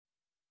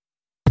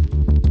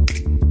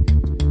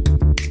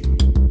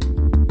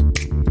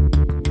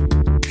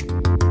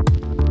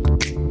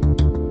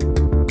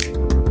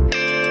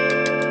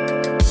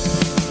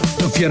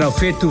je nou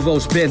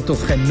virtuoos bent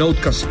of geen noot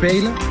kan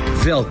spelen,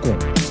 welkom.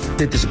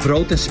 Dit is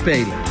Brood en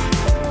Spelen.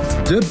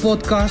 De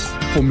podcast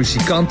voor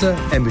muzikanten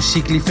en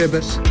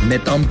muziekliefhebbers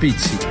met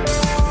ambitie.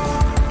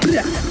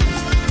 Bra.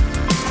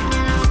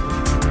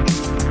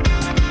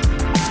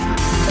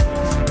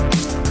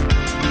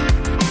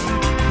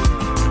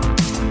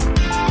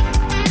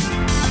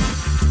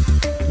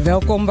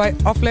 Welkom bij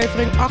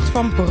aflevering 8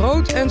 van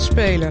Brood en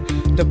Spelen.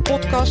 De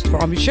podcast voor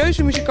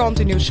ambitieuze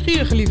muzikanten,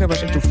 nieuwsgierige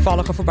liefhebbers en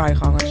toevallige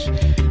voorbijgangers.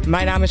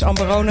 Mijn naam is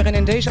Amber Roner en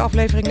in deze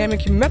aflevering neem ik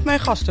je met mijn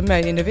gasten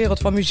mee in de wereld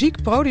van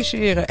muziek,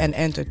 produceren en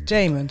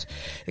entertainment.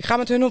 Ik ga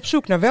met hun op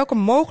zoek naar welke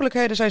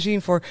mogelijkheden zij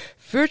zien voor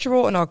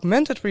virtual en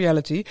augmented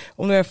reality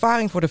om de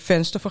ervaring voor de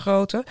fans te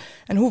vergroten.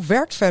 En hoe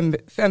werkt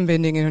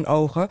fanbinding in hun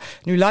ogen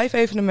nu live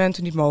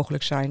evenementen niet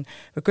mogelijk zijn.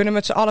 We kunnen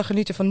met z'n allen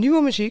genieten van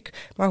nieuwe muziek,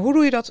 maar hoe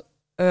doe je dat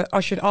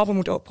als je een album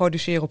moet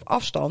produceren op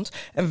afstand?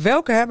 En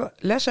welke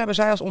lessen hebben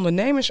zij als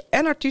ondernemers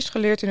en artiest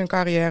geleerd in hun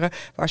carrière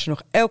waar ze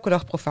nog elke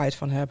dag profijt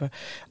van hebben?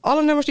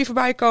 Alle nummers die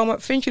voorbij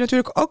komen vind je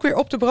natuurlijk ook weer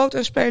op de Brood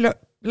en Spelen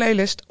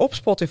playlist op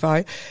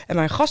Spotify. En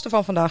mijn gasten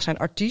van vandaag zijn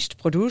artiest,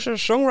 producer,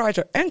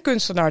 songwriter en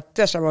kunstenaar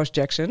Tessa Rose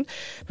Jackson.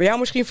 Bij jou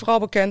misschien vooral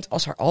bekend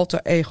als haar alter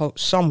ego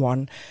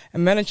Someone.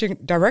 En managing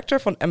director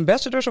van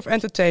Ambassadors of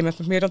Entertainment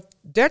met meer dan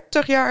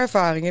 30 jaar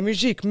ervaring in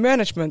muziek,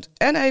 management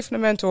en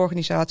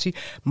evenementenorganisatie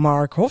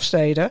Mark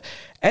Hofstede.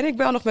 En ik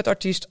bel nog met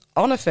artiest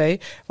Anne V,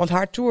 want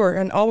haar tour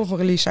en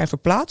albumrelease zijn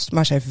verplaatst,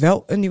 maar ze heeft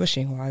wel een nieuwe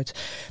single uit.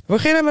 We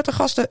beginnen met de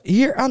gasten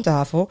hier aan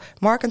tafel.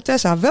 Mark en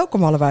Tessa,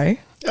 welkom allebei.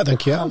 Ja,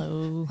 dankjewel.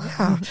 Hallo.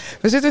 Ja,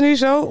 we zitten nu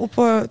zo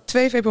op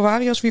 2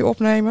 februari als we hier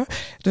opnemen.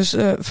 Dus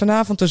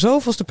vanavond de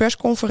zoveelste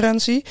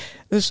persconferentie.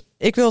 Dus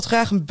ik wil het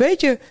graag een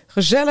beetje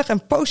gezellig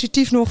en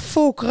positief nog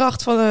vol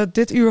kracht van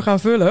dit uur gaan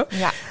vullen.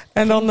 Ja,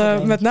 en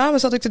dan met name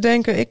zat ik te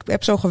denken, ik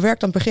heb zo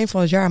gewerkt aan het begin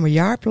van het jaar, mijn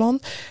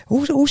jaarplan.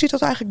 Hoe zit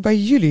dat eigenlijk bij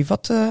jullie?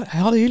 Wat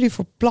hadden jullie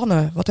voor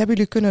plannen? Wat hebben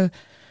jullie kunnen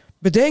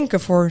bedenken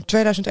voor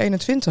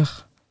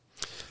 2021?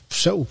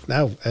 Zo,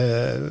 nou,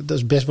 dat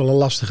is best wel een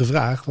lastige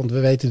vraag. Want we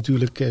weten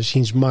natuurlijk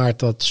sinds maart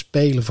dat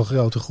spelen voor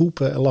grote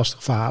groepen een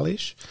lastig verhaal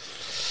is.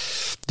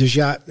 Dus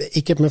ja,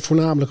 ik heb me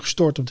voornamelijk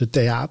gestort op de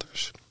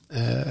theaters.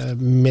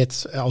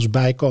 Met als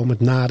bijkomend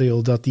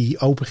nadeel dat die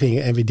open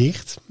gingen en weer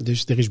dicht.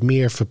 Dus er is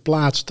meer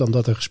verplaatst dan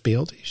dat er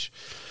gespeeld is.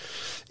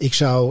 Ik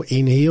zou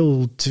in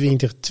heel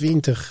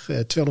 2020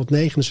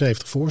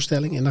 279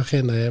 voorstellingen in de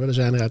agenda hebben. Er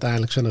zijn er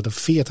uiteindelijk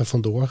 40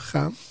 vandoor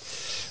gegaan.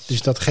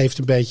 Dus dat geeft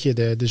een beetje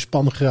de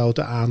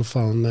spangrootte aan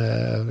van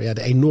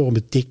de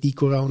enorme tik die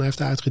corona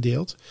heeft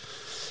uitgedeeld.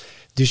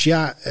 Dus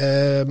ja,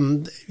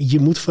 je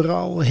moet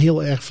vooral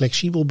heel erg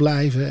flexibel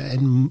blijven.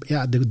 En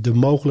ja, de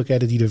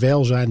mogelijkheden die er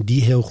wel zijn,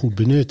 die heel goed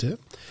benutten.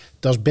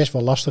 Dat is best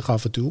wel lastig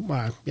af en toe.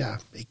 Maar ja,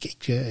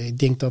 ik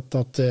denk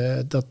dat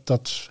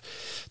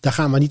daar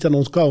gaan we niet aan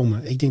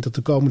ontkomen. Ik denk dat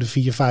de komende 4-5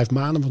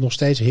 maanden we nog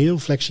steeds heel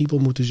flexibel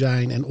moeten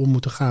zijn en om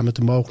moeten gaan met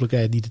de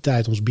mogelijkheden die de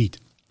tijd ons biedt.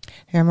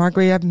 Ja,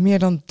 Marco, je hebt meer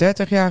dan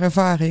 30 jaar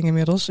ervaring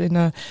inmiddels in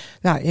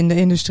de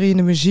industrie, in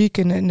de muziek,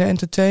 in de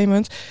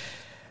entertainment.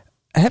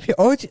 Heb je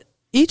ooit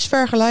iets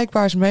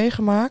vergelijkbaars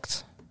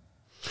meegemaakt?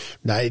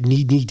 Nee,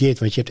 niet dit,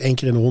 want je hebt 1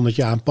 keer in de 100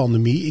 jaar een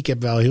pandemie. Ik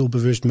heb wel heel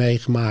bewust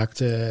meegemaakt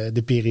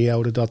de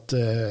periode dat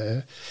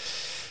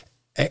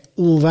er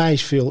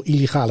onwijs veel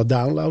illegale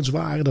downloads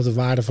waren. Dat de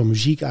waarde van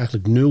muziek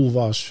eigenlijk 0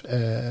 was.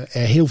 Er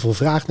heel veel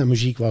vraag naar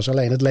muziek was,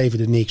 alleen het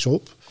leverde niks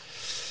op.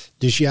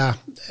 Dus ja,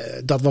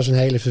 dat was een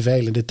hele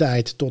vervelende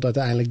tijd. Tot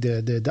uiteindelijk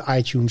de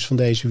iTunes van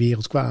deze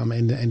wereld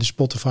kwamen. En de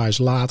Spotify's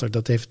later.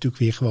 Dat heeft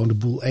natuurlijk weer gewoon de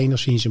boel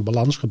enigszins in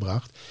balans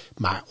gebracht.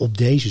 Maar op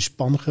deze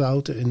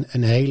spangrootte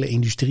een hele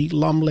industrie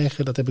lam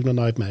leggen. Dat heb ik nog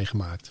nooit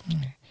meegemaakt.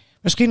 Nee.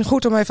 Misschien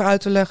goed om even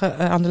uit te leggen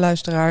aan de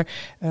luisteraar.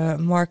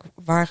 Mark,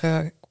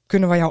 waar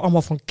kunnen wij jou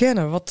allemaal van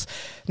kennen?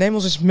 Neem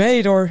ons eens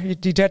mee door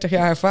die 30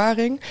 jaar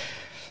ervaring.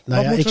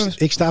 Nou ja,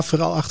 ik sta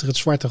vooral achter het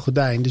zwarte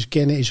gordijn. Dus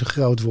kennen is een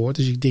groot woord.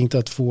 Dus ik denk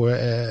dat voor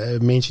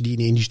mensen die in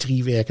de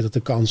industrie werken, dat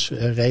de kans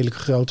redelijk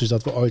groot is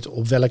dat we ooit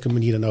op welke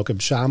manier dan ook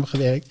hebben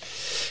samengewerkt.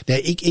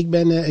 Nee, ik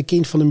ben een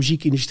kind van de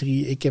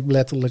muziekindustrie. Ik heb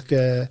letterlijk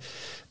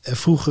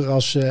vroeger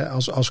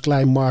als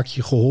klein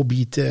Markje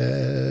gehobbied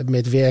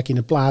met werk in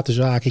een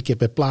platenzaak. Ik heb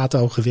bij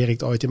Plato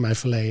gewerkt ooit in mijn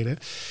verleden.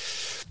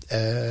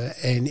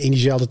 En in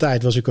diezelfde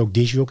tijd was ik ook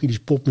discjockey. Dus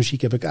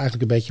popmuziek heb ik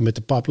eigenlijk een beetje met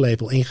de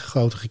paplepel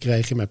ingegoten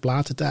gekregen in mijn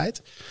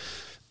platentijd.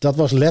 Dat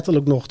was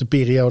letterlijk nog de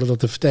periode dat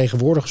de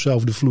vertegenwoordigers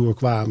over de vloer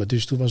kwamen.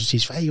 Dus toen was het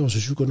iets van, hey joh, ze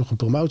zoeken nog een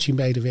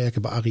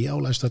promotiemedewerker bij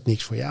Ariola. Is dat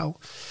niks voor jou?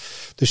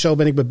 Dus zo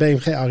ben ik bij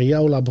BMG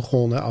Ariola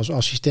begonnen als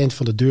assistent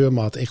van de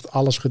deurmat. Echt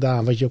alles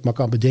gedaan wat je ook maar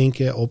kan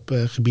bedenken op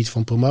gebied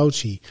van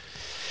promotie.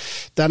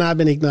 Daarna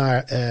ben ik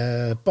naar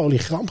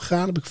Polygram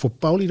gegaan. Heb ik voor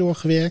Polydor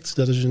gewerkt.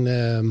 Dat is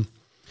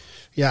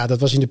dat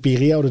was in de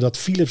periode dat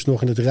Philips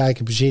nog in het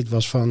rijke bezit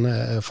was van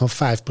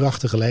 5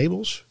 prachtige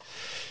labels.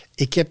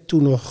 Ik heb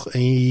toen nog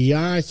een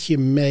jaartje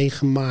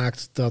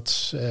meegemaakt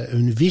dat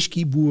een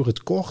whiskyboer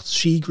het kocht,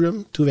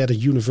 Seagram. Toen werd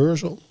het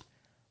Universal.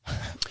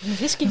 Een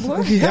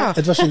whiskyboer? Ja,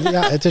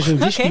 het is een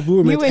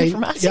whiskyboer met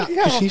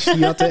precies.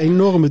 Die had een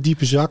enorme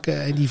diepe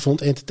zakken en die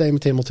vond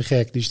entertainment helemaal te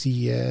gek. Dus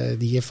die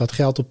heeft wat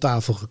geld op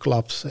tafel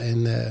geklapt.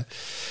 En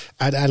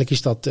uiteindelijk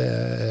is dat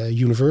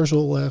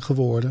Universal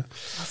geworden.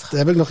 Daar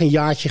heb ik nog een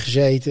jaartje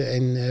gezeten.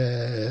 En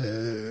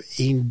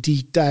in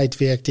die tijd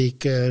werkte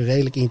ik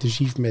redelijk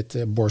intensief met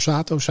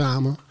Borsato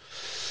samen.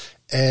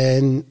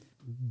 En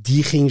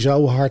die ging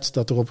zo hard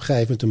dat er op een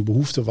gegeven moment een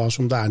behoefte was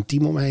om daar een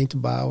team omheen te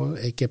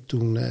bouwen. Ik heb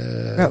toen...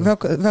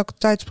 Welke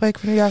tijd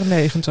spreken we in de jaren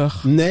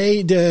 90?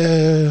 Nee,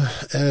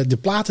 de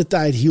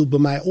platentijd hield bij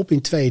mij op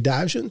in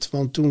 2000.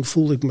 Want toen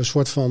voelde ik me een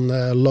soort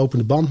van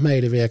lopende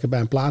bandmedewerker bij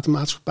een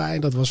platenmaatschappij.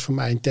 En dat was voor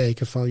mij een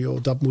teken van, joh,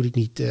 dat moet ik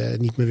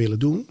niet meer willen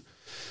doen.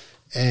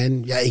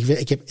 En ja,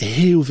 ik heb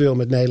heel veel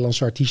met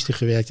Nederlandse artiesten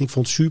gewerkt. Ik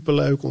vond het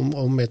superleuk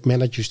om met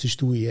managers te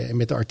stoeien en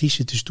met de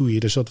artiesten te stoeien.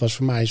 Dus dat was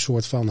voor mij een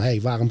soort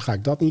van, waarom ga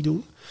ik dat niet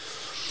doen?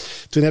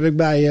 Toen heb ik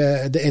bij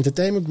de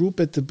Entertainment Group,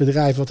 het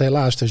bedrijf wat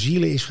helaas ter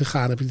ziele is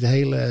gegaan, heb ik de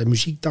hele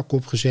muziektak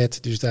opgezet.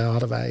 Dus daar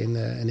hadden wij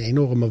een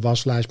enorme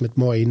waslijst met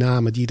mooie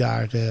namen die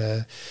daar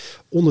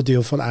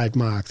onderdeel van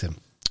uitmaakten.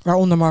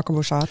 Waaronder Marco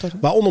Borsato.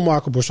 Waaronder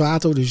Marco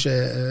Borsato. Dus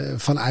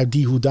vanuit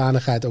die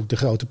hoedanigheid ook de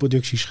grote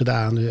producties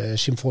gedaan.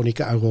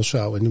 Symfonica en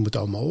Rosso en noem het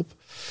allemaal op.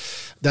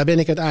 Daar ben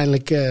ik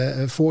uiteindelijk,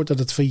 voordat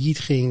het failliet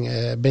ging,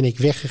 ben ik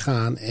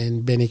weggegaan.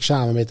 En ben ik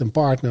samen met een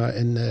partner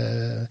een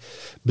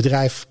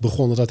bedrijf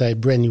begonnen. Dat heet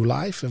Brand New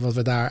Life. En wat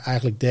we daar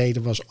eigenlijk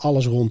deden was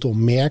alles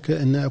rondom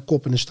merken een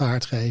kop en een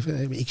staart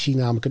geven. Ik zie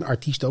namelijk een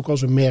artiest ook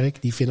als een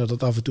merk. Die vinden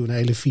dat af en toe een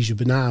hele vieze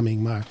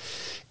benaming. Maar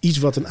iets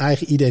wat een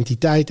eigen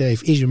identiteit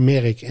heeft is een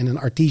merk. En een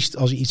artiest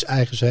als hij iets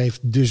eigens heeft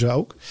dus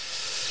ook.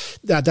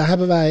 Ja, daar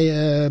hebben wij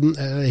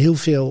heel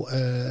veel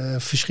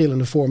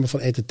verschillende vormen van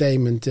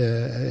entertainment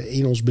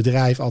in ons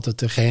bedrijf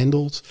altijd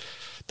gehandeld.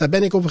 Daar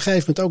ben ik op een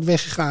gegeven moment ook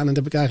weggegaan. En daar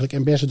heb ik eigenlijk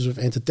Ambassadors of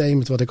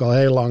Entertainment, wat ik al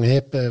heel lang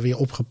heb, weer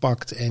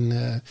opgepakt. En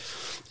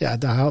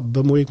daar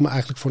bemoei ik me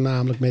eigenlijk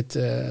voornamelijk met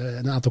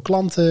een aantal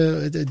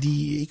klanten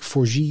die ik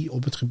voorzie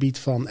op het gebied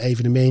van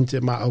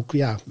evenementen. Maar ook,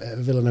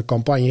 we willen een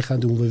campagne gaan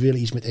doen. We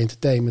willen iets met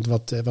entertainment.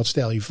 Wat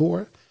stel je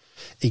voor?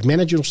 Ik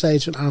manage nog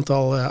steeds een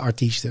aantal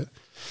artiesten.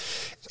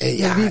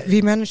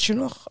 Wie manage je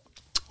nog?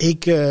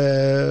 Ik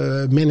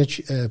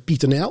manage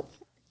Pieter Nel.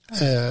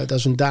 Dat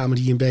is een dame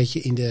die een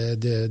beetje in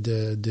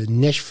de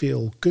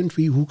Nashville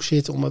country hoek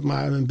zit. Om het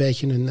maar een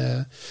beetje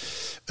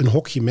een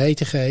hokje mee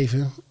te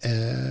geven.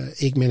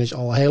 Ik manage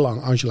al heel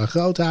lang Angela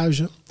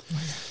Groothuizen.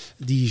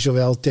 Die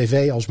zowel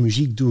tv als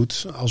muziek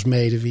doet. Als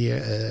mede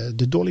weer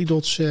de Dolly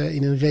Dots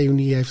in een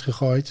reunie heeft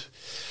gegooid.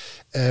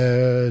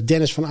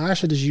 Dennis van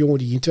Aarsen, dus een jongen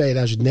die in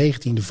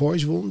 2019 The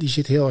Voice won. Die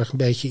zit heel erg een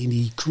beetje in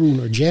die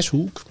crooner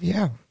jazzhoek.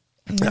 Ja.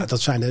 Ja,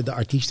 dat zijn de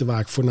artiesten waar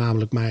ik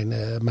voornamelijk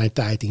mijn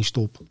tijd in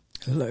stop.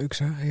 Leuk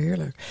zeg,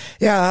 heerlijk.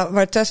 Ja,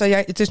 maar Tessa,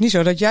 het is niet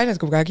zo dat jij net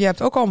komt kijken. Je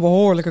hebt ook al een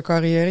behoorlijke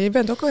carrière. Je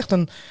bent ook echt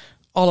een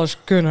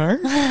alleskunner.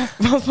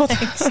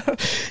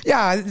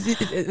 Ja,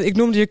 ik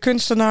noemde je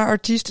kunstenaar,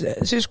 artiest.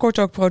 Sinds kort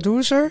ook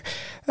producer.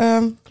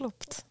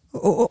 Klopt.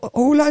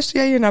 Hoe luister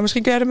jij hier naar?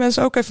 Misschien kun jij de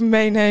mensen ook even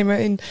meenemen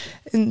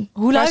in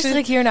hoe luister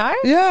ik hier naar?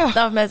 Ja.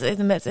 Nou,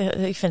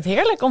 ik vind het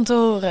heerlijk om te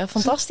horen.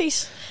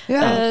 Fantastisch.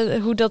 Ja.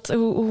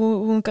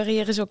 Hoe een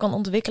carrière zo kan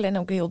ontwikkelen en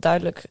ook heel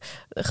duidelijk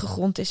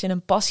gegrond is in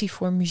een passie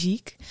voor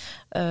muziek.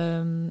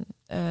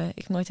 Ik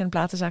heb nooit in een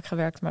platenzaak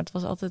gewerkt, maar het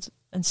was altijd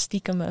een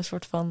stiekem een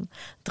soort van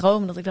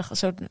droom. Dat ik dacht,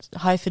 zo'n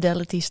high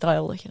fidelity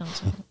style.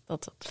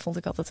 Dat vond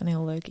ik altijd een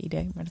heel leuk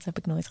idee, maar dat heb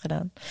ik nooit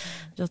gedaan.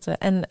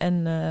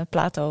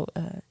 Plato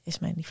is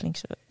mijn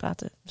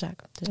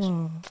lievelingsplatenzaak. Dus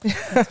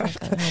dat vond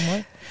ik heel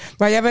mooi.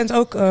 Maar jij bent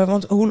ook,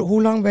 want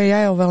hoe lang ben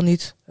jij al wel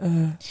niet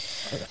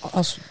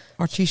als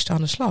artiest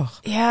aan de slag?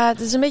 Ja, het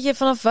is een beetje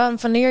vanaf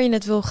wanneer je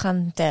het wil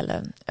gaan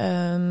tellen.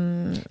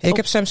 Ik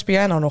heb Sam's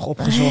Piano nog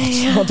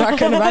opgezocht, want daar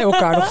kennen wij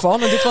elkaar nog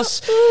van. En dit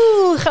was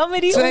gaan we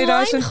die 2010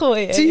 online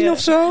gooien? Of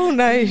zo?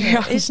 Nee.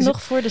 Ja. Is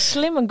nog voor de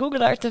slimme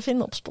googelaar te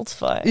vinden op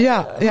Spotify.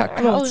 Ja,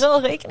 klopt. Hou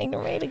wel rekening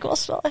ermee. Ik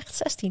was wel echt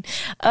 16.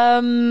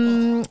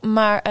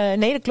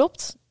 Nee, dat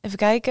klopt. Even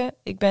kijken.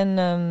 Ik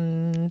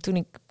ben toen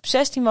ik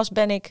 16 was,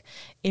 ben ik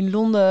in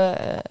Londen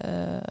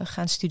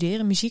gaan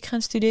studeren, muziek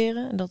gaan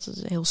studeren. En dat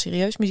is heel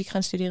serieus, muziek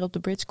gaan studeren op de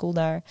Brit School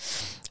daar.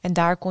 En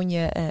daar kon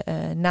je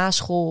na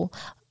school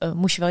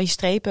moest je wel je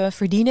strepen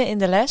verdienen in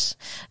de les.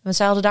 Want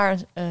ze hadden daar,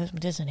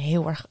 dit is een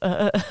heel erg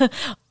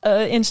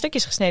in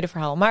stukjes gesneden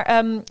verhaal.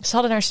 Maar ze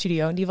hadden daar een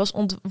studio. Die was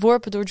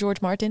ontworpen door George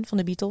Martin van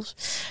de Beatles.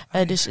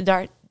 Dus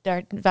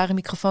daar waren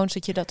microfoons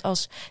dat je dat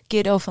als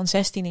kiddo van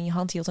 16 in je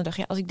hand hield. En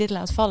dacht, als ik dit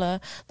laat vallen,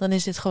 dan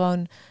is dit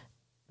gewoon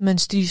mijn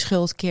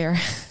studieschuld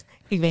keer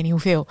ik weet niet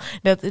hoeveel.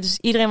 Dus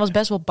iedereen was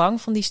best wel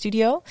bang van die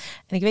studio.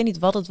 En ik weet niet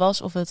wat het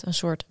was, of het een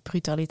soort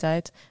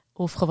brutaliteit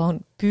of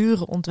gewoon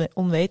pure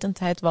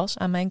onwetendheid was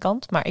aan mijn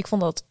kant. Maar ik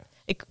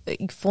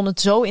vond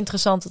het zo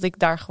interessant dat ik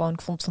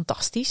vond het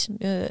fantastisch.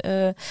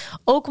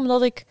 Ook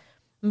omdat ik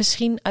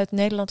misschien uit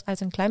Nederland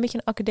uit een klein beetje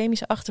een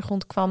academische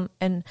achtergrond kwam.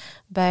 En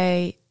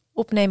bij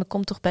opnemen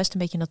komt toch best een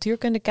beetje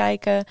natuurkunde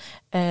kijken.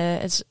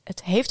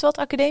 Het heeft wat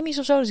academisch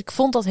of zo. Dus ik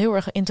vond dat heel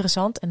erg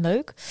interessant en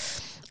leuk.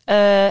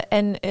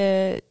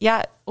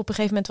 Op een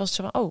gegeven moment was het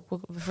zo van,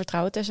 we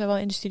vertrouwen Tessa wel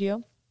in de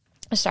studio.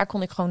 Dus daar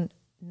kon ik gewoon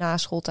na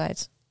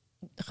schooltijd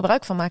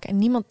gebruik van maken.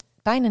 En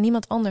bijna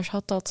niemand anders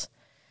had dat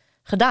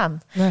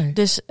gedaan. Nee.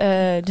 Dus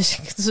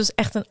het was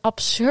echt een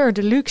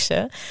absurde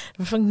luxe.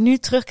 Waarvan ik nu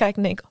terugkijk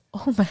en denk,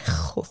 oh mijn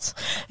god.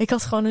 Ik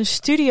had gewoon een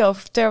studio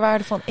ter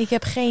waarde van, ik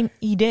heb geen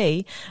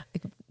idee.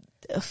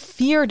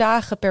 4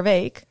 dagen per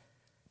week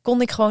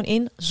kon ik gewoon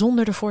in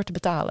zonder ervoor te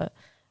betalen.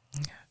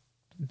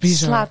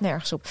 Bizar. Slaat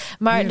nergens op.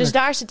 Maar heerlijk. Dus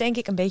daar is het denk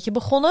ik een beetje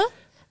begonnen.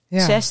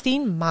 Ja.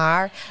 16,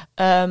 maar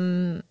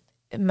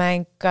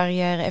mijn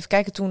carrière, even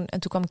kijken, toen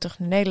kwam ik terug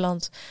naar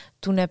Nederland.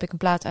 Toen heb ik een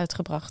plaat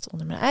uitgebracht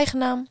onder mijn eigen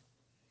naam.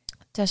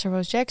 Tessa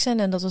Rose Jackson.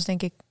 En dat was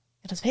denk ik,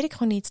 dat weet ik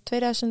gewoon niet,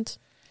 2013,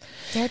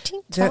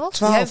 12?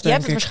 Jij hebt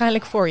het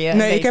waarschijnlijk voor je.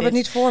 Nee, ik heb het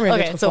niet voor me in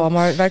dit geval. Top.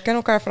 Maar wij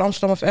kennen elkaar van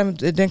Amsterdam FM.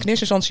 Ik denk in eerste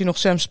instantie nog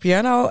Sam's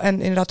Piano. En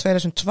inderdaad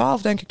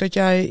 2012 denk ik dat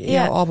jij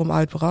jouw album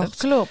uitbracht.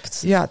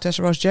 Klopt. Ja,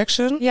 Tessa Rose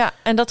Jackson. Ja,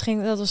 en dat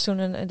was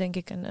toen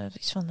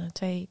iets van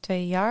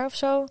 2 jaar of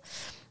zo.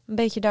 Een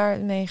beetje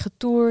daarmee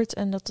getoerd.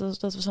 En dat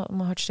was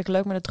allemaal hartstikke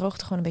leuk. Maar dat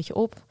droogde gewoon een beetje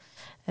op.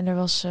 En er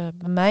was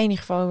bij mij in ieder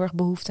geval heel erg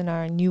behoefte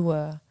naar een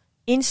nieuwe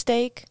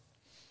insteek.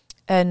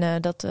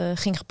 En dat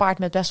ging gepaard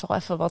met best wel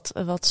even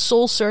wat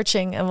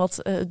soul-searching en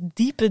wat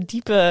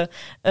diepe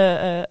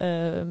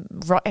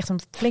echt een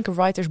flinke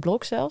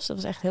writersblok zelfs. Dat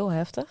was echt heel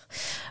heftig.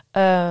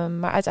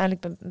 Maar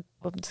uiteindelijk,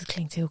 dat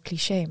klinkt heel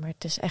cliché, maar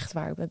het is echt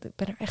waar. Ik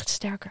ben er echt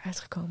sterker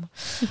uitgekomen.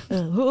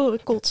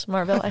 Kots,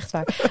 maar wel echt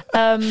waar.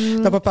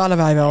 Dat bepalen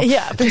wij wel.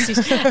 Ja,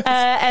 precies.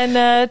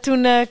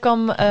 Toen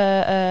kwam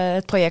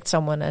het project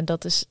Someone. En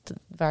dat is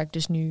waar ik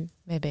dus nu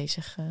mee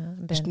bezig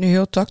ben. Is het nu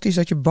heel tactisch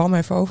dat je BAM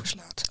even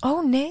overslaat?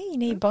 Oh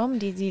nee, BAM.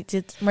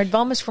 Maar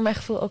BAM is voor mijn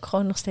gevoel ook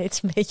gewoon nog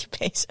steeds een beetje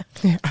bezig.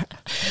 Ja.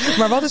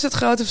 Maar wat is het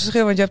grote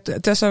verschil? Want je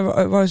hebt Tessa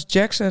Rose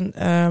Jackson,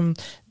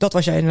 dat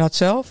was jij inderdaad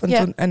zelf.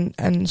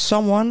 En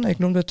Someone, ik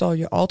noemde het al,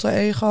 je alter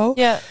ego.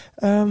 Ja.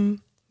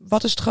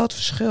 Wat is het grote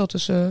verschil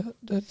tussen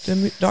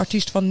de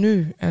artiest van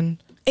nu en...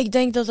 Ik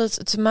denk dat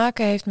het te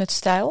maken heeft met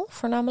stijl,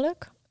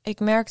 voornamelijk. Ik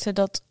merkte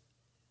dat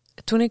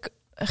toen ik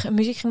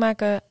muziek ging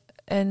maken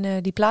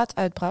en die plaat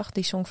uitbracht,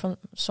 die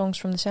Songs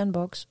from the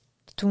Sandbox,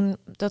 toen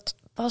dat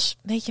was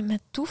een beetje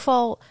met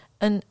toeval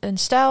een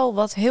stijl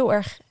wat heel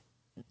erg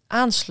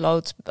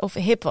aansloot of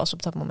hip was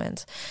op dat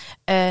moment.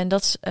 En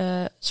dat is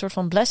een soort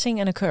van blessing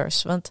en a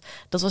curse. Want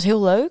dat was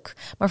heel leuk.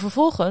 Maar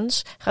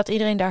vervolgens gaat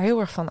iedereen daar heel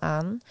erg van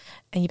aan.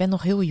 En je bent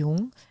nog heel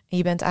jong. En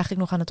je bent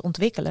eigenlijk nog aan het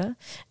ontwikkelen.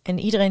 En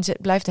iedereen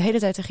blijft de hele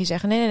tijd tegen je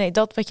zeggen, nee,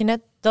 dat wat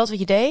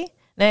je deed,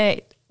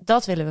 nee,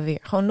 dat willen we weer.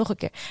 Gewoon nog een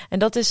keer. En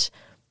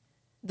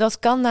dat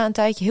kan na een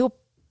tijdje heel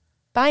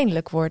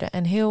pijnlijk worden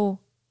en heel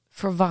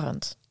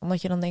verwarrend.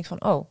 Omdat je dan denkt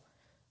van,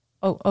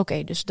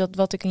 oké, dus dat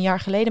wat ik een jaar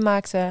geleden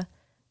maakte,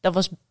 dat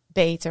was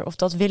beter. Of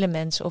dat willen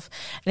mensen.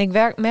 En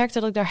ik merkte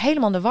dat ik daar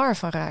helemaal in de war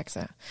van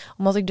raakte.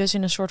 Omdat ik dus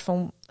in een soort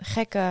van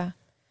gekke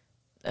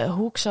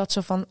hoek zat.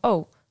 Zo van,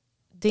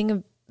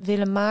 dingen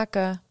willen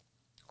maken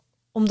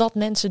omdat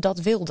mensen dat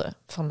wilden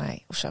van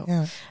mij of zo.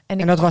 Ja.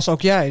 En dat was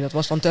ook jij. Dat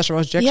was dan Tessa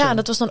Rose Jackson. Ja,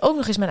 dat was dan ook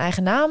nog eens mijn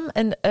eigen naam.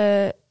 En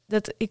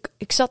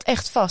ik zat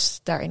echt vast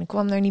daarin. Ik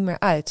kwam daar niet meer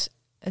uit.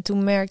 En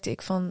toen merkte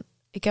ik van,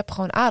 ik heb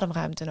gewoon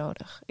ademruimte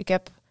nodig. Ik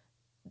heb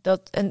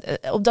dat, en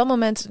op dat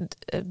moment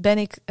ben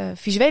ik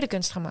visuele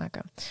kunst gaan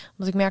maken.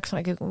 Omdat ik merk van,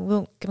 ik heb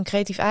een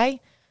creatief ei.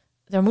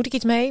 Daar moet ik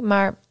iets mee.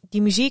 Maar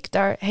die muziek,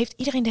 daar heeft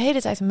iedereen de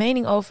hele tijd een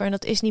mening over. En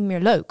dat is niet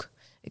meer leuk.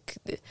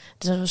 Het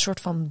is een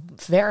soort van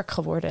werk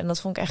geworden. En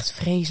dat vond ik echt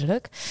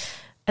vreselijk.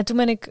 En toen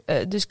ben ik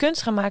dus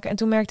kunst gaan maken. En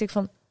toen merkte ik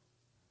van,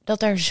 dat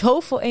daar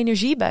zoveel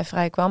energie bij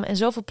vrijkwam. En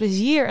zoveel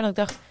plezier. En dat ik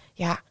dacht,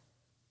 ja,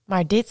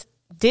 maar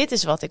dit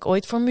is wat ik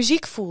ooit voor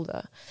muziek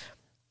voelde.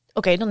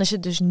 Oké, dan is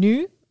het dus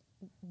nu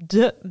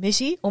de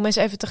missie om eens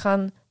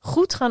even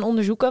goed gaan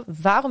onderzoeken,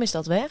 waarom is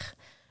dat weg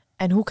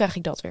en hoe krijg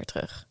ik dat weer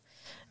terug?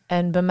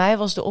 En bij mij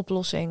was de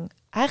oplossing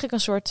eigenlijk een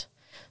soort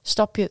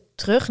stapje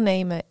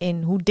terugnemen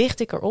in hoe dicht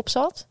ik erop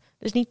zat.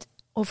 Dus niet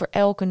over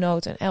elke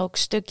noot en elk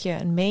stukje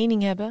een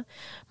mening hebben,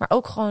 maar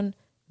ook gewoon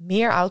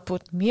meer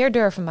output, meer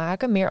durven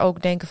maken, meer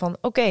ook denken van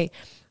oké,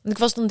 ik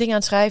was dan dingen aan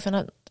het schrijven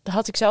en dan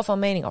had ik zelf al een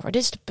mening over.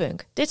 Dit is de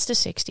punk, dit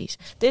is de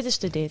 60s, dit is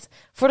de dit.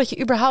 Voordat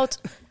je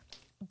überhaupt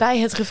bij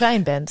het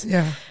refrein bent.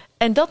 Ja.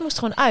 En dat moest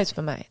gewoon uit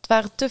bij mij. Het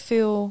waren te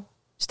veel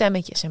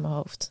stemmetjes in mijn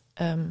hoofd.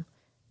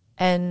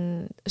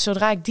 En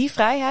zodra ik die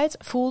vrijheid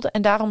voelde,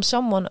 en daarom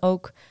Someone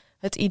ook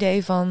het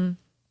idee van,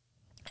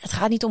 het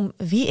gaat niet om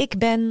wie ik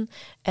ben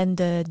en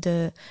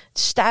de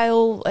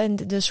stijl en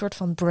de soort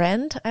van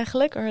brand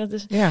eigenlijk.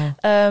 Dus, ja.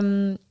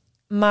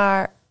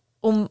 Maar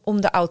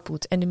om de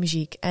output en de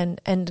muziek en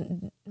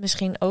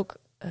misschien ook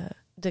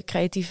de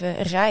creatieve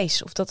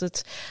reis. Of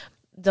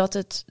dat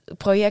het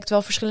project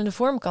wel verschillende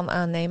vormen kan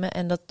aannemen.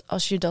 En dat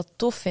als je dat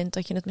tof vindt,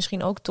 dat je het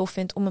misschien ook tof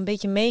vindt om een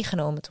beetje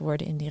meegenomen te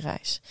worden in die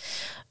reis.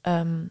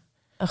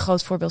 Een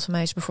groot voorbeeld van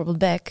mij is bijvoorbeeld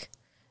Beck.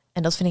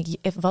 En dat vind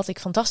ik, wat ik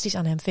fantastisch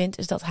aan hem vind,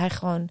 is dat hij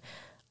gewoon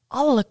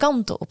alle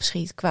kanten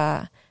opschiet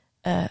qua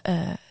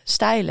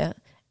stijlen.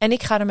 En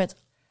ik ga er met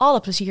alle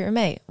plezier in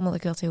mee, omdat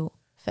ik dat heel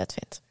vet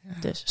vind.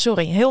 Dus,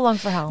 sorry, heel lang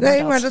verhaal.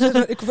 Nee, maar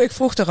ik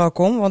vroeg er ook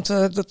om, want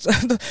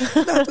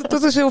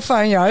dat is heel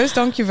fijn juist,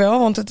 dankjewel.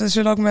 Want er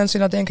zullen ook mensen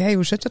inderdaad denken, hey,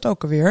 hoe zit het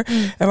ook alweer?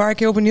 En waar ik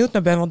heel benieuwd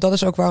naar ben, want dat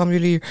is ook waarom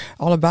jullie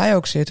allebei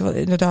ook zitten. Want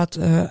inderdaad,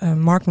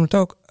 Mark noemt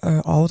het ook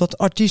al, dat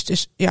artiest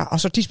is,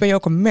 als artiest ben je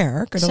ook een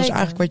merk. En dat is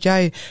eigenlijk wat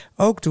jij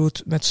ook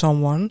doet met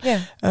Someone.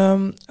 Ja.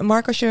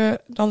 Mark, als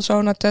je dan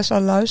zo naar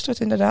Tessa luistert,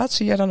 inderdaad,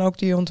 zie jij dan ook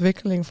die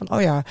ontwikkeling van,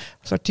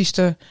 als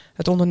artiesten,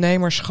 het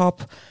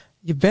ondernemerschap,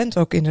 je bent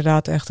ook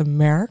inderdaad echt een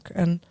merk.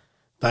 En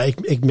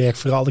ik merk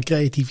vooral de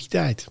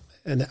creativiteit.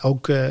 En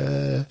ook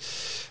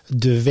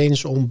de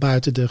wens om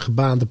buiten de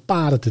gebaande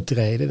paden te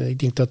treden. En ik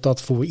denk dat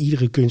dat voor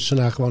iedere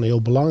kunstenaar gewoon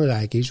heel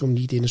belangrijk is. Om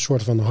niet in een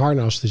soort van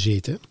harnas te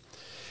zitten.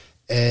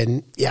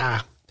 En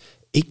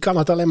ik kan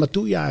het alleen maar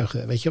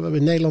toejuichen. Weet je, we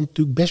hebben in Nederland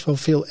natuurlijk best wel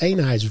veel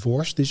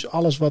eenheidsworst. Dus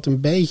alles wat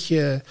een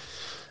beetje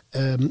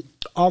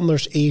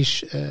anders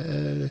is,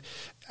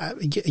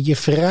 je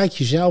verrijkt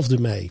jezelf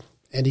ermee.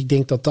 En ik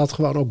denk dat dat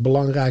gewoon ook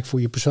belangrijk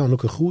voor je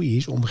persoonlijke groei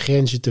is. Om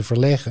grenzen te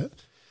verleggen.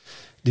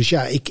 Dus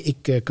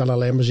ik kan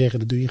alleen maar zeggen,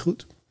 dat doe je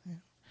goed.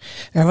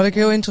 Ja, wat ik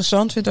heel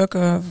interessant vind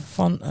ook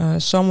van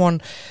Someone.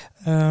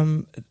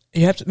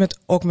 Je hebt met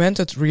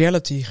augmented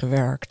reality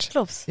gewerkt.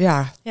 Klopt.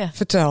 Ja.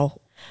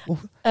 Vertel.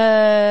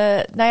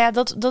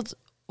 Dat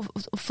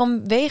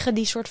vanwege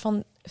die soort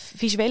van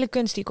visuele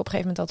kunst die ik op een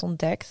gegeven moment had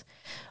ontdekt.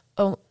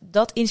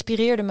 Dat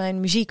inspireerde mijn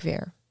muziek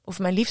weer. Of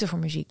mijn liefde voor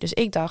muziek. Dus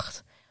ik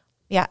dacht,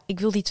 ik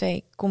wil die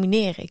twee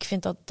combineren. Ik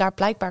vind dat daar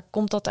blijkbaar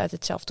komt dat uit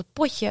hetzelfde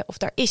potje. Of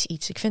daar is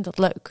iets. Ik vind dat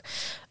leuk.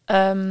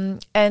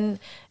 En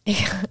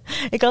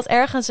ik had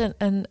ergens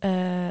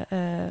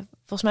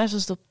volgens mij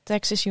was het op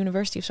Texas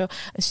University of zo,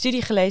 een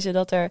studie gelezen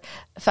dat er 50%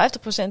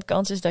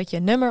 kans is dat je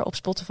nummer op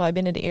Spotify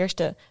binnen de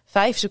eerste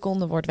 5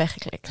 seconden wordt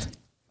weggeklikt.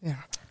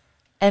 Ja.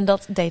 En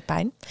dat deed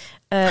pijn.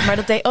 Maar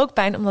dat deed ook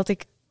pijn omdat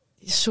ik,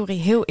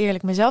 heel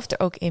eerlijk, mezelf er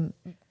ook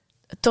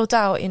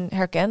totaal in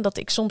herken. Dat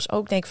ik soms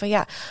ook denk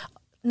van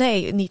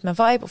nee, niet mijn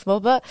vibe of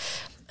blablabla.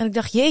 En ik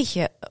dacht,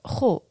 jeetje,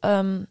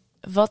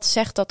 wat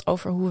zegt dat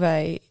over hoe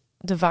wij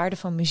de waarde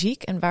van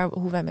muziek en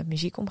hoe wij met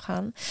muziek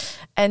omgaan?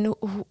 En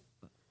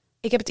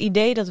ik heb het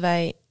idee dat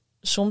wij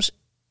soms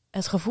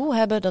het gevoel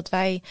hebben dat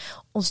wij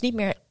ons niet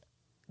meer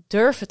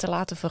durven te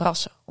laten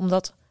verrassen.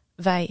 Omdat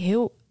wij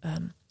heel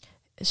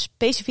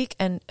specifiek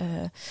en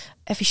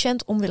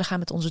efficiënt om willen gaan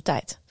met onze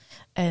tijd.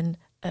 En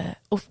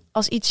of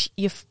als iets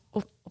je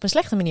op een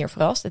slechte manier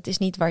verrast, het is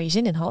niet waar je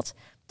zin in had,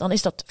 dan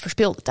is dat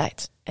verspilde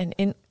tijd. En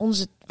in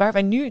waar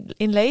wij nu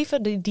in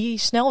leven, die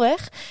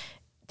snelweg,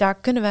 daar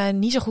kunnen wij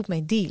niet zo goed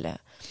mee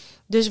dealen.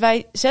 Dus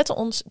wij zetten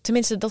ons,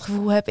 tenminste dat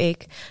gevoel heb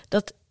ik,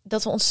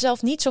 dat we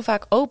onszelf niet zo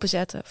vaak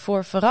openzetten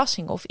voor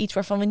verrassing of iets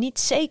waarvan we niet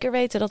zeker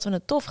weten dat we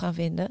het tof gaan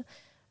vinden.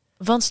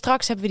 Want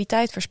straks hebben we die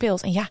tijd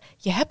verspeeld. En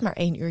je hebt maar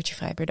 1 uurtje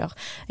vrij per dag.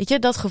 Weet je,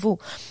 dat gevoel.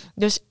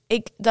 Dus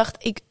ik dacht,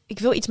 ik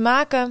wil iets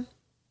maken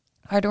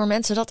waardoor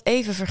mensen dat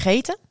even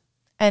vergeten.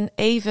 En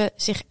even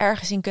zich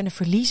ergens in kunnen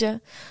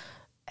verliezen.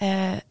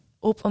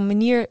 Op een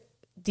manier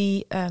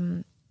die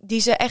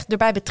ze echt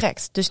erbij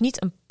betrekt. Dus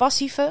niet een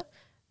passieve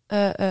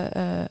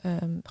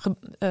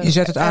je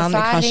zet het aan,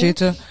 ervaring. Ik ga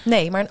zitten.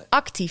 Nee, maar een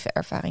actieve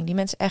ervaring die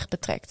mensen echt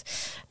betrekt.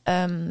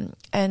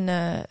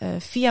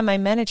 Via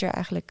mijn manager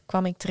eigenlijk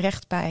kwam ik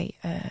terecht bij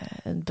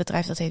een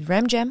bedrijf dat heet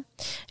Ramjam.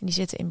 En die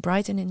zitten in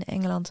Brighton in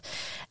Engeland.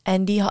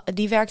 En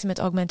die werkte met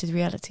augmented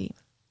reality.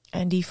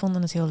 En die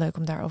vonden het heel leuk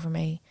om daarover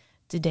mee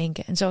te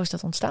denken. En zo is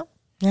dat ontstaan.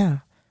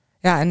 Ja,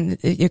 en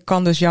je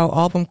kan dus jouw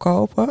album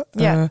kopen.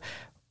 Ja.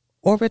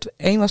 Orbit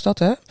 1 was dat,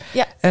 hè?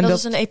 Ja, en dat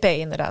is een EP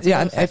inderdaad.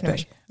 Ja, een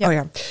EP. Ja. Oh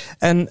ja.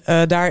 En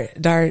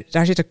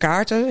daar zitten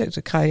kaarten.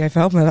 Ik ga je even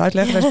helpen met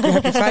uitleggen. Dus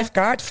heb je 5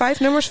 kaarten, 5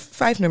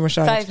 nummers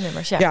uit. 5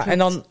 nummers, ja. Ja, en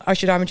dan als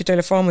je daar met je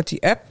telefoon met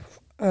die app,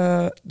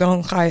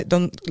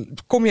 dan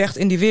kom je echt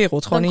in die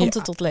wereld. Gewoon dan komt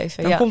het tot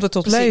leven. Dan komt het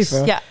tot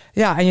leven.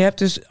 Ja, en je hebt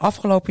dus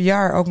afgelopen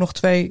jaar ook nog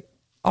 2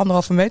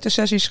 1,5 meter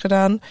sessies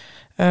gedaan.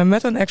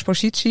 Met een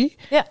expositie.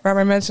 Ja.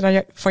 Waarbij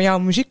mensen van jouw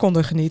muziek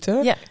konden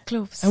genieten. Ja,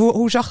 klopt.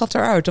 Hoe zag dat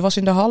eruit? Dat was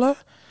in de Hallen?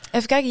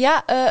 Even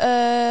kijken.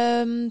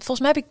 Volgens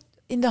mij heb ik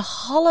in de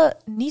Hallen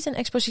niet een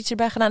expositie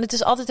erbij gedaan. Het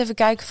is altijd even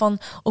kijken van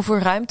of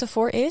er ruimte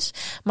voor is.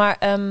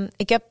 Maar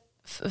ik heb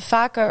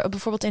vaker,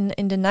 bijvoorbeeld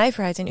in de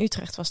Nijverheid in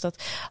Utrecht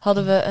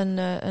hadden we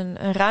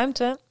een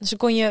ruimte. Dus dan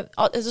kon je,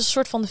 het is een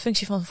soort van de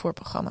functie van een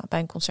voorprogramma bij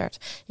een concert.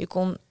 Je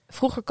kon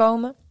vroeger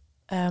komen.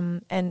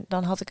 En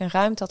dan had ik een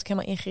ruimte, had ik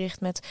helemaal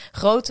ingericht met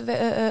grote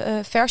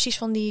versies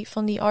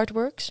van die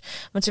artworks.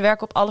 Want ze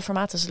werken op alle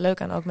formaten. Dat is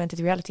leuk aan augmented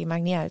reality,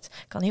 maakt niet uit.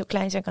 Kan heel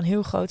klein zijn, kan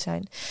heel groot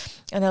zijn.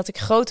 En dan had ik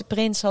grote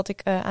prints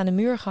aan de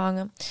muur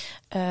gehangen.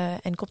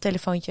 En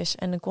koptelefoontjes.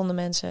 En dan konden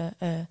mensen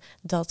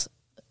dat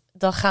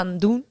gaan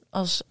doen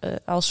als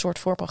soort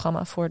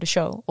voorprogramma voor de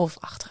show. Of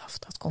achteraf,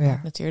 dat kon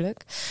ook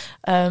natuurlijk.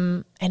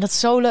 En dat is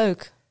zo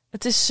leuk.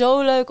 Het is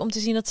zo leuk om te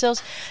zien dat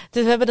zelfs...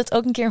 We hebben dat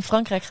ook een keer in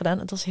Frankrijk gedaan.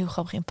 Het was heel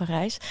grappig in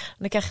Parijs. En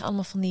dan krijg je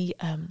allemaal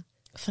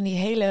van die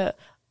hele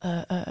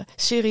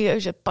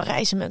serieuze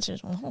Parijse mensen.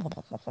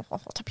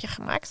 Wat heb je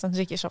gemaakt? Dan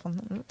zit je zo van...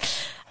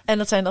 En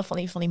dat zijn dan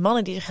van die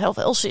mannen die zichzelf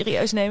heel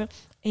serieus nemen.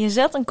 En je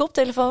zet een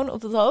koptelefoon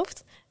op het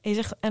hoofd. En je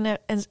zegt,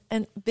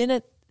 en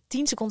binnen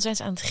 10 seconden zijn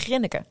ze aan het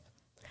grinniken.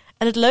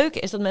 En het leuke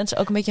is dat mensen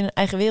ook een beetje in hun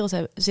eigen wereld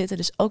zitten.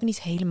 Dus ook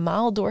niet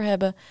helemaal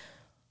doorhebben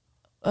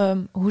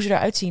hoe ze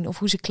eruit zien of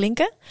hoe ze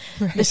klinken.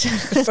 Nee, dus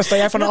daar sta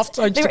jij van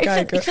afstandje te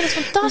kijken. Ik vind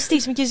het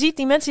fantastisch. Want je ziet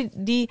die mensen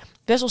die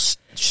best wel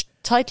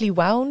tightly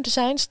wound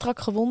zijn, strak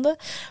gewonden.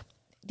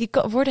 Die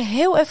worden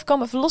heel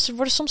even los. Ze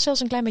worden soms zelfs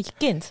een klein beetje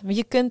kind. Want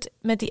je kunt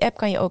met die app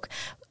kan je ook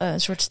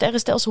een soort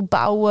sterrenstelsel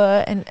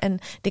bouwen en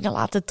dingen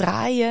laten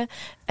draaien.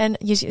 En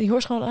je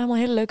hoort gewoon allemaal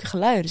hele leuke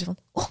geluiden. Zo van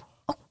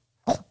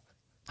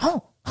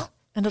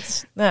En dat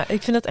is,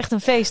 ik vind het echt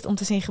een feest om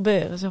te zien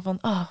gebeuren. Zo van,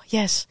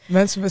 yes.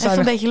 Mensen zijn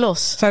een beetje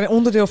los. Zijn een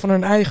onderdeel van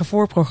hun eigen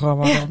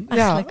voorprogramma dan.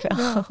 Eigenlijk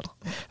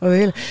wel.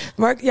 Ja.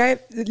 Maar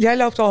jij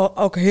loopt al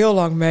ook heel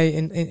lang mee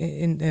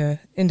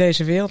in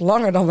deze wereld.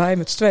 Langer dan wij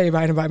met z'n tweeën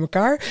bijna bij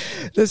elkaar.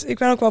 Dus ik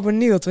ben ook wel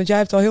benieuwd. Want jij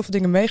hebt al heel veel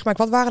dingen meegemaakt.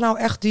 Wat waren nou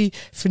echt die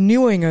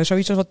vernieuwingen?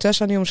 Zoiets als wat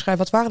Tessa nu omschrijft.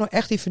 Wat waren nou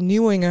echt die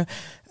vernieuwingen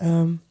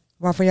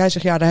waarvan jij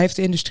zegt, daar heeft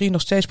de industrie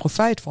nog steeds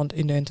profijt van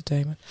in de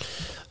entertainment?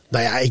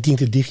 Nou ja, ik denk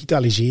de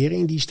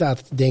digitalisering, die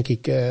staat denk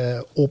ik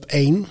op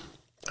 1.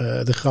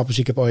 De grap is,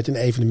 ik heb ooit een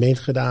evenement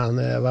gedaan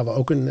waar we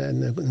ook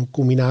een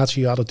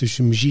combinatie hadden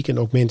tussen muziek en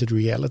augmented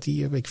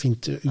reality. Ik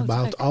vind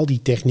überhaupt al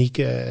die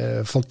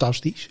technieken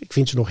fantastisch. Ik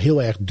vind ze nog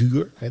heel erg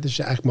duur. Dat is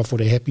eigenlijk maar voor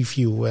de happy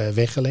few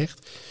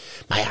weggelegd.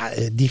 Maar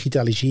ja,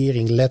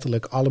 digitalisering,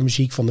 letterlijk alle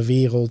muziek van de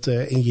wereld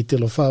in je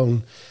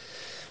telefoon.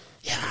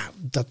 Ja,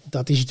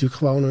 dat is natuurlijk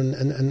gewoon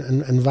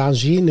een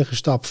waanzinnige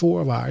stap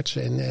voorwaarts.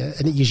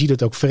 En je ziet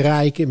het ook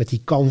verrijken met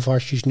die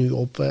canvasjes nu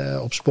op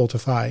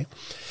Spotify.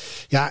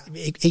 Ja,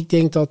 ik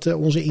denk dat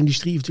onze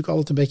industrie heeft natuurlijk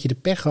altijd een beetje de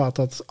pech gehad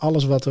dat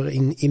alles wat er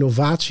in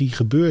innovatie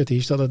gebeurd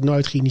is, dat het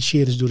nooit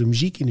geïnitieerd is door de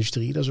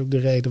muziekindustrie. Dat is ook de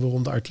reden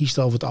waarom de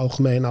artiesten over het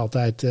algemeen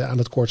altijd aan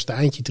het kortste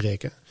eindje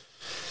trekken.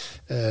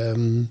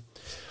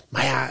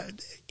 Maar ja,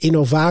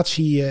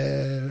 innovatie,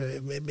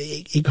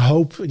 ik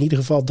hoop in ieder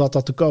geval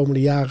dat de komende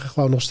jaren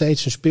gewoon nog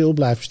steeds een speel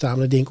blijft staan.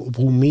 En ik denk op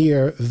hoe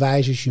meer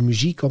wijzes je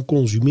muziek kan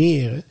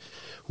consumeren,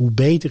 hoe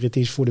beter het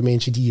is voor de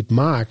mensen die het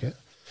maken.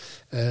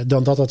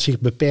 Dan dat zich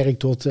beperkt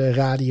tot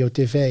radio,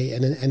 tv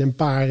en een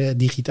paar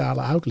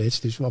digitale outlets.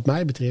 Dus wat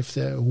mij betreft,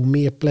 hoe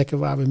meer plekken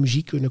waar we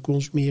muziek kunnen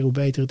consumeren, hoe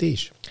beter het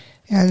is.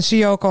 Ja, en zie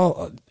je ook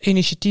al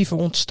initiatieven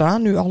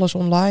ontstaan nu alles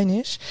online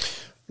is?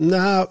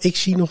 Nou, ik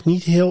zie nog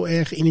niet heel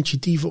erg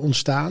initiatieven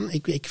ontstaan.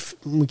 Ik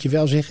moet je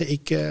wel zeggen,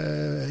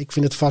 ik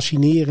vind het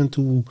fascinerend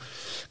hoe...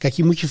 Kijk,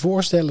 je moet je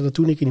voorstellen dat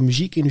toen ik in de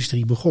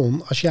muziekindustrie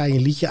begon, als jij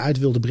een liedje uit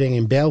wilde brengen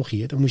in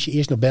België, dan moest je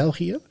eerst naar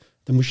België.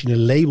 Dan moest je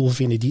een label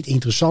vinden die het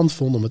interessant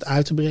vond om het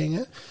uit te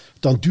brengen.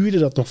 Dan duurde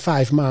dat nog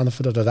 5 maanden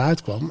voordat het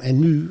uitkwam. En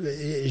nu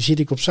zit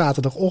ik op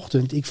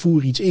zaterdagochtend, ik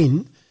voer iets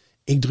in,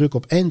 ik druk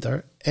op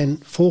enter en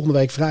volgende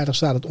week vrijdag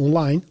staat het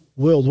online,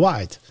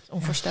 worldwide.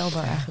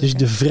 Onvoorstelbaar eigenlijk. Dus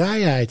de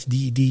vrijheid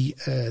die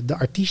de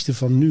artiesten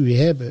van nu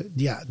hebben,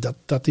 ja,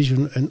 dat is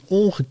een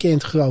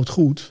ongekend groot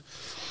goed.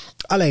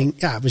 Alleen,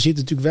 ja, we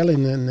zitten natuurlijk wel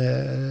in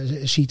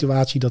een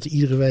situatie dat er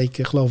iedere week,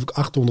 geloof ik,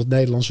 800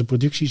 Nederlandse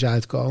producties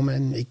uitkomen.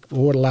 En ik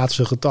hoor de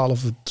laatste getallen,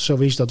 of het zo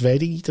is, dat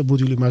weet ik niet. Dat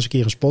moeten jullie maar eens een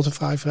keer een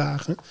Spotify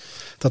vragen.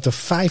 Dat er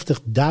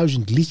 50.000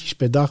 liedjes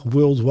per dag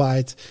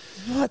worldwide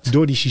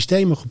door die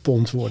systemen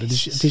gepompt worden.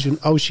 Dus het is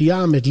een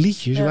oceaan met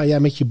liedjes waar jij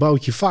met je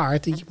bootje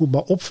vaart. En je moet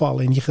maar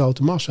opvallen in die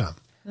grote massa.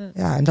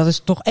 Ja, en dat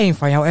is toch één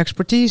van jouw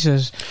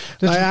expertises.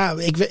 Dus... Nou ja,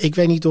 ik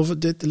weet niet of,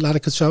 laat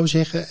ik het zo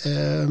zeggen...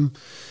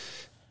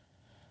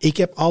 Ik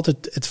heb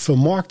altijd het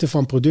vermarkten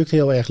van product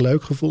heel erg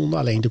leuk gevonden.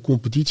 Alleen de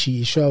competitie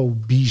is zo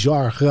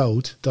bizar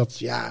groot. Dat,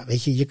 ja,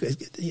 weet je,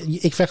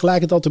 ik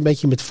vergelijk het altijd een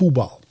beetje met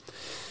voetbal.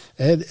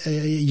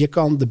 Je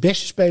kan de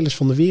beste spelers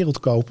van de wereld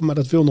kopen. Maar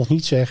dat wil nog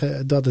niet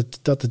zeggen dat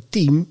het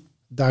team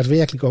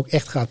daadwerkelijk ook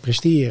echt gaat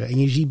presteren. En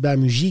je ziet bij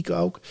muziek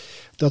ook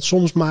dat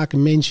soms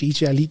maken mensen iets.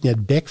 Jij liet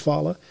net Beck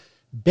vallen.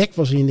 Beck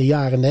was in de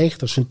jaren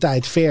 90 zijn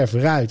tijd ver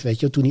vooruit. Weet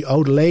je, toen hij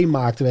Odelé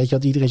maakte, weet je,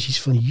 had iedereen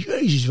zoiets van: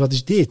 Jezus, wat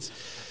is dit?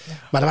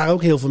 Ja. Maar er waren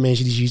ook heel veel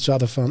mensen die zoiets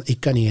hadden van: ik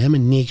kan hier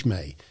helemaal niks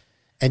mee.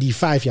 En die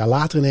 5 jaar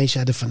later ineens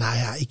zeiden van: nou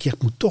ja, ik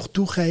moet toch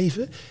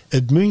toegeven,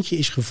 het muntje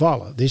is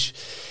gevallen. Dus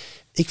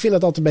ik vind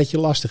dat altijd een beetje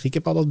lastig. Ik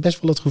heb altijd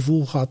best wel het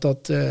gevoel gehad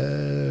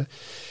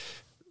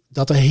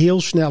dat er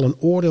heel snel een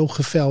oordeel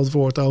geveld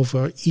wordt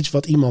over iets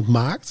wat iemand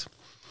maakt.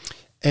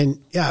 En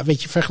ja,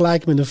 weet je,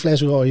 vergelijk met een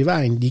fles rode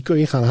wijn. Die kun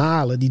je gaan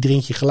halen, die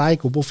drink je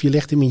gelijk op. Of je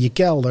legt hem in je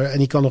kelder en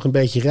die kan nog een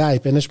beetje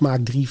rijpen. En dan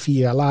smaakt 3-4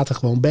 jaar later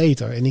gewoon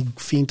beter. En ik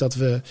vind dat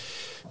we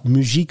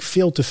muziek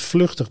veel te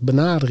vluchtig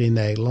benaderen in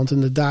Nederland.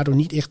 En het daardoor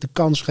niet echt de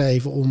kans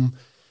geven om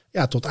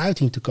tot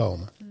uiting te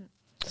komen.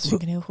 Dat vind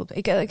ik een heel goed.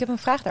 Ik heb een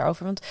vraag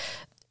daarover. Want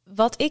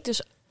wat ik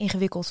dus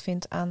ingewikkeld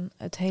vind aan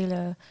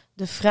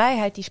de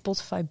vrijheid die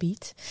Spotify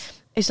biedt,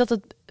 is dat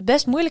het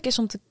best moeilijk is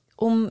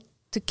om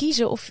te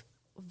kiezen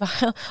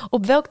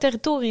op welk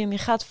territorium je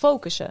gaat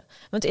focussen.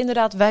 Want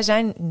inderdaad, wij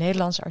zijn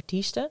Nederlandse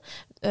artiesten.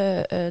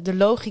 De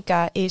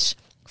logica is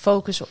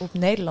focussen op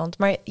Nederland.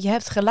 Maar je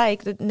hebt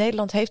gelijk,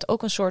 Nederland heeft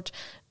ook een soort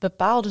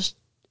bepaalde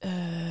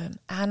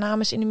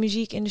aannames in de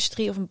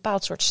muziekindustrie of een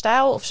bepaald soort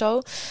stijl of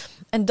zo.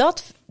 En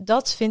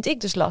dat vind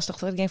ik dus lastig.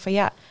 Dat ik denk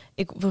van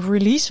we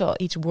release wel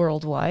iets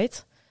worldwide,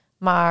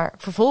 maar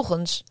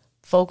vervolgens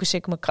focus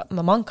ik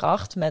mijn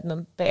mankracht met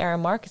mijn PR en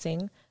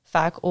marketing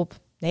vaak op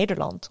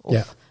Nederland.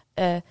 Of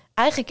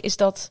eigenlijk is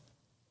dat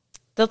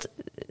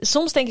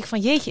soms denk ik van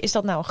jeetje, is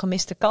dat nou een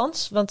gemiste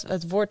kans? Want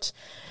het wordt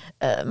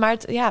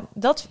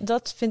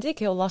dat vind ik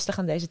heel lastig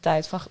aan deze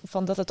tijd.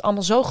 Van dat het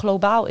allemaal zo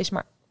globaal is,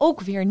 maar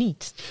ook weer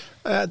niet.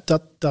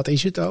 Dat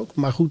is het ook.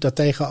 Maar goed,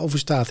 daartegenover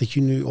staat dat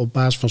je nu op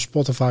basis van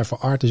Spotify for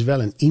Artists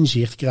wel een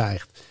inzicht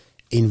krijgt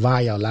in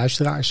waar jouw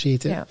luisteraars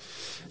zitten.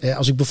 Ja.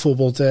 Als ik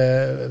bijvoorbeeld,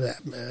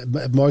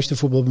 het mooiste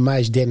voorbeeld bij mij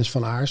is Dennis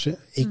van Aarsen.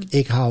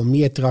 Ik haal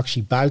meer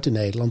tractie buiten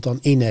Nederland dan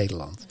in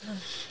Nederland.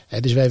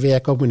 Dus wij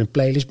werken ook met een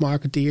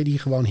playlistmarketeer die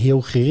gewoon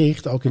heel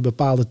gericht, ook in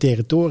bepaalde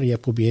territoria,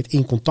 probeert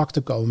in contact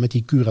te komen met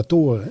die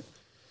curatoren.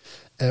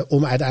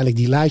 Om uiteindelijk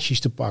die lijstjes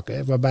te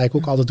pakken. Waarbij ik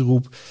ook altijd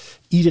roep,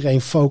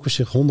 iedereen focust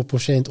zich 100%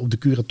 op de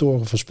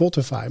curatoren van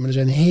Spotify. Maar er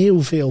zijn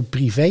heel veel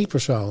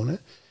privépersonen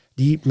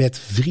die met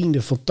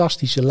vrienden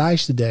fantastische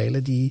lijsten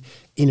delen, die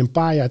in een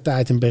paar jaar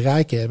tijd een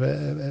bereik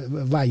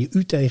hebben waar je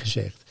u tegen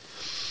zegt.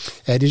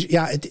 Dus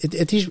ja,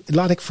 het is,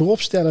 laat ik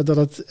vooropstellen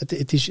dat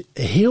het is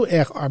heel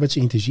erg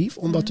arbeidsintensief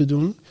om dat te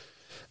doen.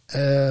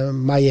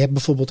 Maar je hebt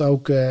bijvoorbeeld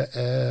ook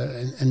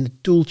een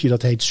tooltje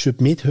dat heet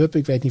Submit Hub.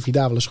 Ik weet niet of je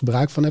daar wel eens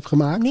gebruik van hebt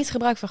gemaakt. Niet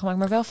gebruik van gemaakt,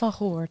 maar wel van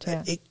gehoord.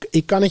 Ja.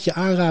 Ik kan het je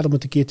aanraden om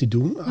het een keer te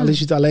doen. Al is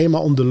het alleen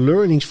maar om de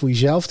learnings voor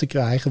jezelf te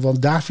krijgen.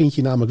 Want daar vind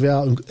je namelijk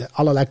wel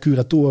allerlei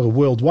curatoren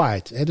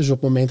worldwide. Dus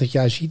op het moment dat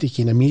jij ziet dat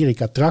je in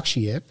Amerika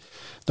tractie hebt,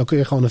 dan kun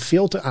je gewoon een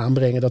filter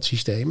aanbrengen, dat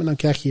systeem. En dan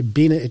krijg je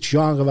binnen het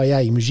genre waar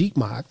jij je muziek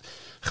maakt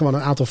gewoon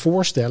een aantal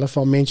voorstellen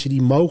van mensen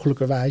die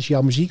mogelijkerwijs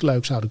jouw muziek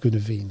leuk zouden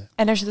kunnen vinden.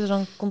 En daar zitten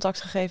dan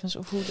contactgegevens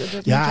of hoe dat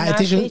het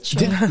is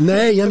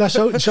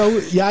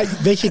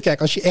weet je,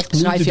 kijk, als je echt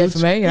moeite doet,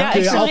 even mee,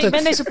 ik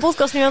ben deze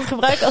podcast nu aan het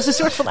gebruiken als een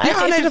soort van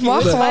eigen dat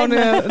mag gewoon.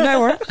 Nee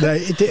hoor.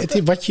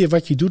 Nee,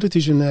 wat je doet, het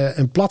is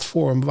een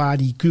platform waar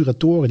die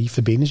curatoren die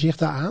verbinden zich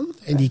daaraan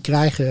en die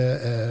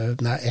krijgen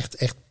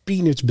echt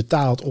peanuts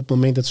betaald op het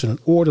moment dat ze een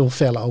oordeel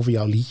vellen over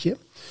jouw liedje.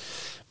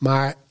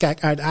 Maar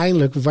kijk,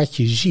 uiteindelijk wat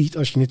je ziet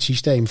als je het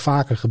systeem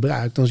vaker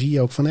gebruikt, dan zie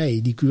je ook van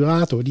die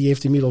curator die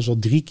heeft inmiddels al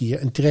 3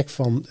 keer een track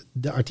van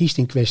de artiest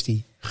in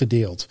kwestie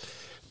gedeeld.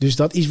 Dus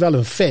dat is wel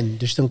een fan.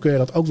 Dus dan kun je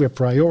dat ook weer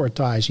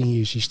prioritizen in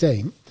je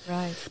systeem.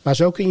 Right. Maar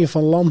zo kun je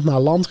van land naar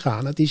land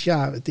gaan.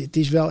 Het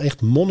is wel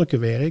echt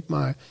monnikenwerk,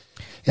 maar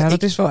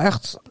dat is wel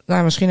echt.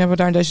 Nou, misschien hebben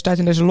we daar in deze tijd,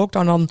 in deze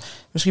lockdown, dan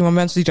misschien wel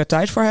mensen die daar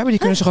tijd voor hebben. Die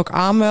kunnen zich ook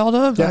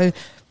aanmelden bij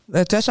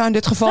Tessa in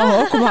dit geval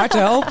ook, om haar te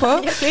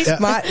helpen.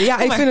 Maar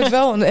ik vind het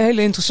wel een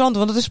hele interessante.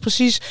 Want het is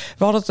precies,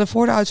 we hadden het er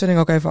voor de uitzending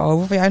ook even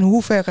over. Van, in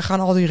hoeverre gaan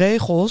al die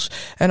regels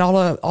en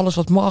alles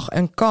wat mag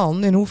en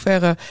kan, in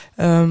hoeverre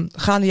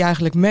gaan die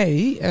eigenlijk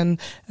mee? En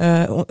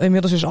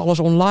inmiddels is alles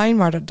online,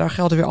 maar daar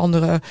gelden weer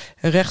andere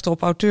rechten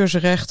op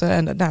auteursrechten.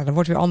 En daar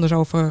wordt weer anders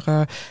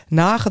over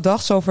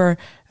nagedacht. Zover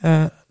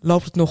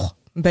loopt het nog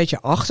een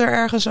beetje achter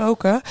ergens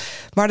ook. Hè?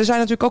 Maar er zijn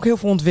natuurlijk ook heel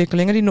veel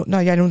ontwikkelingen.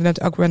 Jij noemde net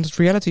augmented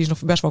reality, is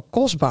nog best wel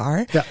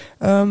kostbaar.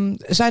 Ja.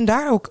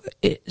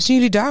 Zien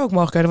jullie daar ook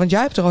mogelijkheden? Want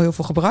jij hebt er al heel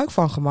veel gebruik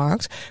van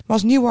gemaakt. Maar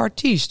als nieuwe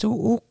artiest,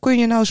 hoe kun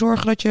je nou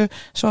zorgen dat je,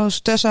 zoals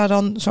Tessa,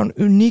 dan zo'n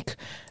uniek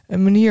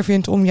manier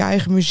vindt om je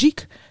eigen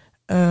muziek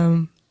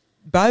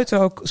buiten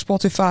ook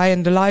Spotify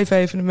en de live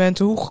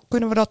evenementen, hoe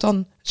kunnen we dat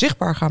dan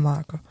zichtbaar gaan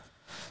maken?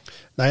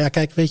 Nou ja,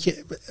 kijk, weet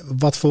je,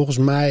 wat volgens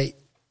mij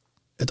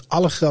het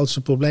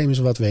allergrootste probleem is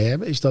wat we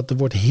hebben, is dat er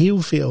wordt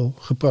heel veel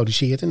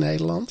geproduceerd in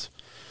Nederland.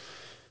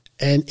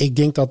 En ik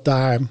denk dat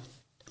daar 75-80%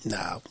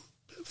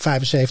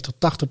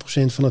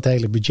 van het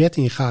hele budget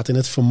in gaat. En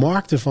het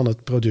vermarkten van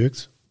het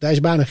product, daar is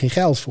bijna geen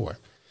geld voor.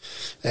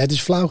 Het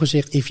is flauw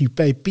gezegd, if you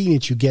pay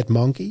peanuts, you get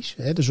monkeys.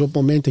 Dus op het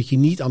moment dat je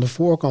niet aan de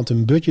voorkant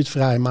een budget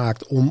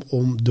vrijmaakt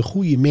om de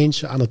goede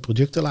mensen aan het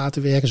product te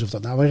laten werken, of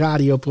dat nou een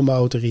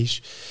radiopromotor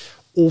is,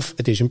 of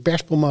het is een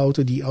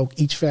perspromotor die ook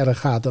iets verder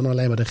gaat dan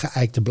alleen maar de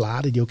geëikte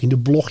bladen, die ook in de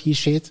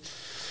blogjes zit.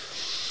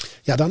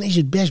 Ja, dan is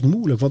het best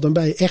moeilijk. Want dan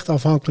ben je echt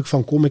afhankelijk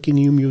van, kom ik in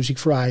New Music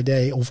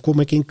Friday of kom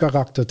ik in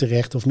Karakter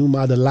terecht, of noem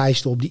maar de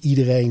lijsten op die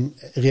iedereen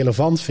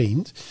relevant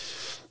vindt.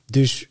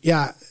 Dus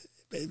ja,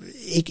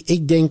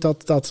 ik denk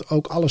dat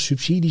ook alle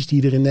subsidies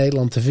die er in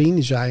Nederland te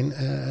vinden zijn,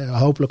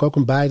 hopelijk ook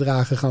een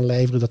bijdrage gaan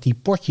leveren, dat die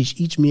potjes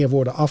iets meer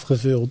worden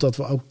afgevuld, dat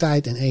we ook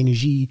tijd en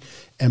energie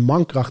en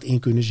mankracht in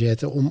kunnen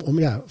zetten om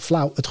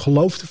flauw het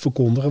geloof te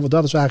verkondigen, want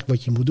dat is eigenlijk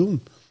wat je moet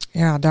doen.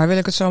 Ja, daar wil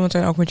ik het zo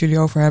meteen ook met jullie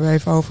over hebben,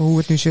 even over hoe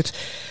het nu zit.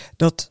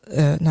 Dat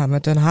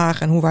met Den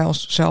Haag en hoe wij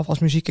onszelf als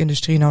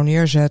muziekindustrie nou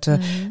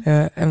neerzetten.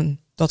 En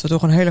dat we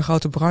toch een hele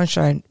grote branche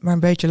zijn, maar een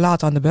beetje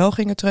laat aan de bel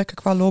gingen trekken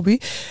qua lobby.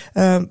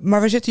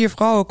 Maar we zitten hier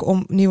vooral ook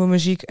om nieuwe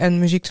muziek en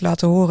muziek te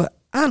laten horen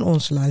aan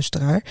onze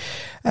luisteraar.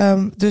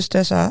 Dus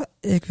Tessa,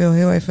 ik wil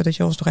heel even dat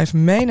je ons nog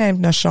even meeneemt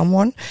naar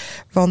Someone.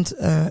 Want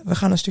we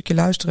gaan een stukje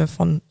luisteren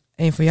van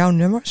een van jouw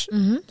nummers,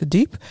 The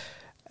Deep.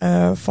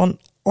 Van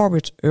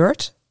Orbit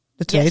Earth,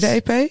 de tweede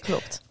EP.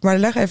 Klopt. Maar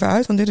leg even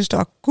uit, want dit is de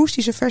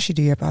akoestische versie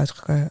die je hebt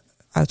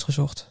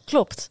uitgezocht.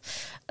 Klopt.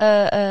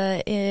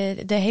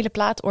 De hele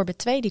plaat Orbit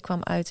 2 die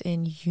kwam uit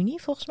in juni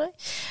volgens mij.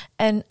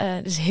 En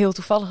het is heel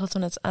toevallig dat we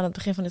het aan het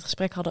begin van dit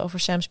gesprek hadden over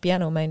Sam's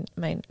Piano,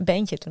 mijn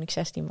bandje toen ik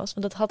 16 was.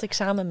 Want dat had ik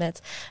samen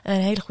met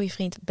een hele goede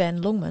vriend Ben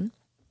Longman.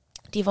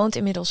 Die woont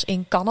inmiddels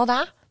in Canada,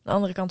 aan de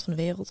andere kant van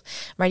de wereld.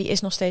 Maar die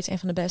is nog steeds een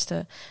van de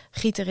beste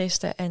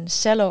gitaristen en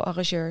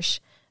cello-arrangeurs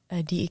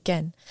die ik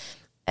ken.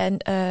 En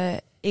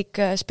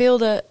ik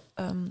speelde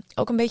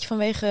ook een beetje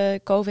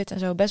vanwege COVID en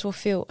zo best wel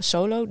veel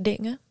solo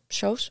dingen,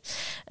 shows.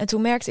 En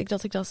toen merkte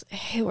ik dat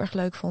heel erg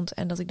leuk vond.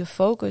 En dat ik de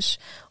focus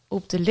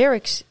op de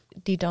lyrics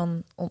die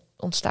dan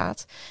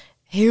ontstaat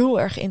heel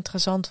erg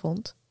interessant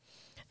vond.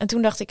 En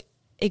toen dacht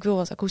ik wil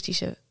wat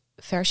akoestische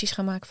versies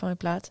gaan maken van mijn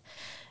plaat.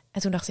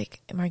 En toen dacht ik,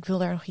 maar ik wil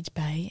daar nog iets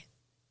bij.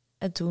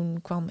 En toen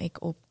kwam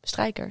ik op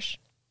strijkers.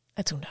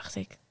 En toen dacht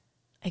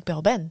ik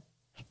bel Ben.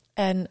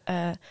 En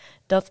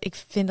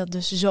ik vind dat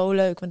dus zo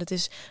leuk. Want het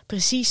is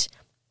precies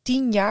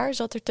 10 jaar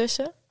zat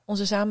ertussen,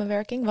 onze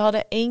samenwerking. We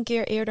hadden 1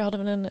 keer eerder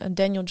een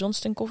Daniel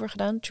Johnston cover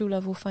gedaan. True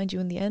Love Will Find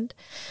You in the End.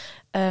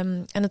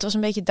 En het was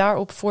een beetje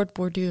daarop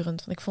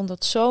voortbordurend. Want ik vond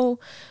dat zo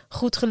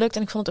goed gelukt.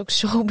 En ik vond het ook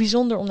zo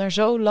bijzonder om daar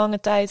zo lange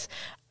tijd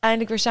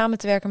eindelijk weer samen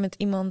te werken met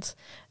iemand.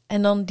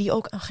 En dan die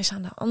ook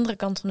aan de andere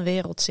kant van de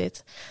wereld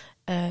zit.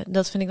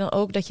 Dat vind ik dan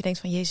ook dat je denkt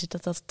van Jezus,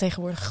 dat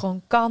tegenwoordig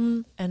gewoon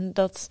kan. En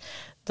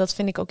dat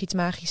vind ik ook iets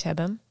magisch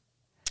hebben.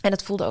 En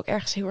dat voelde ook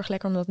ergens heel erg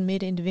lekker, omdat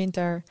midden in de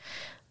winter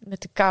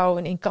met de kou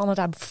en in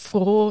Canada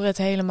bevroren het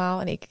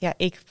helemaal. En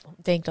ik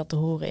denk dat te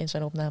horen in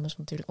zijn opnames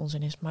natuurlijk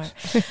onzin is, maar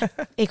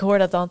ik hoor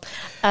dat dan.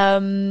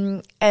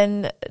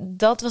 En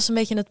dat was een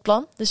beetje het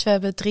plan. Dus we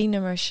hebben 3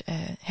 nummers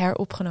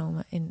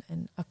heropgenomen in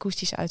een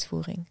akoestische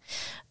uitvoering.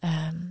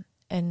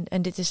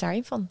 En dit is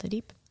daarin van, The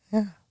Deep.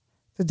 Ja,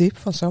 The Deep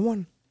van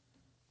Someone.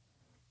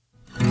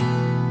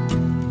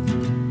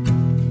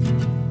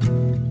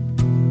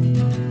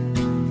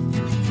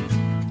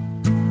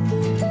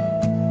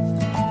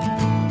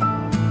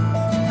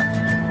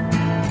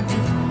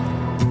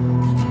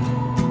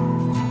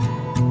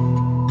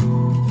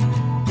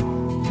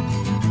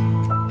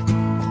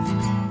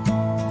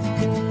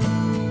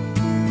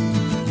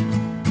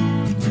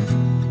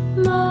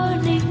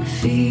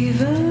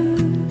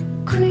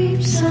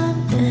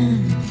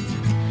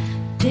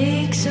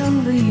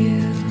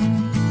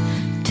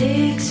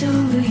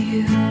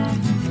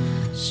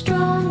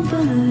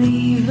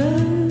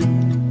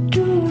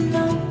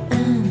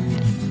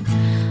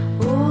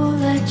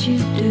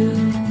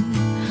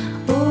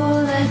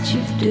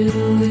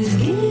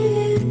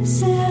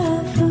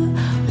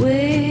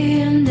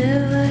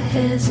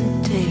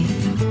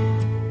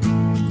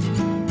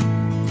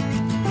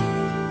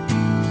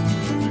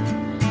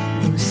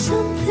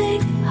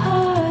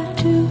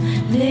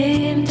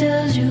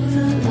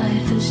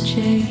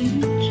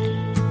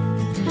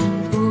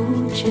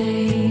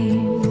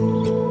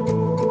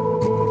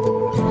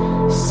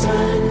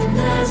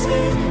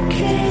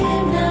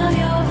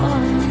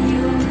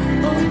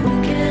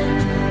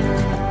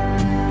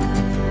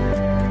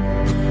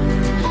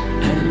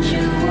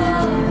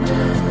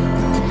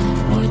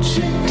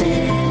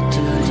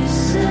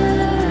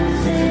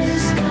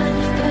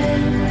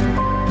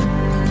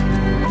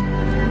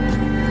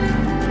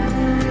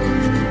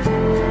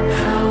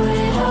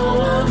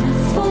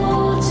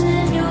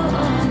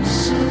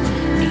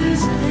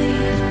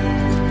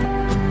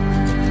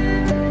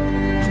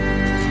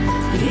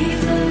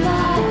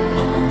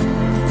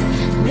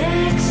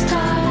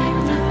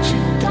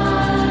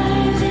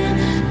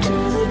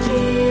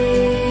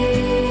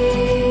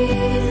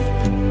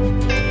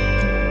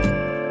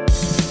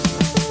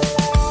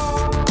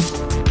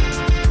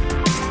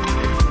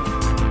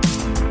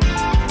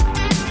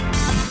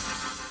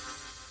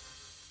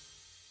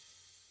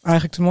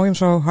 Eigenlijk te mooi om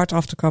zo hard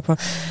af te kappen.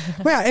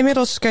 Maar ja,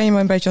 inmiddels ken je me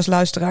een beetje als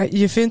luisteraar.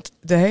 Je vindt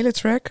de hele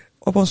track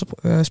op onze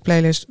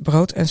playlist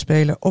Brood en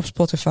Spelen op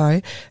Spotify.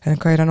 En dan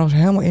kan je daar nog eens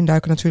helemaal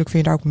induiken. Natuurlijk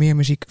vind je daar ook meer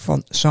muziek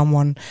van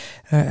Someone.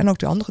 En ook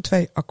de andere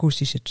 2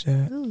 akoestische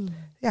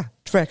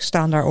tracks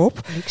staan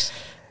daarop. Luxe.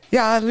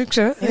 Ja,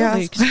 luxe. Ja.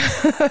 Luxe.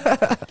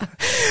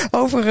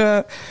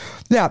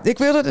 Ik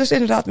wilde dus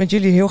inderdaad met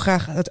jullie heel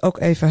graag het ook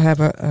even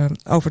hebben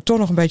over toch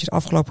nog een beetje het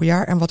afgelopen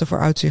jaar en wat er voor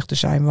uitzichten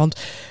zijn.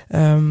 Want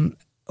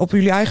op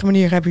jullie eigen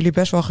manier hebben jullie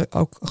best wel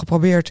ook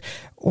geprobeerd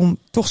om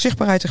toch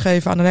zichtbaarheid te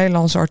geven aan de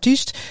Nederlandse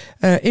artiest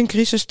in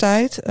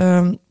crisistijd.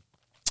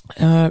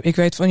 Ik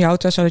weet van jou,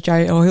 Tessa, dat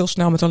jij al heel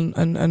snel met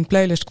een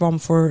playlist kwam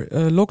voor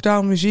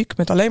lockdown muziek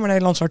met alleen maar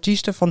Nederlandse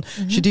artiesten. Als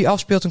je die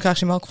afspeelt, dan krijg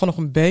je in elk geval nog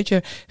een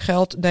beetje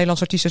geld.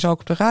 Nederlandse artiesten zou ook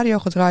op de radio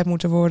gedraaid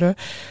moeten worden.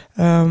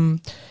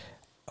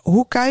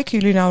 Hoe kijken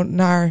jullie nou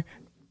naar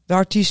de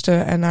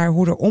artiesten en naar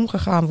hoe er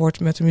omgegaan wordt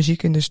met de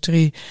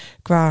muziekindustrie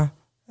qua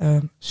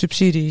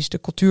subsidies,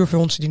 de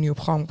cultuurfondsen die nu op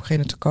gang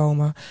beginnen te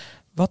komen?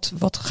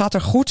 Wat gaat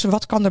er goed en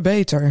wat kan er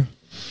beter?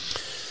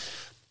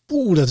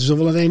 Dat is toch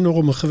wel een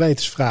enorme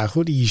gewetensvraag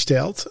hoor, die je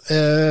stelt.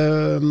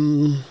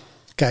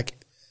 Kijk,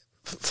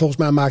 Volgens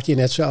mij maakte je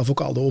net zelf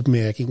ook al de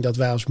opmerking dat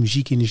wij als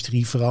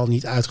muziekindustrie vooral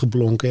niet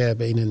uitgeblonken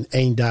hebben in een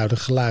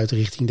eenduidig geluid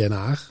richting Den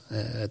Haag.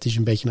 Het is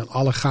een beetje een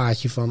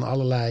allegaatje van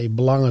allerlei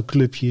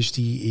belangenclubjes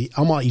die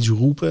allemaal iets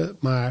roepen.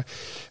 Maar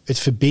het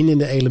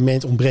verbindende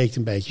element ontbreekt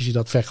een beetje. Als je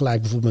dat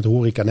vergelijkt bijvoorbeeld met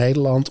Horeca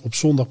Nederland. Op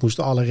zondag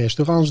moesten alle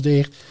restaurants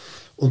dicht.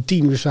 Om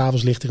 10:00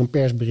 s'avonds ligt er een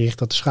persbericht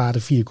dat de schade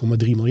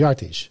 4,3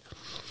 miljard is.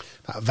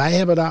 Nou, wij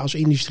hebben daar als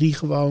industrie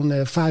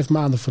gewoon 5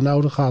 maanden voor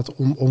nodig gehad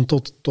om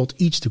tot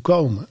iets te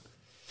komen.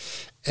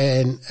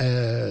 En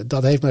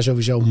dat heeft mij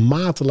sowieso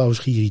mateloos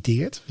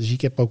geïrriteerd. Dus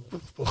ik heb ook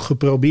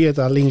geprobeerd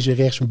daar links en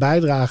rechts een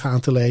bijdrage aan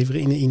te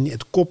leveren in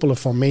het koppelen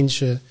van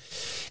mensen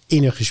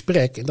in een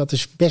gesprek. En dat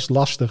is best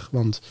lastig,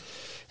 want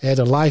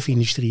de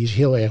live-industrie is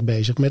heel erg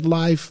bezig met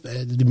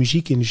live. De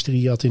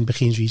muziekindustrie had in het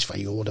begin zoiets van,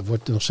 joh, er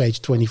wordt nog steeds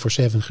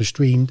 24/7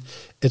 gestreamd.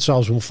 Het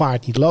zal zo'n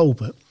vaart niet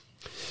lopen.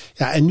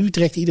 Ja, en nu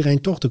trekt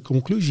iedereen toch de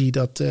conclusie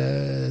dat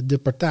de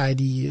partij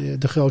die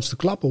de grootste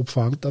klap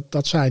opvangt,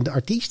 dat zijn de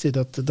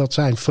artiesten. Dat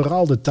zijn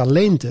vooral de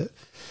talenten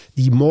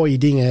die mooie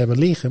dingen hebben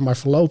liggen, maar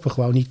voorlopig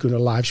gewoon niet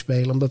kunnen live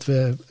spelen, omdat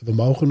we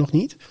mogen nog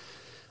niet.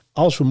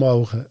 Als we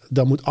mogen,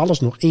 dan moet alles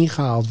nog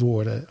ingehaald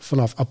worden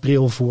vanaf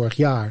april vorig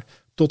jaar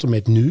tot en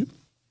met nu.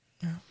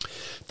 Ja.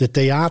 De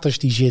theaters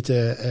die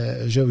zitten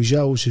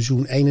sowieso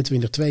seizoen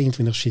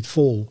 21-22 zit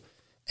vol.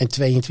 En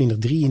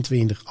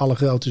 22-23, alle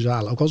grote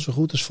zalen, ook al zo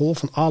goed als vol,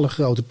 van alle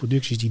grote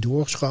producties die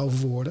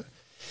doorgeschoven worden.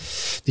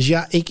 Dus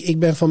ja, ik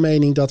ben van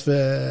mening dat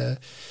we,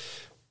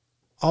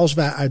 als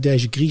wij uit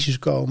deze crisis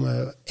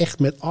komen, echt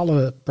met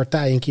alle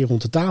partijen een keer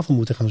rond de tafel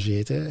moeten gaan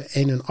zitten.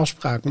 En een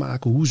afspraak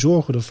maken, hoe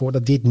zorgen we ervoor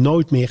dat dit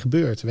nooit meer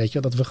gebeurt. Weet je,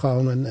 dat we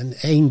gewoon een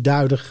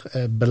eenduidig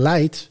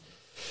beleid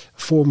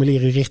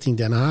formuleren richting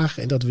Den Haag.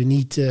 En dat we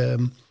niet...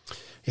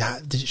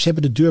 ze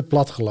hebben de deur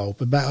plat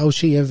gelopen. Bij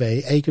OCMW,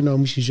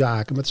 economische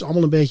zaken. Maar het is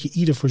allemaal een beetje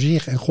ieder voor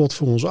zich en God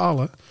voor ons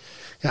allen.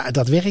 Ja,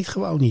 dat werkt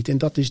gewoon niet. En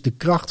dat is de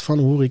kracht van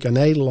Horeca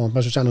Nederland.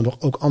 Maar zo zijn er nog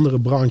ook andere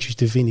branches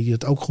te vinden die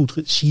dat ook goed...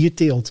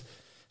 Sierteelt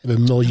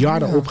hebben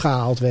miljarden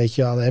opgehaald, weet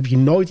je wel. Daar heb je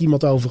nooit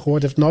iemand over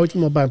gehoord. Heeft nooit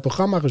iemand bij een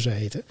programma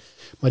gezeten.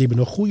 Maar die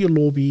hebben een goede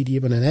lobby. Die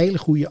hebben een hele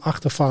goede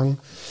achtervang.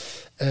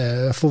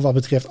 Voor wat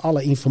betreft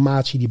alle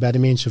informatie die bij de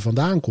mensen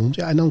vandaan komt.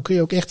 Ja, en dan kun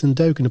je ook echt een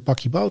deuk in een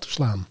pakje boter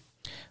slaan.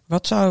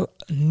 Wat zou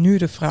nu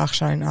de vraag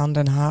zijn aan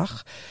Den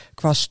Haag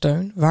qua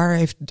steun? Waar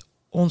heeft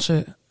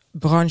onze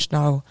branche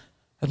nou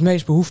het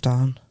meest behoefte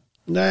aan?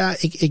 Nou ja,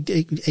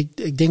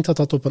 ik denk dat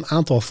dat op een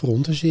aantal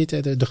fronten zit.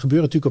 Er gebeuren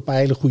natuurlijk een paar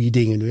hele goede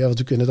dingen nu. Want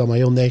we kunnen het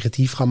allemaal heel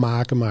negatief gaan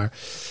maken. Maar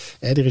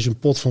er is een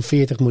pot van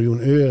 40 miljoen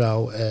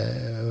euro...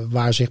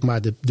 waar zeg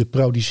maar de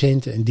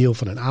producenten een deel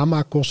van hun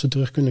aanmaakkosten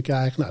terug kunnen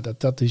krijgen. Nou,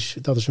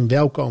 dat is een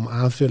welkome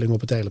aanvulling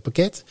op het hele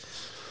pakket.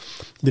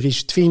 Er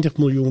is 20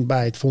 miljoen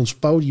bij het Fonds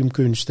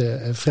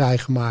Podiumkunsten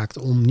vrijgemaakt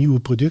om nieuwe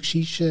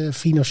producties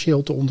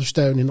financieel te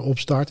ondersteunen in de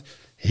opstart.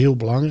 Heel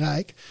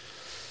belangrijk.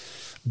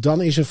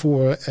 Dan is er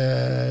voor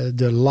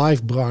de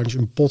live branche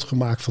een pot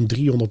gemaakt van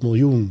 300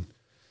 miljoen.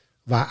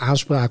 Waar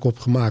aanspraak op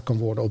gemaakt kan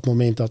worden op het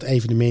moment dat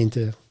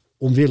evenementen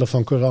omwille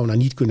van corona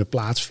niet kunnen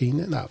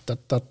plaatsvinden. Nou,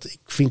 ik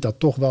vind dat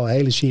toch wel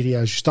hele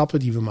serieuze stappen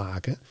die we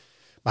maken.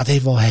 Maar het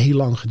heeft wel heel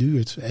lang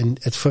geduurd. En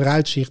het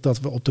vooruitzicht dat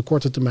we op de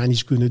korte termijn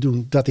iets kunnen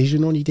doen, dat is er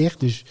nog niet echt.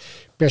 Dus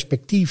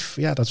perspectief,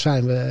 ja, dat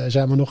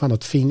zijn we nog aan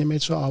het vinden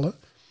met z'n allen.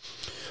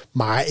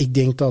 Maar ik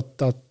denk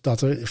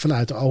dat er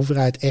vanuit de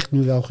overheid echt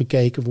nu wel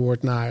gekeken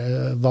wordt naar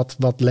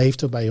wat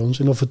leeft er bij ons.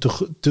 En of het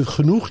te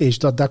genoeg is,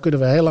 daar kunnen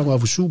we heel lang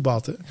over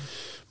soebatten.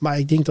 Maar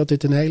ik denk dat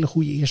dit een hele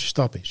goede eerste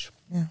stap is.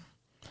 Ja.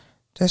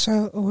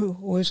 Tessa,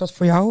 hoe is dat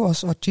voor jou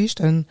als artiest?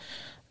 En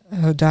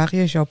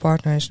Darius, jouw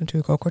partner, is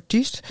natuurlijk ook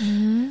artiest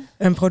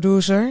en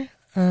producer.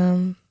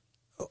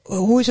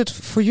 Hoe is het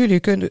voor jullie?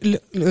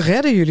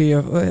 Redden jullie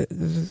je?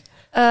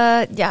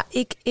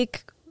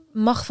 Ik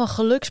mag van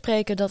geluk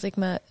spreken dat ik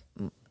me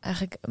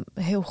eigenlijk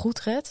heel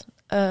goed red.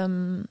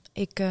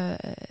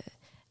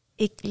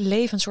 Ik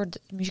leef een soort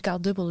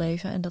muzikaal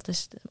dubbelleven en dat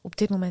is op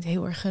dit moment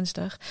heel erg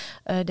gunstig.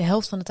 De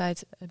helft van de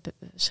tijd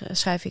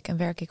schrijf ik en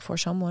werk ik voor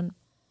Someone.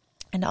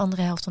 En de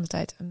andere helft van de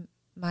tijd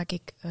maak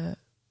ik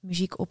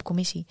muziek op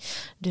commissie.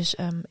 Dus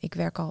ik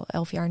werk al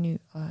 11 jaar nu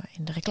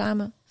in de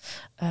reclame.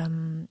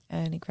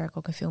 En ik werk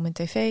ook in film en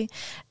tv.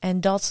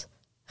 En dat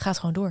gaat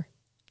gewoon door.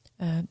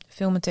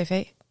 Film en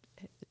tv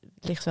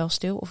ligt wel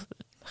stil, of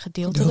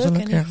gedeeltelijk in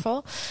ieder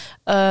geval.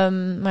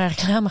 Maar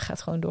reclame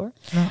gaat gewoon door.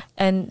 Ja.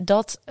 En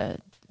dat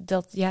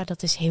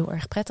is heel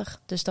erg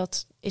prettig. Dus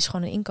dat is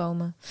gewoon een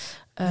inkomen.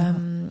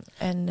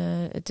 En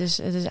het is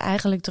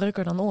eigenlijk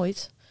drukker dan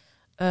ooit.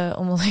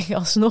 Omdat ik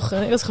alsnog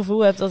het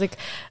gevoel heb dat ik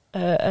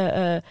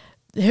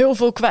heel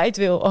veel kwijt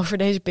wil over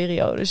deze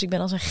periode. Dus ik ben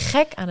als een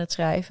gek aan het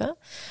schrijven.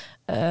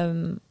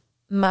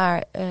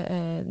 Maar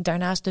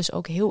daarnaast dus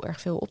ook heel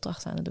erg veel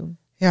opdrachten aan het doen.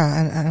 Ja,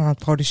 en aan het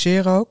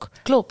produceren ook.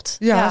 Klopt.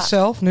 Ja,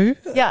 zelf nu.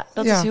 Ja,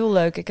 dat is heel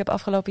leuk. Ik heb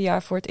afgelopen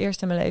jaar voor het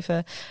eerst in mijn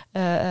leven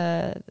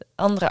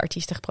andere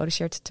artiesten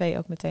geproduceerd. 2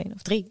 ook meteen.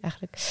 Of 3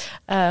 eigenlijk.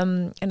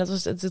 En dat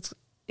was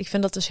ik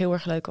vind dat dus heel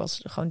erg leuk als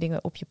gewoon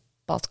dingen op je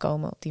pad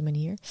komen op die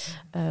manier.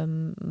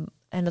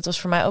 En dat was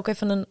voor mij ook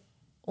even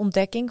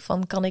ontdekking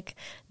van kan ik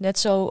net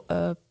zo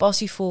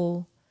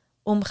passievol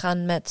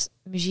omgaan met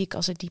muziek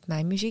als het niet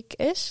mijn muziek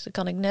is. Dan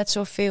kan ik net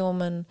zoveel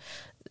om een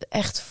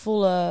echt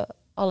volle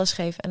alles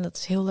geven. En dat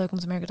is heel leuk om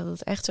te merken dat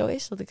het echt zo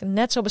is. Dat ik het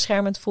net zo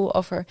beschermend voel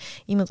over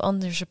iemand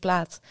anders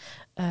plaat.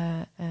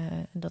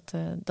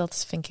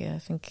 Dat vind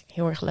ik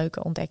heel erg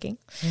leuke ontdekking.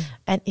 Ja.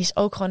 En is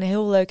ook gewoon een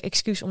heel leuk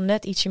excuus om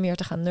net ietsje meer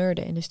te gaan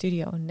nerden in de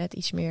studio. Net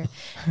iets meer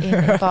in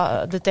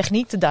de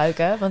techniek te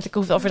duiken. Want ik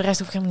hoef over de rest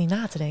helemaal niet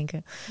na te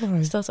denken. Mooi.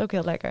 Dus dat is ook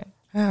heel lekker.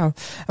 Ja,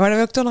 maar dan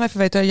wil ik toch nog even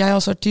weten, jij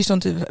als artiest,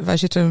 want wij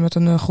zitten met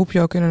een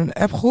groepje ook in een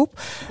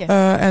appgroep.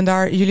 Ja. En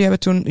daar,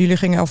 jullie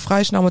gingen al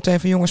vrij snel meteen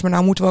van jongens, maar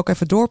nou moeten we ook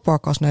even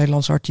doorpakken als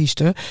Nederlandse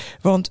artiesten.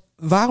 Want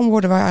waarom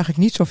worden wij eigenlijk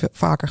niet zo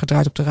vaker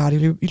gedraaid op de radio?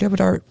 Jullie hebben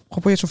daar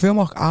geprobeerd zoveel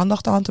mogelijk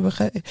aandacht aan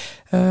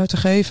te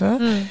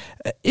geven.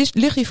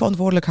 Ligt die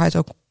verantwoordelijkheid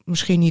ook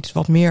misschien niet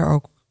wat meer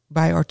ook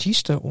bij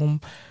artiesten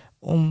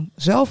om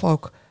zelf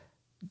ook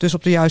dus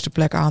op de juiste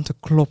plek aan te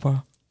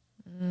kloppen?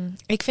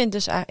 Ik vind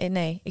dus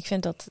nee, ik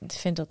vind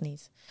dat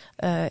niet.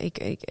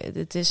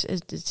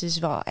 Het is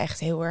wel echt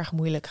heel erg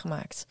moeilijk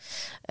gemaakt.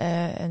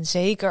 En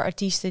zeker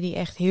artiesten die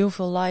echt heel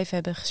veel live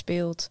hebben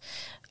gespeeld,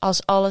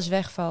 als alles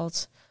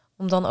wegvalt,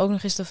 om dan ook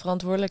nog eens de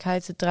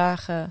verantwoordelijkheid te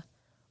dragen,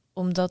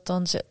 omdat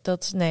dan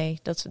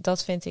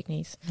dat vind ik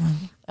niet.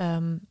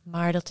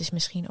 Maar dat is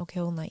misschien ook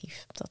heel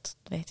naïef. Dat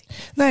weet ik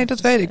niet. Nee,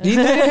 dat weet ik niet.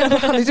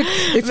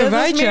 Ik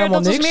verwijt je helemaal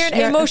niks. Dat was meer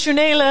een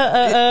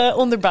emotionele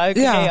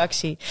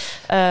onderbuikreactie.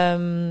 Ja.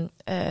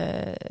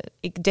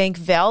 Ik denk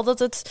wel dat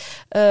het,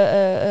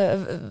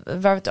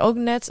 waar we het ook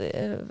net,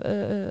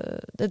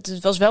 het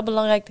was wel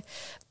belangrijk,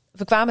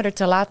 we kwamen er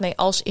te laat mee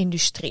als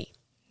industrie.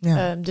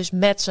 Ja. Dus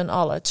met z'n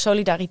allen.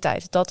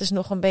 Solidariteit, dat is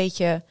nog een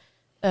beetje,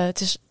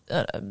 het is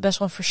best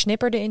wel een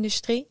versnipperde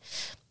industrie.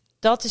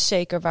 Dat is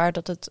zeker waar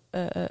dat het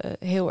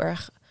heel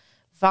erg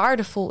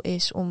waardevol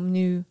is om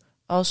nu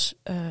als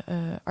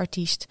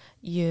artiest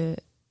je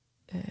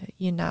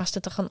naaste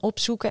te gaan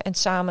opzoeken en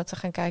samen te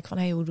gaan kijken van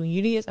hey, hoe doen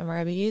jullie het en waar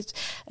hebben jullie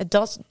het?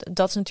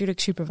 Dat is natuurlijk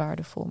super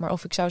waardevol. Maar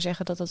of ik zou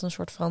zeggen dat dat een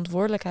soort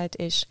verantwoordelijkheid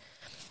is,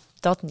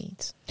 dat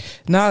niet.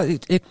 Nou,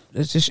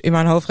 het is in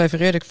mijn hoofd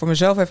refereerde ik voor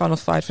mezelf even aan het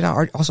feit van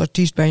nou, als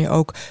artiest ben je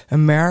ook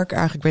een merk.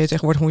 Eigenlijk ben je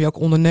tegenwoordig moet je ook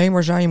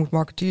ondernemer zijn. Je moet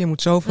marketeer, je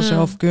moet zoveel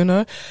zelf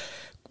kunnen.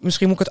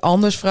 Misschien moet ik het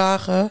anders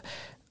vragen.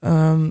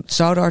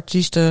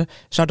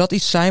 Zou dat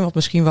iets zijn wat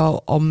misschien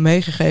wel al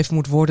meegegeven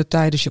moet worden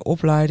tijdens je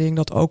opleiding?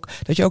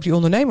 Dat je ook die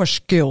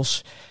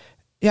ondernemerskills.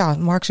 Ja,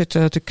 Mark zit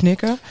te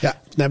knikken.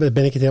 Ja, daar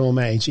ben ik het helemaal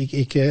mee eens.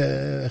 Ik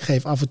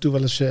geef af en toe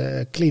wel eens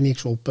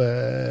clinics op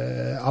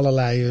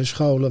allerlei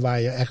scholen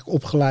waar je eigenlijk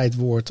opgeleid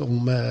wordt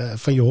om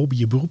van je hobby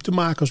je beroep te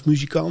maken als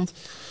muzikant.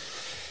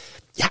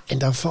 Ja, en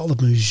daar valt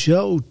het me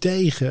zo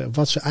tegen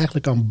wat ze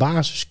eigenlijk aan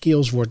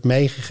basiskills wordt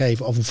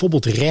meegegeven. Over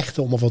bijvoorbeeld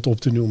rechten, om er wat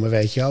op te noemen,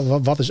 weet je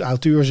wel. Wat is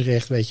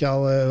auteursrecht, weet je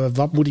wel.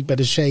 Wat moet ik bij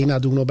de SENA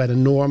doen of bij de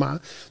Norma.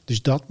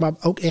 Dus dat, maar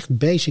ook echt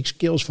basic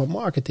skills van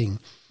marketing.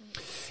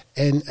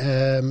 En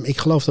ik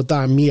geloof dat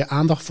daar meer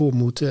aandacht voor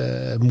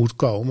moet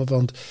komen.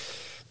 Want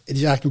het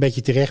is eigenlijk een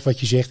beetje terecht wat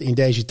je zegt. In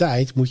deze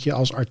tijd moet je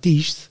als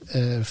artiest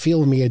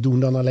veel meer doen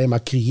dan alleen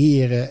maar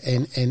creëren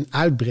en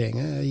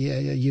uitbrengen.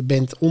 Je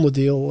bent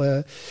onderdeel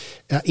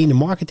in de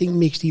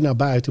marketingmix die naar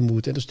buiten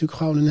moet. En dat is natuurlijk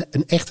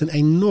gewoon echt een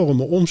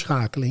enorme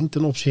omschakeling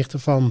ten opzichte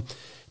van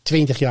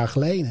 20 jaar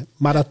geleden.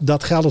 Maar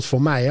dat geldt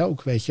voor mij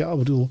ook, weet je. Ik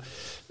bedoel,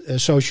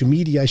 social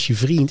media is je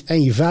vriend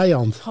en je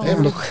vijand. I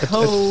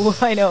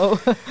know.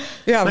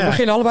 Ja, we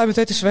beginnen allebei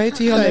meteen te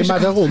zweten hier. Nee, maar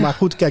daarom. Maar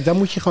goed, kijk, daar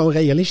moet je gewoon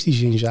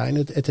realistisch in zijn.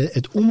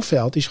 Het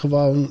omveld is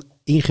gewoon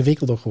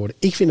ingewikkelder geworden.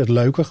 Ik vind het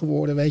leuker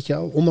geworden, weet je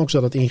wel. Ondanks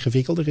dat het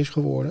ingewikkelder is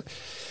geworden.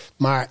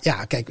 Maar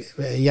ja, kijk,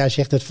 jij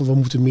zegt net van we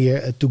moeten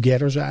meer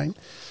together zijn.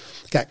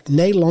 Kijk,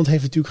 Nederland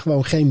heeft natuurlijk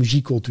gewoon geen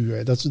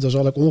muziekcultuur. Daar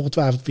zal ik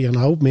ongetwijfeld weer een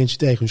hoop mensen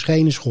tegen hun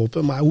schenen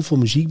schoppen. Maar hoeveel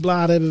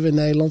muziekbladen hebben we in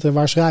Nederland en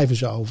waar schrijven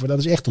ze over? Dat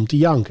is echt om te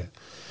janken.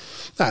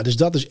 Nou, dus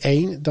dat is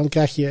 1. Dan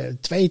krijg je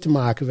 2 te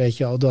maken, weet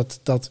je al,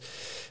 dat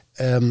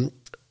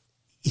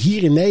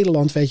hier in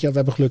Nederland, weet je, we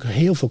hebben gelukkig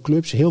heel veel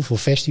clubs, heel veel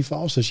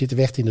festivals. Daar zitten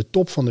we echt in de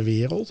top van de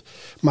wereld.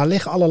 Maar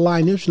leg alle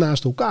line-ups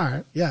naast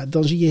elkaar. Ja,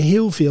 dan zie je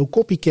heel veel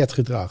copycat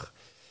gedrag.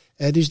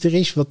 Dus er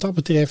is wat dat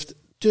betreft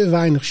te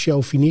weinig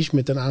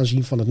chauvinisme ten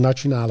aanzien van het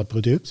nationale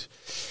product.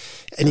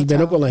 En ik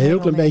ben ook wel een heel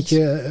klein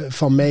beetje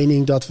van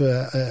mening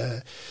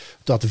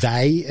dat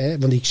wij,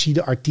 want ik zie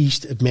de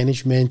artiest, het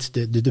management,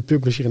 de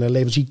publisher en de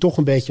label zie ik toch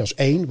een beetje als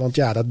één. Want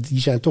ja, die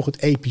zijn toch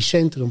het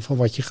epicentrum van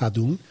wat je gaat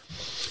doen.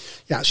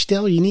 Ja,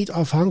 stel je niet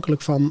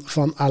afhankelijk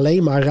van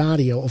alleen maar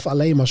radio of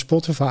alleen maar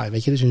Spotify.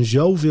 Weet je, er zijn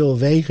zoveel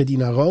wegen die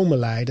naar Rome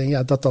leiden. En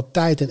ja, dat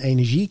tijd en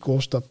energie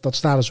kost, dat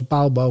staat als een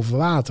paal boven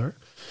water.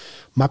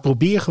 Maar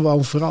probeer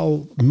gewoon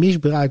vooral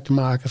misbruik te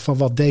maken van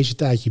wat deze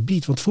tijd je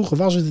biedt. Want vroeger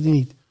was het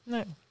niet.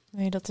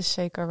 Nee, dat is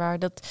zeker waar.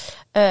 Dat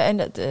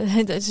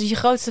is je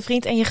grootste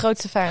vriend en je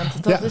grootste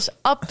vijand. Dat is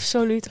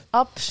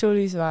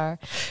absoluut waar.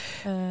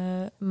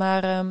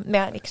 Maar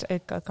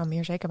ik kan me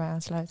hier zeker bij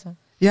aansluiten.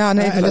 Ja,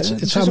 nee,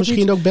 het zou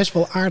misschien ook best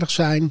wel aardig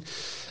zijn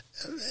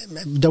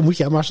Daar moet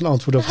jij maar eens een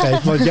antwoord op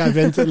geven. Want jij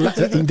bent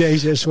in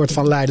deze soort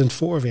van leidend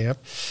voorwerp.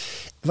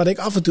 Wat ik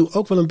af en toe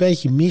ook wel een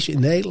beetje mis in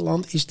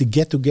Nederland is de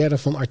get-together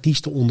van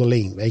artiesten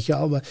onderling. Weet je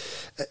al?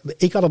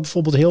 Ik had het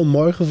bijvoorbeeld heel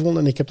mooi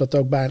gevonden en ik heb dat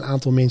ook bij een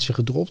aantal mensen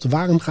gedropt.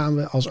 Waarom gaan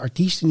we als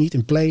artiesten niet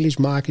een playlist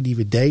maken die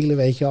we delen,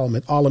 weet je al,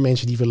 met alle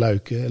mensen die we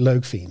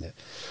leuk vinden?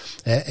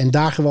 En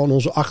daar gewoon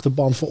onze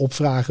achterban voor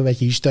opvragen. Weet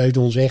je steunt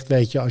ons echt,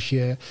 weet je, als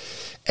je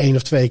 1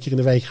 of 2 keer in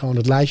de week gewoon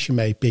het lijstje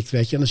meepikt,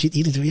 weet je. En dan zit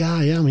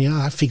iedereen,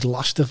 maar vind ik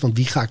lastig, want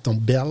wie ga ik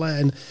dan bellen?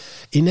 En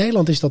in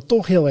Nederland is dat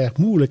toch heel erg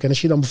moeilijk. En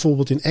als je dan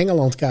bijvoorbeeld in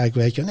Engeland kijkt,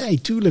 weet je,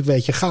 nee, tuurlijk,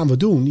 weet je, gaan we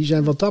doen. Die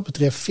zijn wat dat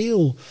betreft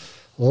veel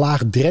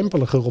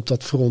laagdrempeliger op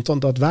dat front dan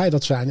dat wij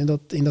dat zijn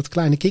in dat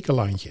kleine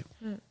kikkerlandje.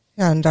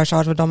 Ja, en daar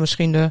zouden we dan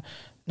misschien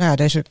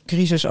deze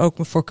crisis ook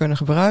voor kunnen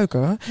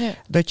gebruiken.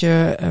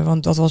 Ja.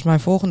 Want dat was mijn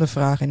volgende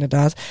vraag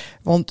inderdaad.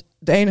 Want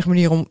de enige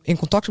manier om in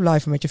contact te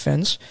blijven met je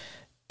fans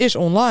is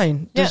online.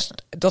 Ja. Dus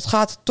dat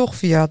gaat toch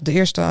via de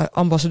eerste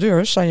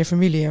ambassadeurs, zijn je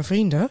familie en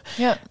vrienden.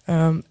 Ja.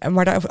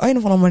 Maar daar op een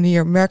of andere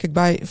manier merk ik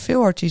bij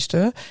veel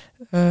artiesten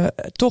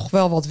toch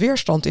wel wat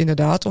weerstand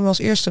inderdaad. Om als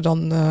eerste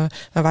dan, wij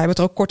hebben het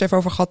er ook kort even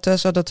over gehad,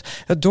 Tessa, dat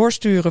het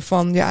doorsturen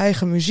van je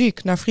eigen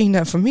muziek naar vrienden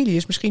en familie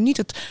is misschien niet,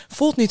 het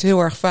voelt niet heel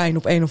erg fijn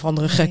op een of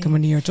andere gekke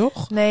manier,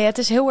 toch? Nee, het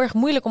is heel erg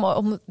moeilijk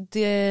om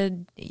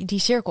die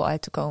cirkel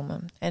uit te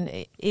komen. En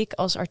ik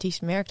als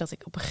artiest merk dat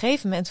ik op een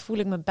gegeven moment voel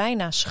ik me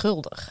bijna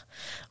schuldig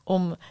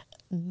om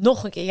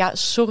nog een keer, ja,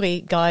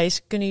 sorry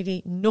guys, kunnen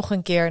jullie nog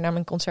een keer naar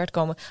mijn concert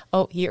komen?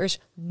 Oh, hier is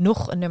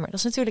nog een nummer. Dat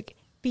is natuurlijk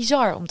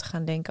bizar om te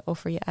gaan denken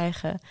over je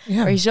eigen,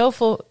 waar je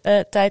zoveel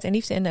tijd en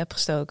liefde in hebt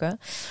gestoken.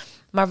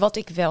 Maar wat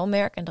ik wel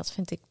merk, en dat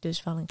vind ik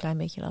dus wel een klein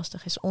beetje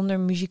lastig, is onder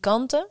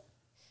muzikanten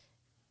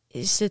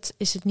is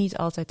het niet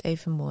altijd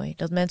even mooi.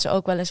 Dat mensen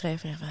ook wel eens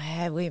reageren van,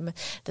 wil je me,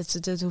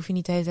 dat hoef je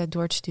niet de hele tijd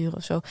door te sturen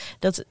of zo.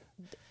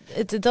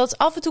 Dat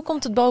af en toe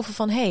komt het boven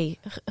van,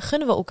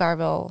 gunnen we elkaar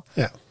wel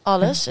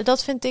alles? Ja.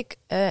 Dat vind ik,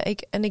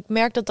 ik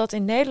merk dat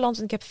in Nederland,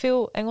 en ik heb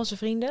veel Engelse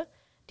vrienden,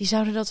 die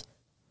zouden dat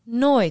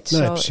nooit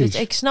zo. Dus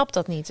ik snap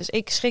dat niet. Dus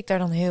ik schrik daar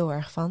dan heel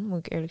erg van,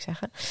 moet ik eerlijk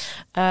zeggen.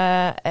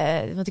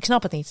 Want ik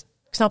snap het niet.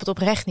 Ik snap het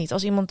oprecht niet.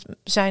 Als iemand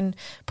zijn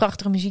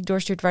prachtige muziek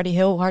doorstuurt waar hij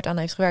heel hard aan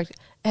heeft gewerkt,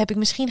 heb ik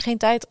misschien geen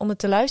tijd om het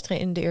te luisteren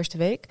in de eerste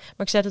week.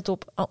 Maar ik zet het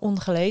op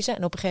ongelezen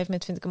en op een gegeven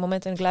moment vind ik een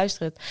moment en ik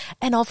luister het.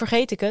 En al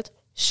vergeet ik het.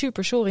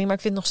 Super sorry, maar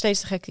ik vind het nog steeds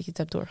te gek dat je het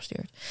hebt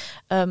doorgestuurd.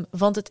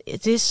 Want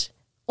het is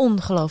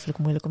ongelooflijk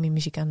moeilijk om je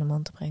muziek aan de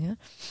man te brengen.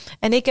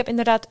 En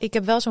ik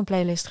heb wel zo'n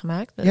playlist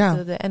gemaakt.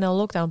 De NL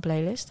Lockdown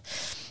playlist.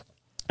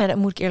 En dan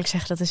moet ik eerlijk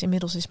zeggen,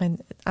 inmiddels mijn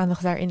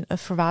aandacht daarin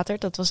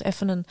verwaterd. Dat was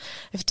even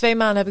 2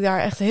 maanden heb ik daar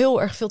echt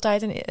heel erg veel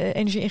tijd en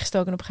energie in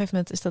gestoken. En op een gegeven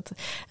moment is dat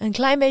een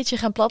klein beetje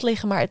gaan plat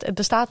liggen, maar het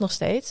bestaat nog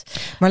steeds.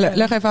 Maar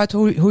leg even uit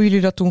hoe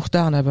jullie dat toen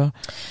gedaan hebben.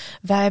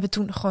 Wij hebben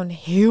toen gewoon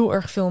heel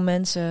erg veel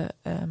mensen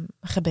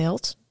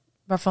gebeld,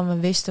 waarvan we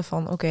wisten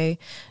van, oké,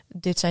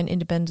 dit zijn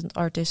independent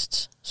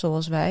artists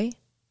zoals wij.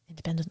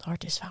 Independent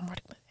artists, waarom word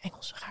ik met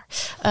Engels zo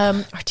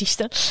raar?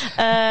 Artiesten.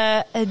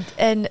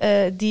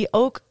 Die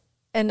ook.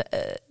 En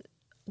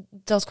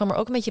dat kwam er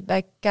ook een beetje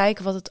bij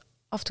kijken, wat het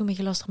af en toe een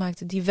beetje lastig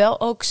maakte. Die wel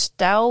ook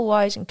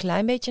style-wise een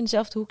klein beetje in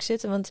dezelfde hoek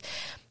zitten. Want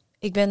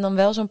ik ben dan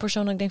wel zo'n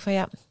persoon dat ik denk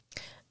van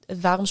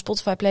waarom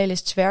Spotify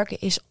playlists werken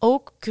is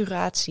ook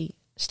curatie,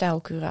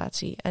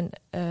 stijlcuratie. En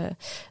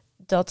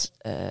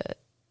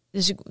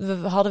dus we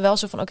hadden wel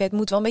zo van, oké, het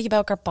moet wel een beetje bij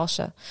elkaar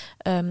passen.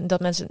 Dat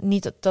mensen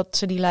niet dat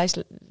ze die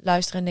lijst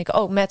luisteren en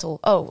denken, oh, metal,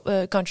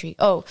 country,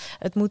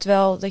 het moet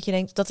wel dat je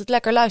denkt dat het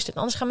lekker luistert.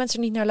 Anders gaan mensen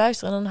er niet naar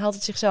luisteren en dan haalt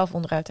het zichzelf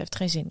onderuit. Heeft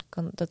geen zin.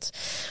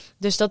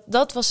 Dus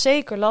dat was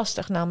zeker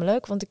lastig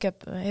namelijk, want ik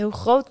heb een heel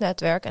groot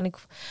netwerk en ik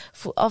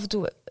voel af en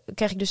toe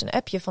kreeg ik dus een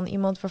appje van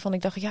iemand waarvan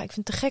ik dacht, ik vind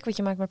het te gek wat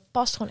je maakt, maar het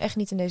past gewoon echt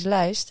niet in deze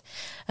lijst.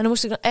 En dan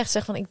moest ik dan echt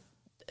zeggen van,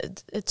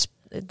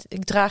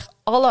 ik draag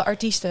alle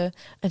artiesten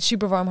een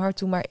super warm hart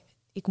toe, maar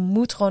ik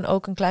moet gewoon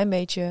ook een klein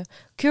beetje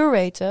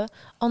curaten,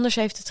 anders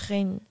heeft het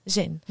geen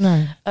zin.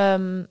 Nee.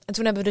 En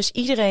toen hebben we dus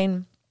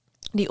iedereen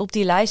die op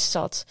die lijst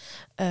zat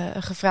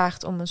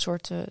gevraagd om een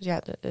soort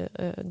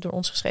door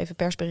ons geschreven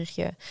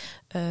persberichtje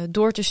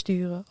door te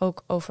sturen.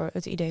 Ook over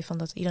het idee van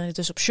dat iedereen het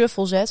dus op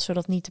shuffle zet,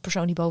 zodat niet de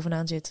persoon die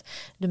bovenaan zit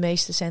de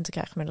meeste centen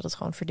krijgt, maar dat het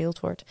gewoon verdeeld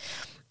wordt.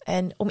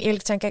 En om eerlijk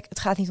te zijn, kijk, het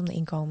gaat niet om de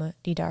inkomen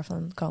die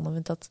daarvan komen,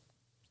 want dat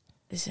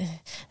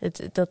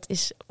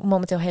is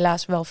momenteel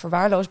helaas wel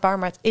verwaarloosbaar,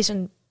 maar het is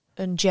een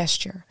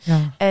gesture.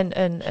 Ja.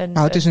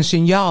 Het is een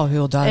signaal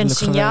heel duidelijk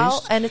geweest. Een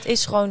signaal en het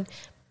is gewoon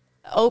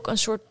ook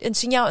een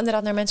signaal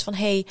inderdaad naar mensen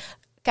van,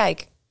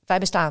 kijk, wij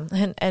bestaan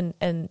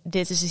en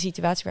dit is de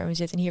situatie waar we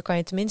zitten en hier kan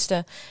je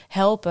tenminste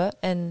helpen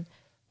en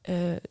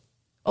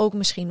ook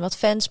misschien wat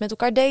fans met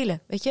elkaar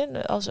delen. Weet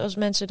je, als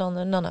mensen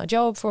dan Nana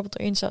Joe bijvoorbeeld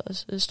erin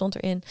stond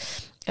erin,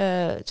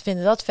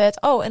 vinden dat vet.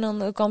 En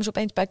dan komen ze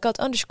opeens bij cut_.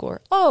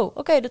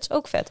 Oké, dat is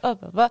ook vet.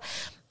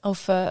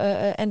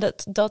 En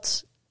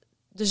dat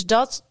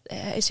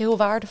is heel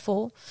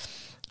waardevol.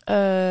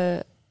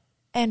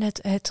 En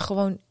het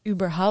gewoon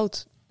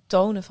überhaupt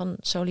tonen van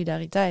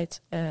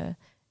solidariteit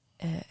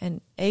En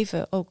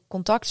even ook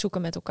contact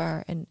zoeken met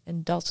elkaar en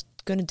dat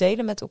kunnen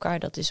delen met elkaar,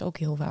 dat is ook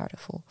heel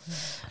waardevol.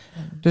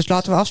 Dus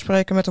laten we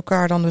afspreken met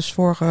elkaar dan dus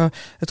voor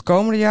het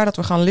komende jaar dat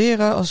we gaan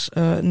leren als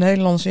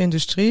Nederlandse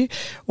industrie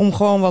om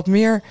gewoon wat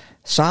meer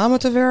samen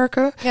te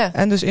werken. Ja.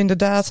 En dus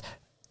inderdaad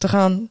te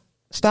gaan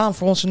staan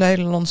voor onze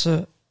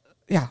Nederlandse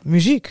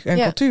muziek en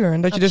cultuur.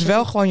 En dat je dus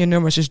wel gewoon je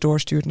nummers eens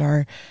doorstuurt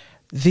naar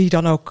wie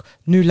dan ook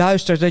nu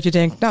luistert. Dat je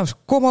denkt, nou,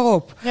 kom maar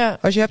op. Ja.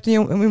 Als je hebt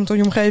iemand in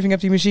je omgeving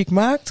hebt die muziek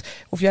maakt,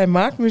 of jij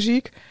maakt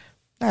muziek,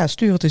 nou ja,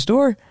 stuur het eens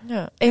door.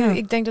 Ja. En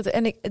ik denk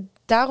dat,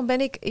 daarom ben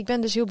ik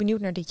ben dus heel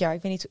benieuwd naar dit jaar.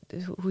 Ik weet niet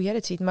hoe jij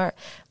dit ziet, maar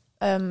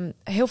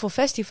heel veel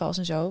festivals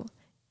en zo.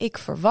 Ik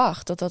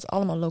verwacht dat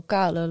allemaal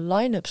lokale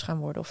line-ups gaan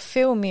worden. Of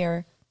veel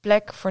meer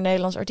plek voor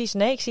Nederlandse artiesten.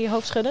 Nee, ik zie je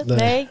hoofd schudden.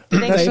 Nee.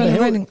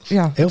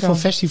 Heel veel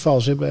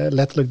festivals hebben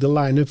letterlijk de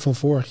line-up van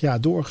vorig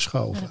jaar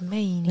doorgeschoven. Dat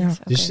meen je niet. Ja. Okay.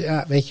 Dus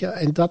weet je,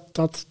 en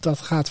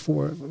dat gaat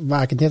voor,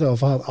 waar ik het net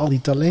over had, al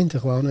die talenten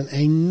gewoon een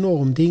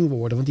enorm ding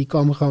worden. Want die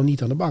komen gewoon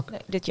niet aan de bak. Nee,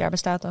 dit jaar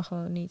bestaat dan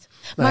gewoon niet.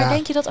 Maar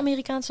denk je dat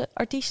Amerikaanse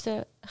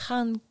artiesten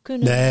gaan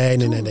kunnen?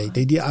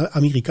 Nee. Die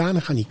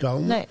Amerikanen gaan niet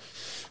komen. Nee.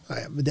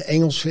 De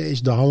Engelse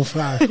is de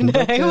hamvraag. De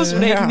Engelse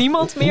weet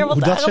niemand meer wat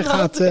dat zich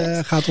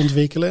gaat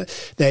ontwikkelen.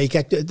 Nee,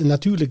 kijk,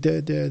 natuurlijk,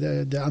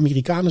 de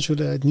Amerikanen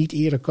zullen niet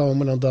eerder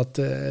komen dan dat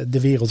de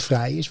wereld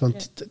vrij is.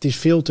 Want het is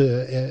veel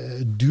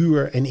te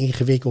duur en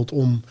ingewikkeld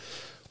om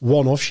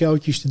one-off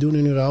showtjes te doen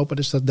in Europa.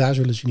 Dus daar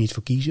zullen ze niet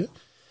voor kiezen.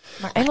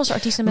 Maar Engelse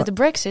artiesten met de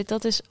Brexit,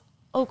 dat is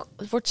ook,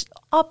 het wordt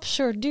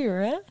absurd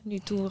duur, hè,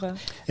 die toeren.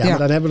 Ja, maar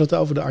dan hebben we het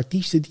over de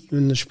artiesten die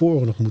hun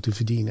sporen nog moeten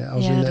verdienen.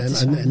 Als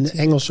een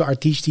Engelse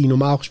artiest die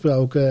normaal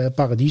gesproken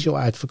Paradiso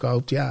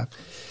uitverkoopt,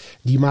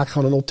 die maakt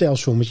gewoon een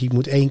optelsommetje. Je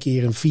moet 1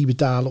 keer een fee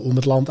betalen om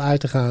het land uit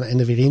te gaan en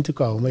er weer in te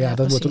komen.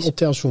 Dat wordt een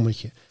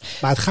optelsommetje.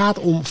 Maar het gaat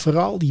om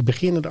vooral die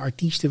beginnende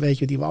artiesten, weet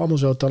je, die we allemaal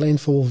zo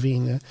talentvol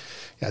vinden.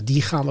 Ja,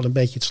 die gaan wel een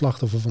beetje het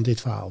slachtoffer van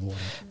dit verhaal worden.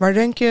 Maar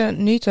denk je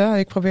niet, hè?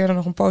 Ik probeer er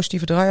nog een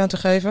positieve draai aan te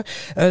geven.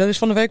 Er is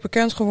van de week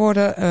bekend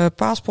geworden.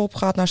 Paaspop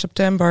gaat naar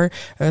september.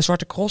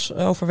 Zwarte Cross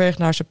overweegt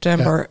naar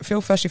september. Ja.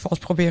 Veel festivals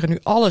proberen nu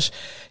alles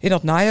in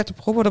dat najaar te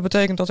proppen. Dat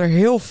betekent dat er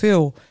heel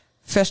veel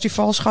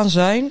festivals gaan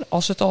zijn,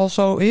 als het al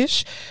zo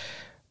is.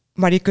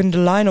 Maar die kunnen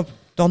de line-up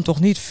dan toch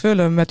niet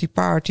vullen met die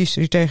paar artiesten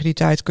die tegen die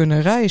tijd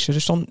kunnen reizen.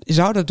 Dus dan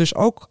zou er dus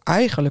ook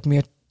eigenlijk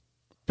meer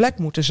plek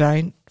moeten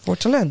zijn voor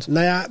talent.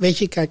 Nou ja, weet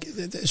je, kijk,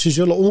 ze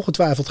zullen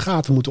ongetwijfeld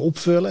gaten moeten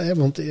opvullen. Hè,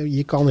 want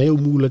je kan heel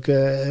moeilijk,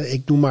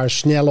 ik noem maar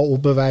snelle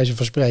op bij wijze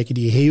van spreken,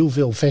 die heel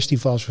veel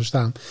festivals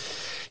verstaan.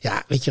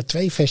 Ja, weet je,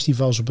 2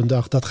 festivals op een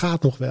dag, dat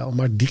gaat nog wel.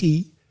 Maar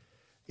 3...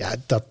 ja,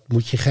 dat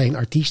moet je geen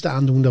artiest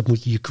aandoen. Dat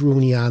moet je je crew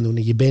niet aandoen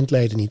en je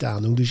bandleden niet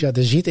aandoen. Dus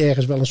er zit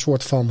ergens wel een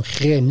soort van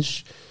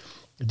grens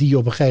die je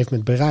op een gegeven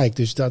moment bereikt.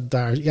 Dus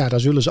daar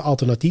zullen ze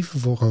alternatieven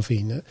voor gaan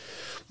vinden.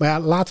 Maar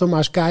laten we maar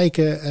eens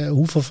kijken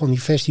hoeveel van die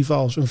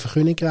festivals een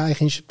vergunning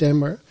krijgen in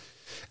september.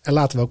 En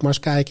laten we ook maar eens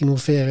kijken in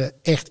hoeverre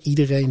echt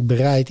iedereen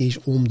bereid is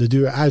om de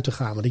deur uit te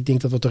gaan. Want ik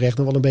denk dat we toch echt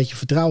nog wel een beetje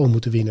vertrouwen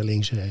moeten winnen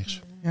links en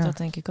rechts. Ja. Dat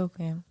denk ik ook,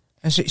 ja.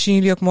 En zien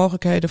jullie ook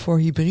mogelijkheden voor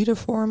hybride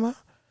vormen?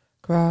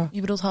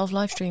 Je bedoelt half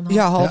livestream?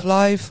 Half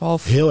live,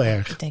 half... Heel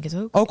erg. Ik denk het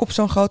ook. Ook op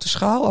zo'n grote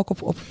schaal? Ook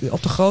op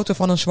de grootte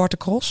van een Zwarte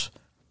Cross?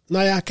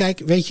 Nou ja,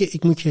 kijk, weet je,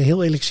 ik moet je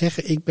heel eerlijk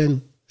zeggen, ik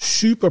ben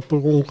super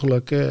per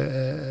ongeluk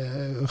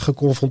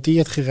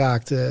geconfronteerd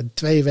geraakt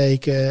 2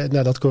 weken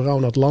nadat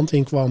corona het land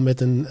inkwam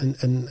met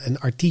een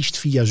artiest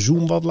via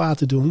Zoom wat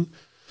laten doen.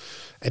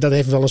 En dat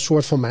heeft wel een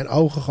soort van mijn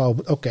ogen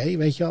geopend. Oké,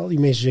 weet je al, die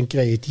mensen zijn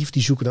creatief.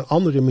 Die zoeken een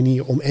andere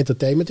manier om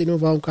entertainment in hun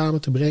woonkamer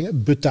te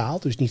brengen.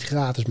 Betaald, dus niet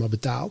gratis, maar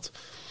betaald.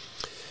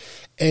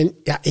 En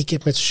ja, ik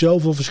heb met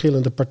zoveel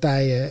verschillende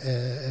partijen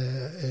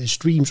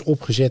streams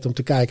opgezet om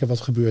te kijken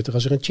wat gebeurt er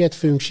als er een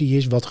chatfunctie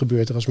is. Wat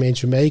gebeurt er als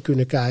mensen mee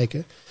kunnen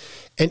kijken.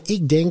 En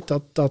ik denk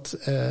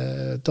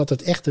dat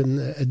het echt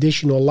een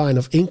additional line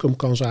of income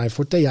kan zijn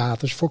voor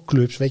theaters, voor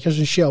clubs. Weet je, als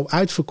een show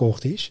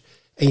uitverkocht is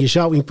en je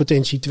zou in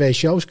potentie 2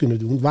 shows kunnen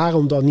doen,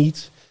 waarom dan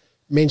niet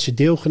mensen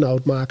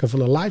deelgenoot maken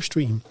van een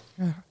livestream?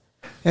 Ja.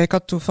 Ja, ik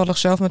had toevallig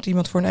zelf met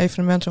iemand voor een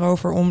evenement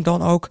erover om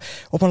dan ook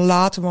op een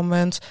later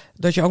moment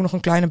dat je ook nog een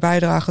kleine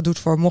bijdrage doet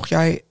voor mocht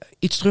jij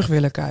iets terug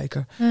willen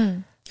kijken.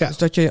 Ja. Dus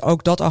dat je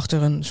ook dat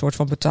achter een soort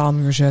van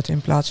betaalmuur zet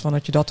in plaats van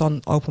dat je dat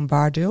dan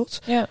openbaar deelt.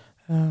 Ja.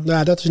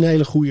 Nou, dat is een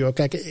hele goeie.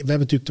 Kijk, we hebben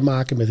natuurlijk te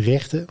maken met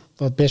rechten,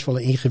 wat best wel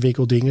een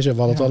ingewikkeld ding is. En we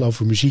hadden het al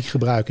over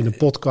muziekgebruik in de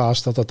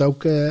podcast, dat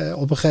ook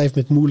op een gegeven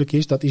moment moeilijk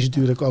is. Dat is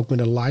natuurlijk ook met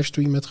een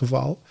livestream het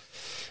geval.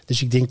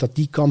 Dus ik denk dat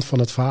die kant van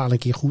het verhaal een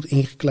keer goed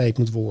ingekleed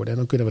moet worden. En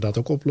dan kunnen we dat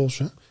ook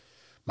oplossen.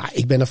 Maar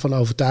ik ben ervan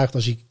overtuigd,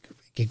 als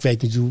ik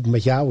weet niet hoe het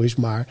met jou is,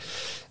 maar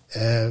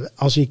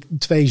als ik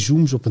 2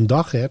 Zooms op een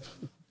dag heb,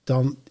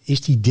 dan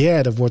is die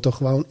derde wordt toch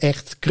gewoon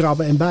echt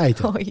krabben en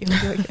bijten. Ik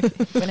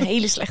ben een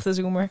hele slechte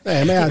zoomer.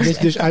 Nee, maar ja,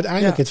 dus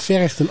uiteindelijk het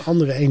vergt een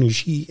andere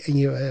energie. En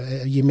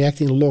je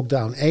merkte in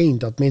lockdown 1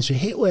 dat mensen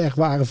heel erg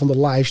waren van de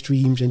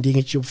livestreams en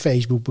dingetjes op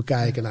Facebook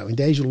bekijken. Nou, in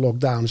deze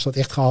lockdown is dat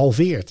echt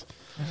gehalveerd.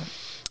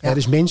 Ja,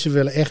 dus mensen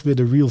willen echt weer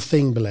de real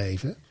thing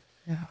beleven.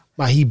 Ja.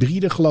 Maar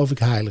hybride geloof ik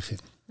heilig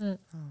in.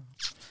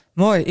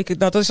 Mooi.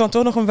 Dat is dan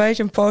toch nog een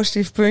beetje een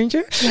positief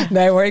puntje. Ja.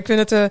 Nee hoor, ik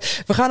vind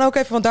het... we gaan ook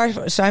even, want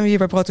daar zijn we hier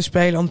bij Brood en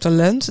Spelen om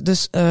talent.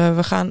 Dus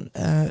we gaan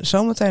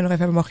zometeen nog even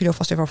hebben. Mag jullie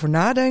alvast even over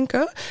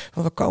nadenken.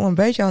 Want we komen een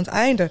beetje aan het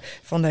einde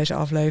van deze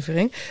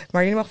aflevering.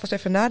 Maar jullie mag vast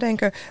even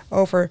nadenken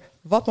over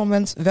welk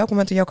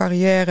moment in jouw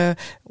carrière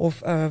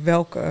of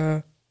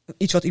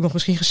iets wat iemand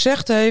misschien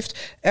gezegd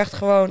heeft, echt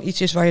gewoon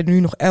iets is waar je nu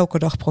nog elke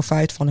dag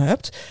profijt van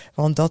hebt.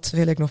 Want dat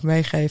wil ik nog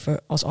meegeven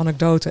als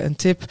anekdote en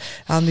tip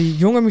aan die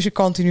jonge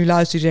muzikant die nu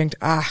luistert, die denkt,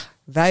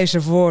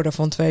 wijze woorden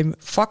van 2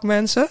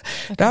 vakmensen.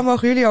 Okay. Daar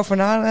mogen jullie over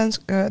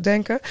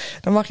nadenken.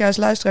 Dan mag jij als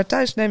luisteraar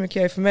thuis, neem ik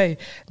je even mee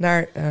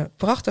naar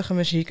prachtige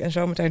muziek. En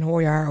zometeen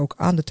hoor je haar ook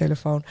aan de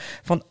telefoon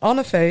van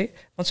Anne V.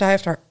 Want zij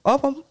heeft haar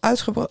album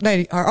uitgebracht.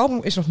 Nee, haar album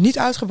is nog niet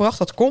uitgebracht.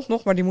 Dat komt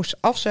nog, maar die moest ze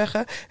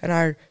afzeggen. En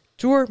haar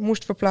tour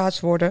moest verplaatst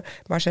worden,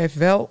 maar ze heeft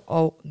wel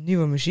al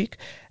nieuwe muziek.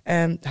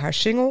 En haar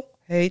single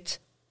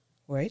heet,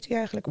 hoe heet die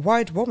eigenlijk?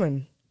 White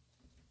Woman.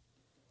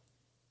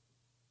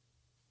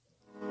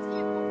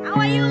 How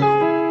are you?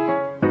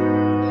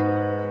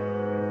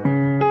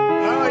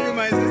 How are you,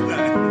 my sister?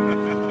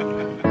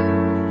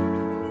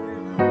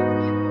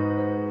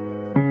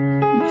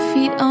 My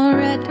feet on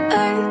red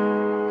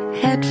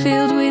earth, head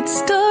filled with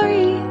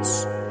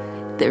stories.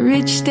 The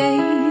rich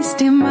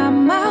taste in my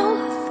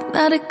mouth.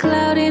 Not a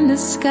cloud in the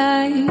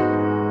sky.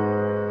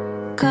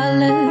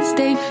 Colors,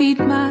 they feed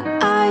my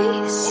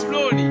eyes.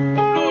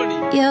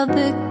 Yeah,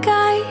 the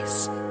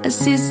guys. A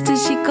sister,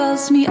 she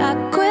calls me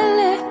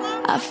Aquile.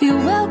 I feel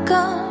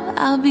welcome,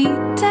 I'll be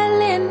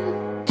telling.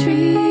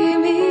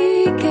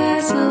 Dreamy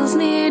castles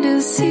near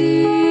the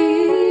sea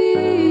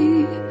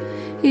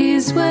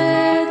is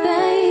where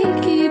they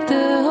keep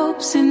the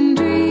hopes and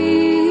dreams.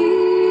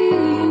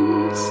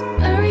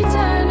 A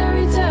return, a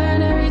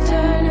return, a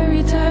return, a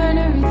return,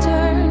 a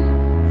return.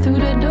 Through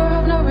the door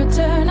of no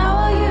return. How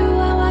are you?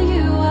 How are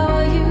you? How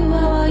are you?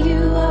 How are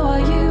you? How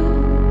are you?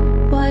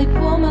 White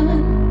woman.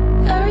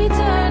 A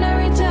return, a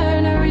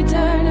return, a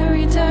return, a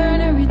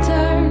return, a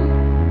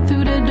return.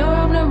 Through the door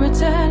of no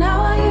return.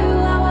 How are you?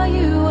 How are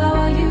you? How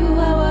are you?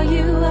 How are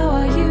you? How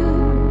are you?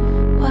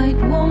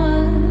 White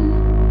woman.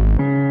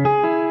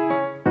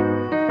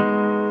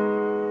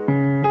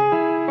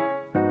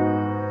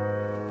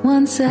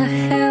 Once a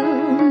hell,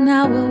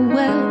 now a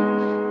well.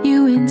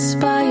 You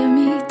inspire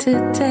me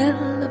to tell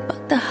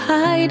about the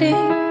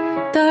hiding,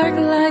 dark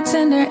lights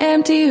and their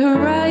empty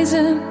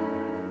horizon,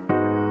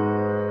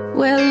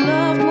 where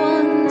loved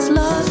ones,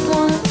 lost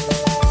ones.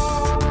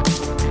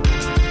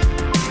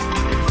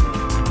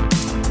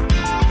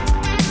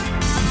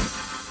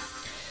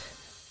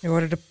 Je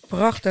hoorde de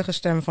prachtige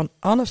stem van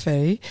Anne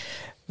V.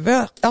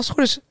 Wel, als het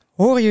goed is,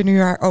 horen jullie nu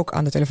haar ook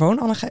aan de telefoon.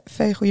 Anne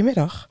V,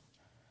 goedemiddag.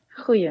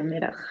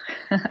 Goedemiddag.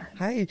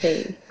 Hi.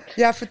 Hey.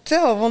 Ja,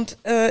 vertel, want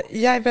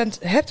jij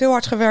hebt heel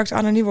hard gewerkt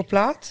aan een nieuwe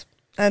plaat.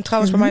 En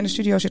trouwens, bij mij in de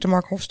studio zitten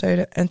Mark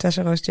Hofstede en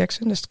Tessa Roos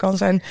Jackson. Dus het kan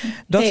zijn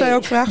dat zij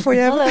ook vragen voor je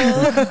hebben.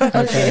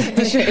 Okay.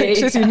 Dus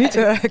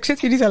ik zit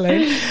hier niet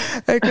alleen.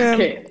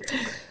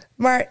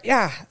 Maar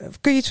ja,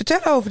 kun je iets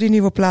vertellen over die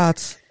nieuwe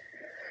plaat?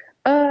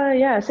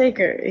 Ja,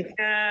 zeker.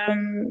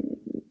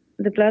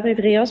 De plaat heet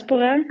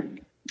Diaspora.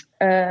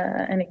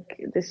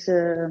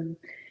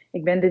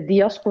 Ik ben de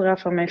diaspora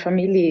van mijn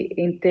familie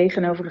in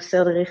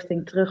tegenovergestelde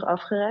richting terug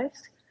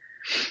afgereisd.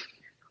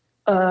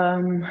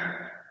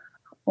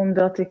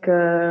 Omdat ik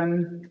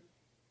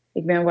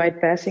ben white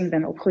passing,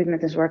 ben opgegroeid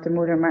met een zwarte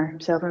moeder, maar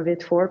heb zelf een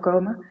wit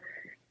voorkomen.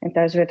 En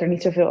thuis werd er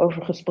niet zoveel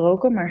over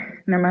gesproken,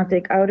 maar naarmate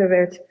ik ouder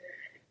werd,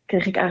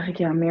 kreeg ik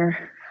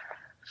eigenlijk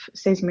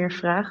steeds meer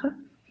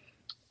vragen.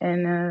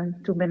 En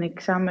toen ben ik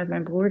samen met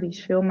mijn broer, die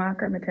is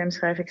filmmaker, met hem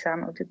schrijf ik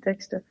samen ook de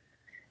teksten,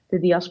 de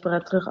diaspora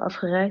terug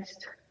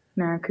afgereisd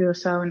naar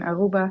Curaçao en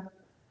Aruba,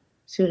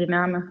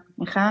 Suriname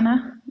en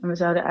Ghana. En we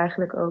zouden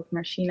eigenlijk ook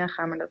naar China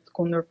gaan, maar dat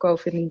kon door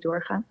COVID niet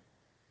doorgaan.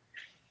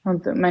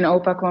 Want mijn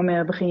opa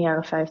kwam begin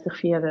jaren 50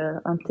 via de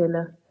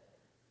Antillen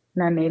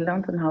naar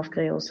Nederland. Een half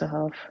Creoolse,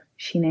 half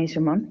Chinese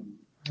man.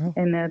 Oh.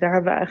 En daar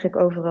hebben we eigenlijk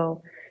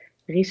overal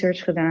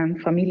research gedaan,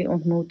 familie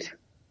ontmoet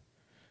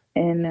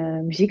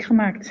en muziek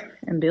gemaakt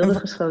en beelden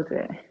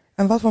geschoten.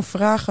 En wat voor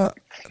vragen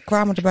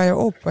kwamen er bij je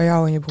op, bij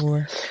jou en je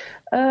broer?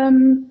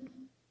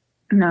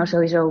 Nou,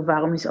 sowieso,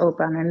 waarom is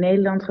opa naar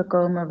Nederland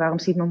gekomen? Waarom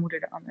ziet mijn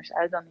moeder er anders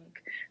uit dan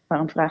ik?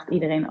 Waarom vraagt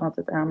iedereen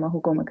altijd aan me,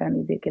 hoe kom ik aan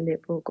die dikke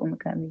lippen? Hoe kom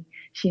ik aan die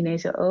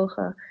Chinese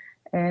ogen?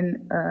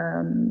 En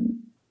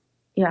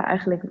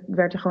eigenlijk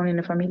werd er gewoon in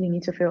de familie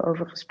niet zoveel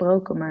over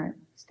gesproken. Maar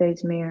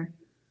steeds meer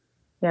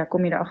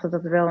kom je erachter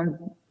dat er wel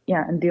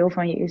een deel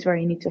van je is waar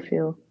je niet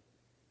zoveel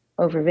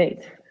over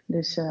weet.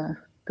 Dus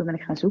toen ben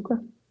ik gaan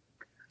zoeken.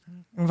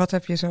 En wat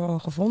heb je zo al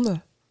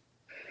gevonden?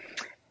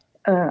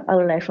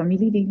 Allerlei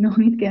familie die ik nog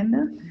niet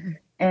kende.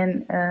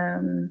 En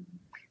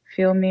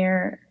veel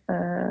meer...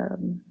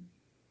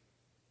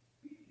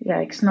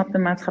 ik snap de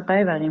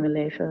maatschappij waarin we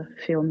leven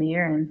veel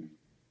meer. En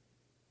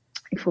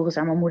ik vroeg eens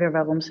aan mijn moeder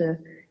waarom ze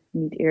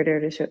niet eerder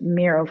dus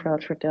meer over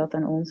had verteld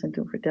aan ons. En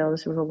toen vertelde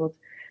ze bijvoorbeeld,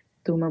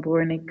 toen mijn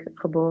broer en ik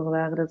geboren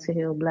waren, dat ze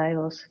heel blij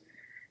was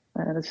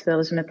Dat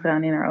stelde ze met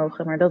tranen in haar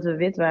ogen. Maar dat we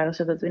wit waren,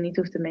 zodat we niet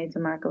hoefden mee te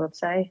maken wat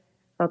zij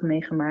had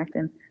meegemaakt.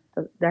 En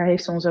daar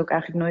heeft ze ons ook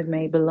eigenlijk nooit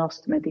mee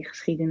belast met die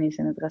geschiedenis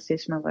en het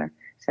racisme waar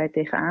zij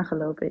tegenaan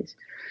gelopen is.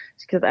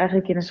 Dus ik zat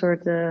eigenlijk in een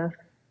soort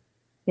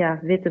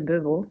witte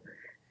bubbel.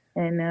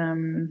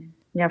 En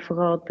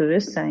vooral het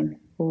bewustzijn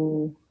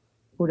hoe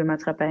de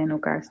maatschappij in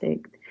elkaar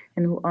steekt.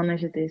 En hoe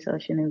anders het is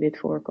als je een wit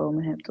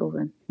voorkomen hebt of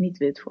een niet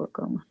wit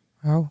voorkomen.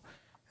 Oh.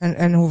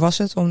 En hoe was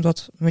het om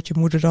dat met je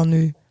moeder dan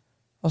nu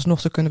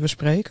alsnog te kunnen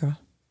bespreken?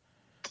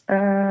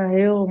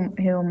 Heel,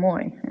 heel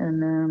mooi.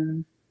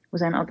 En we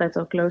zijn altijd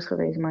al close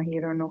geweest, maar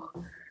hierdoor nog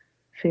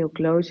veel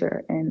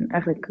closer. En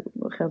eigenlijk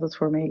geldt dat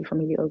voor mijn hele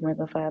familie, ook met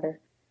mijn vader.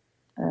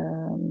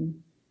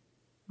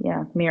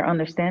 Meer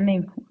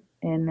understanding.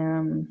 En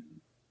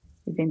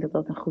ik denk dat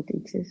dat een goed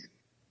iets is.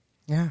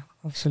 Ja,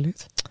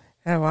 absoluut.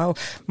 Ja, wauw.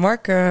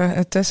 Mark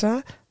en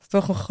Tessa,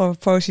 toch nog gewoon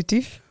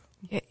positief?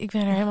 Ja, ik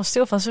ben er helemaal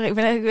stil van. Sorry, ik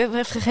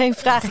heb geen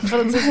vraag. Ik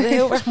vond het een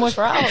heel erg mooi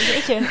verhaal.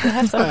 Weet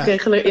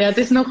je, het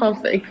is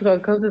nogal. Ik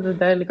hoop dat het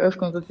duidelijk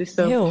overkomt. Het is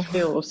zo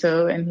veel of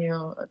zo. En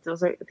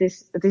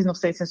het is nog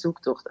steeds een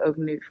zoektocht ook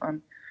nu.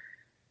 Van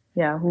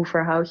hoe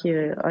verhoud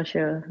je als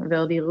je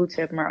wel die roots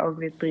hebt, maar ook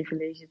weer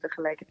privilege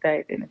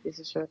tegelijkertijd. En het is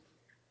een soort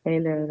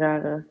hele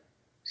rare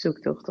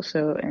zoektocht of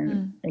zo.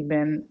 En ik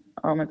ben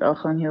al met al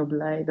gewoon heel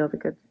blij dat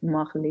ik het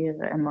mag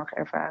leren en mag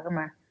ervaren.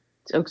 Maar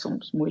het is ook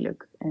soms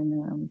moeilijk.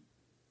 En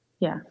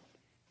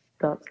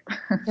dat.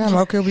 Ja,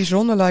 maar ook heel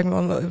bijzonder lijkt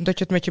me dat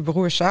je het met je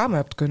broer samen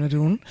hebt kunnen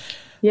doen.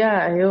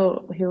 Ja,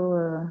 heel,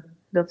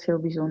 dat is heel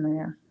bijzonder,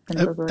 ja.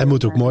 En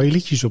moet ook mooie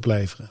liedjes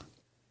opleveren.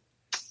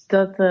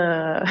 Dat,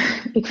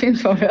 ik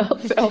vind van wel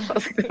zelf,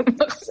 als ik dat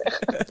mag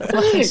zeggen. Dat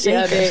mag je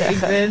zeker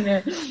zeggen.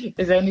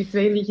 Er zijn nu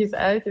 2 liedjes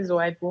uit. Het is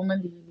White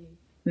Woman, die jullie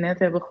net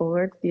hebben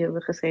gehoord. Die hebben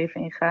we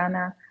geschreven in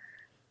Ghana.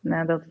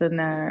 Nadat we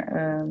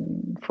naar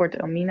Fort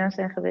Elmina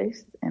zijn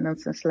geweest. En dat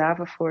is een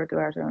slavenfort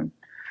waar zo'n,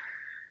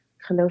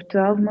 ik geloof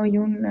 12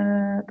 miljoen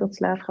tot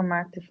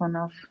slaafgemaakten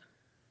vanaf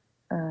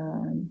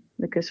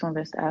de kust van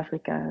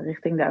West-Afrika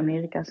richting de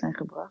Amerika's zijn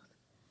gebracht.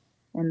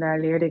 En daar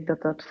leerde ik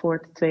dat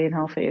fort 2,5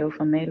 eeuw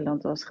van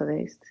Nederland was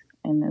geweest.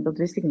 En dat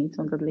wist ik niet,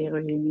 want dat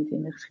leren we hier niet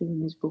in de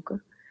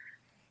geschiedenisboeken.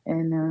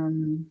 En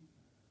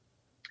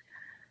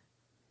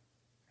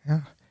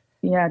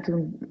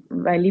toen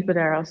wij liepen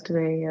daar als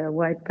 2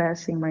 white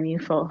passing, maar in ieder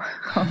geval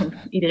gewoon,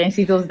 iedereen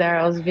ziet ons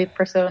daar als wit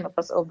persoon of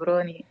als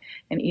Obroni.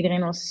 En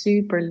iedereen was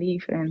super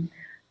lief en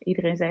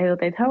iedereen zei de hele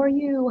tijd, how are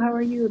you, how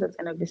are you? Dat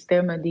zijn ook de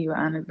stemmen die we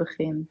aan het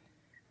begin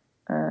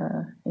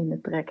in de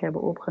track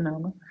hebben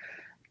opgenomen.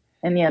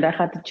 En daar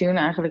gaat de tune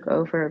eigenlijk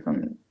over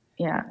van,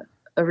 a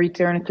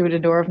return through the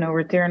door of no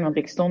return. Want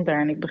ik stond daar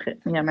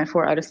en mijn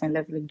voorouders zijn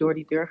letterlijk door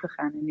die deur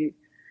gegaan. En nu,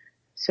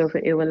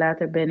 zoveel eeuwen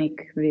later, ben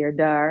ik weer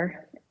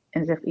daar.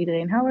 En zegt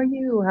iedereen, how are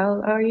you?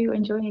 How are you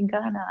enjoying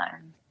Ghana?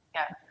 En,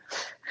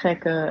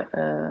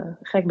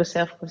 gek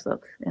besef was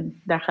dat.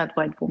 En daar gaat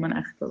White Woman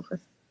eigenlijk over.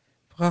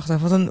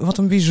 Prachtig. Wat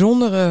een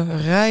bijzondere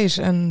reis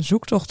en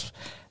zoektocht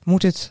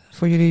moet dit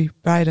voor jullie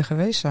beiden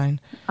geweest zijn.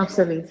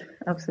 Absoluut,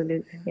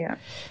 ja.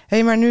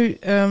 Hey, maar nu,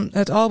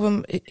 het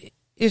album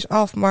is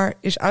af, maar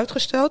is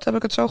uitgesteld. Heb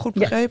ik het zo goed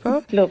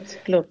begrepen? Ja,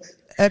 klopt.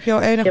 Heb je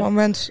al enig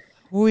moment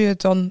hoe je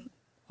het dan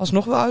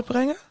alsnog wil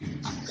uitbrengen?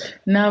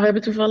 Nou, we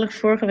hebben toevallig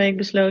vorige week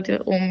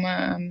besloten om...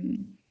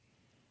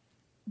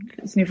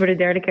 het is nu voor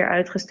de 3e keer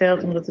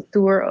uitgesteld, omdat de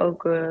tour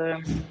ook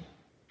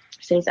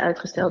steeds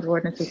uitgesteld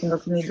wordt natuurlijk,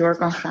 omdat het niet door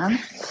kan gaan.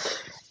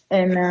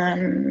 En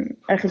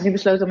eigenlijk nu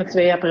besloten om het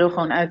 2 april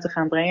gewoon uit te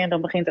gaan brengen. En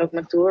dan begint ook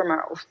mijn tour,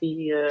 maar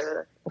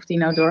of die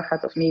nou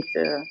doorgaat of niet,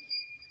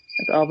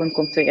 het album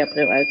komt 2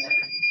 april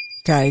uit.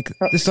 Kijk,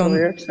 dus dan...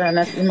 Er staat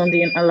net iemand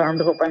die een alarm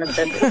erop aan het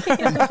zetten is.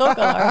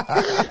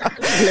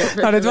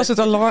 Nou, dit was het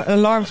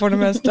alarm voor de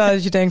mensen thuis.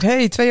 Dat je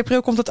denkt, 2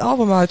 april komt het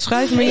album uit.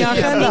 Schrijf me in je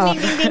agenda.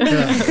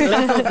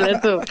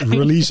 Let op.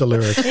 Release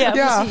alert.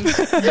 Ja,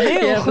 precies.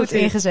 Heel goed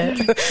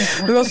ingezet.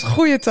 Dat was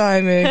goede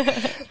timing.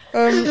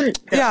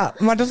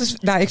 Maar dat is,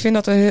 ik vind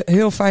dat een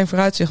heel fijn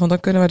vooruitzicht. Want dan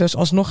kunnen we dus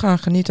alsnog gaan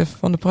genieten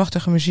van de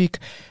prachtige muziek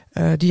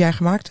die jij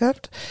gemaakt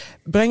hebt.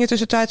 Breng je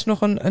tussentijds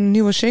nog een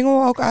nieuwe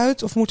single ook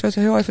uit? Of moeten we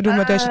het heel even doen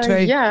met deze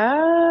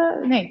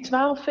 2?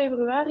 12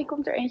 februari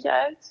komt er eentje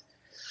uit.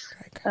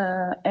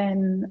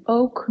 En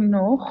ook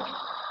nog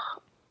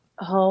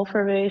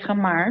halverwege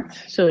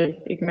maart. Sorry,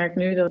 ik merk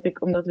nu dat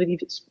omdat we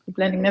die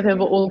planning net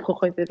hebben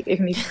opgegooid, weet ik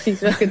even niet precies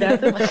welke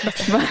datum.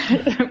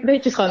 Maar een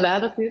beetje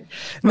schandalig dit.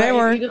 Maar nee,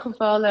 hoor. In ieder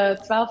geval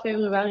 12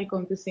 februari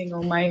komt de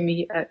single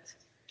Miami uit.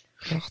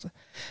 Prachtig.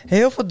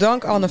 Heel veel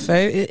dank,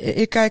 Anne-Vee.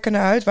 Ik kijk er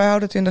naar uit. Wij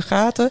houden het in de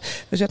gaten.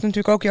 We zetten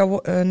natuurlijk ook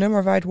jouw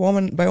nummer White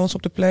Woman bij ons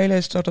op de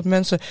playlist, zodat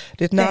mensen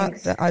dit na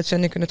de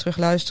uitzending kunnen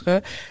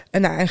terugluisteren.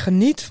 En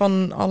geniet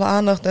van alle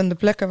aandacht en de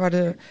plekken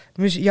waar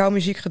jouw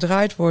muziek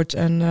gedraaid wordt.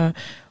 En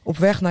op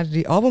weg naar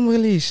die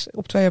albumrelease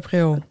op 2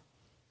 april.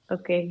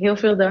 Oké, heel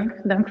veel dank.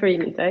 Dank voor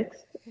jullie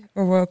tijd.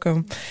 You're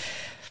welcome.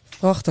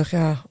 Prachtig,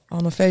 ja.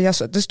 Anne-Vee, ja,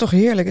 het is toch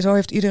heerlijk. Zo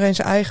heeft iedereen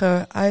zijn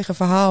eigen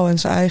verhaal en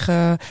zijn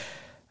eigen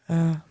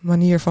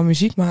manier van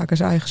muziek maken,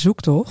 zijn eigen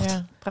zoektocht.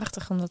 Ja,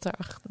 prachtig om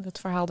dat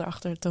verhaal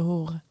erachter te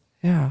horen.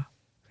 Ja,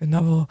 ik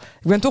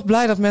ben toch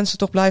blij dat mensen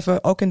toch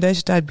blijven, ook in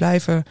deze tijd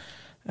blijven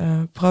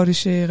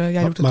produceren.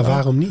 Jij doet het maar ook.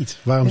 waarom niet?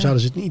 Waarom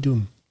zouden ze het niet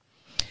doen?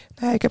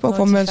 Nee, ik heb ook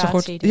wel mensen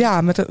gehoord.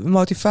 Ja, met de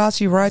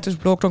motivatie,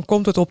 writersblok, dan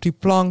komt het op die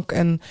plank.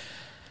 En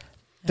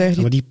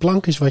Maar die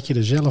plank is wat je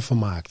er zelf van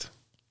maakt.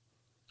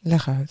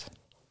 Leg uit.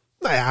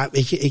 Nou ja,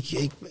 weet je,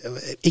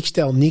 ik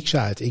stel niks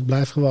uit. Ik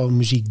blijf gewoon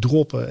muziek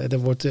droppen. Er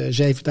wordt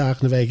 7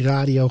 dagen in de week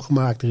radio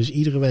gemaakt. Er is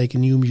iedere week een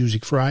New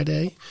Music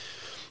Friday.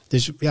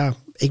 Dus ja,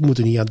 ik moet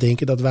er niet aan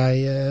denken dat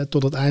wij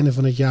tot het einde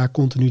van het jaar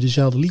continu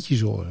dezelfde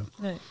liedjes horen.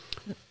 Nee.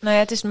 Nou ja,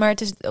 het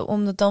is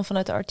om het dan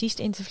vanuit de artiest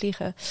in te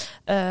vliegen.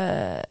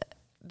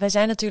 Wij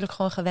zijn natuurlijk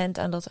gewoon gewend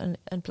aan dat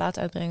een plaat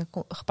uitbrengen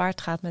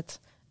gepaard gaat met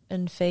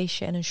een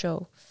feestje en een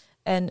show.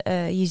 En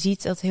je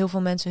ziet dat heel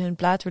veel mensen hun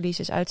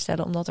plaatreleases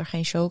uitstellen omdat er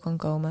geen show kan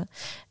komen.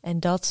 En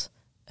dat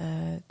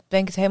ben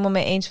ik het helemaal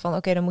mee eens van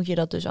oké, dan moet je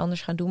dat dus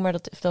anders gaan doen. Maar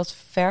dat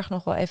vergt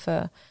nog wel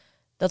even.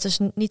 Dat is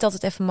niet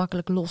altijd even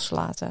makkelijk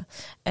loslaten.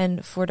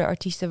 En voor de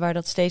artiesten waar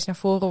dat steeds naar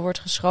voren wordt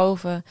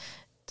geschoven,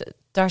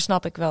 daar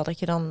snap ik wel dat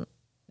je dan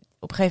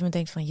op een gegeven moment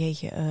denkt van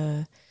jeetje,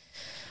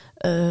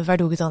 waar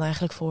doe ik het dan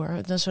eigenlijk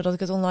voor? Zodat ik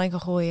het online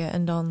kan gooien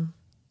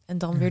en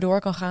dan weer door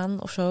kan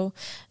gaan of zo.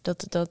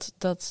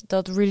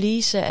 Dat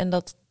releasen en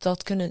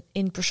dat kunnen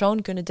in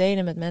persoon kunnen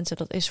delen met mensen,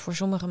 dat is voor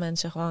sommige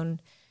mensen gewoon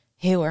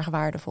heel erg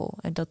waardevol.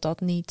 En dat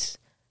niet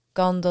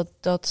kan,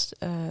 dat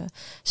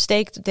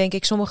steekt denk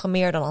ik sommigen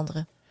meer dan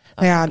anderen.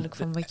 Afhankelijk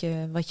van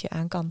wat je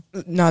aan kan.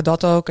 Nou,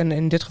 dat ook. En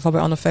in dit geval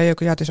bij Anne Vee ook.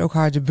 Ja, het is ook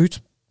haar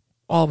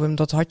debuutalbum.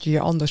 Dat had je je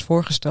anders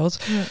voorgesteld.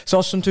 Ja.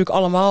 Zoals ze natuurlijk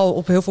allemaal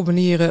op heel veel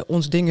manieren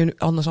ons dingen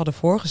anders hadden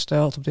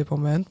voorgesteld op dit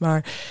moment.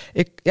 Maar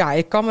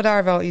ik kan me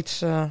daar wel iets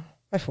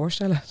bij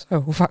voorstellen.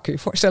 Zo, hoe vaak kun je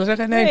voorstellen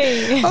zeggen?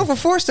 Nee. Over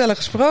voorstellen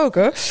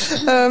gesproken.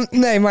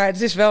 Nee, maar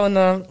het is wel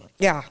een...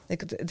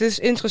 het is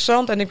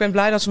interessant en ik ben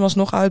blij dat ze hem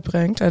alsnog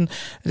uitbrengt. En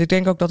ik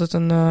denk ook dat het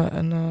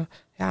een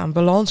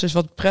balans is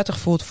wat prettig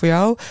voelt voor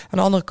jou. Aan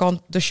de andere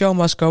kant, the show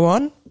must go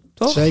on.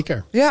 Toch?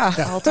 Zeker. Ja.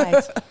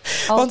 Altijd.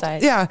 Want,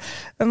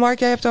 Mark,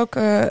 jij hebt ook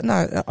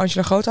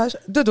Angela Groothuis,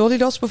 de Dolly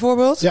Dots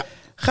bijvoorbeeld. Ja.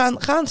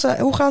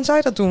 Hoe gaan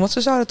zij dat doen? Want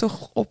ze zouden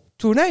toch op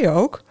tournee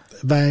ook?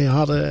 Wij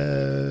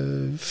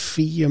hadden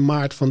 4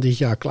 maart van dit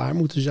jaar klaar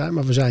moeten zijn,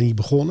 maar we zijn niet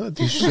begonnen.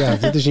 Dus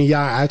dit is een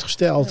jaar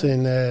uitgesteld.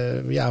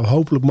 En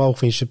hopelijk mogen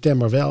we in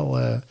september wel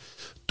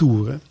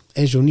toeren.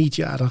 En zo niet,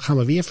 dan gaan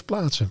we weer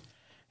verplaatsen.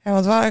 Ja,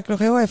 want waar ik nog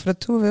heel even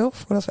naartoe wil,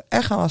 voordat we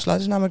echt gaan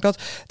afsluiten, is namelijk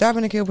daar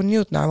ben ik heel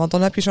benieuwd naar. Want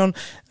dan heb je zo'n,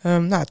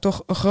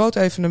 toch een groot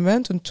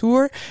evenement, een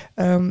tour,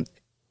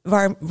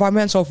 waar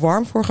mensen ook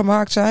warm voor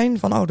gemaakt zijn.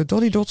 Van, de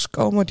Dolly Dots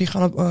komen, die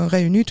gaan een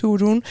reunietour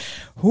doen.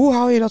 Hoe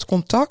hou je dat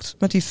contact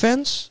met die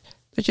fans,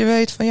 dat je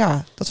weet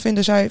van dat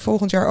vinden zij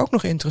volgend jaar ook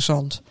nog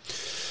interessant?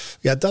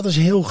 Ja, dat is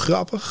heel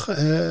grappig.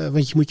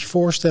 Want je moet je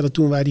voorstellen,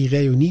 toen wij die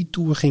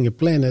reunietour gingen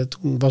plannen,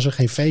 toen was er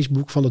geen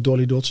Facebook van de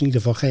Dolly Dots. In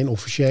ieder geval geen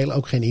officieel,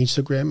 ook geen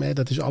Instagram. Hè.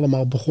 Dat is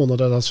allemaal begonnen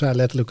doordat zij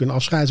letterlijk een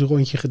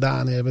afscheidsrondje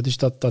gedaan hebben. Dus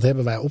dat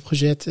hebben wij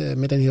opgezet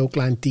met een heel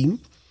klein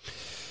team.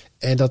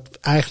 En dat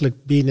eigenlijk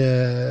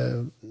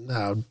binnen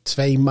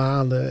 2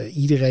 maanden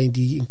iedereen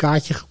die een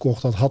kaartje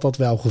gekocht had dat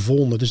wel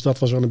gevonden. Dus dat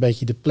was wel een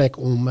beetje de plek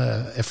om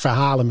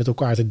verhalen met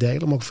elkaar te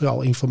delen. Maar ook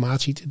vooral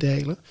informatie te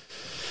delen.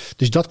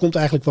 Dus dat komt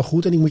eigenlijk wel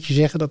goed. En ik moet je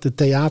zeggen dat de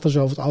theaters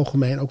over het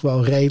algemeen ook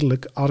wel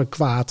redelijk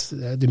adequaat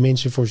de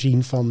mensen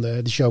voorzien van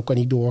de show kan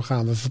niet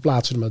doorgaan. We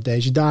verplaatsen hem op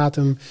deze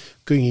datum.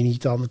 Kun je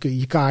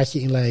je kaartje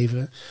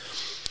inleveren.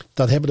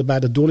 Dat hebben er bij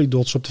de Dolly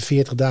Dots op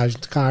de 40.000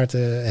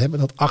 kaarten hebben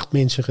dat 8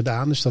 mensen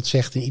gedaan. Dus dat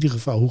zegt in ieder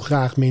geval hoe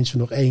graag mensen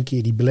nog 1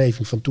 keer die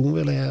beleving van toen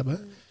willen hebben.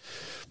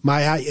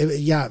 Maar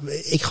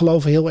ik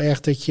geloof heel erg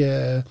dat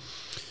je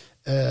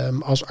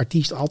als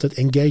artiest altijd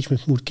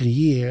engagement moet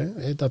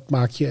creëren. Dat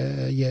maakt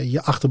je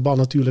achterban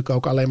natuurlijk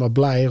ook alleen maar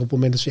blijer op het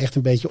moment dat ze echt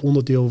een beetje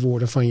onderdeel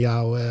worden van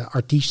jouw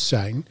artiest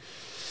zijn.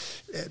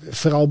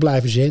 Vooral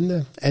blijven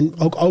zenden. En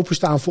ook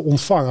openstaan voor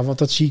ontvangen. Want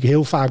dat zie ik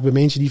heel vaak bij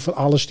mensen die van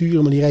alles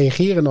sturen, maar die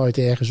reageren nooit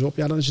ergens op.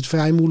 Ja, dan is het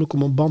vrij moeilijk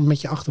om een band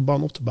met je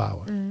achterban op te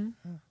bouwen. Mm.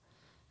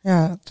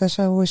 Ja,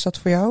 Tessa, hoe is dat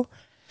voor jou?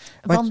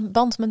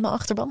 Band met mijn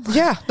achterban?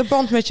 Ja, de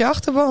band met je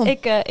achterban.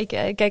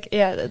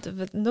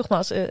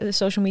 Nogmaals,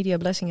 social media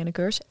blessing en a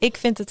curse. Ik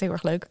vind het heel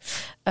erg leuk.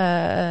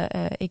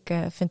 Ik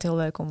vind het heel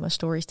leuk om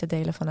stories te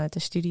delen vanuit de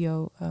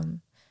studio.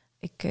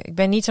 Ik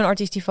ben niet zo'n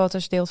artiest die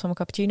foto's deelt van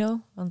mijn cappuccino.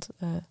 Want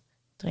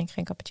ik drink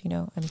geen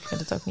cappuccino. En ik vind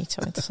het ook niet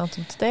zo interessant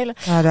om te delen.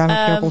 Ja, daarom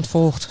heb je ook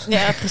ontvolgd.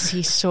 Ja,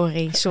 precies.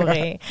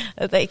 Sorry.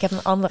 Ik heb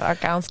een andere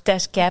account,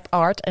 Tess Cap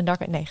Art. En daar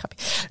nee,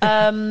 grapje.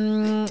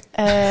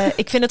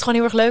 Ik vind het gewoon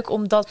heel erg leuk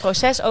om dat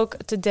proces ook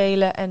te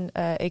delen. En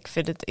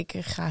ik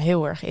ga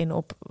heel erg in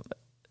op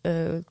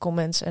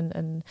comments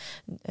en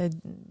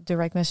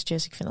direct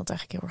messages. Ik vind dat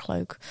eigenlijk heel erg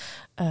leuk.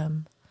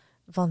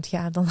 Want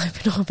dan heb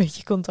je nog een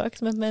beetje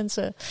contact met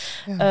mensen.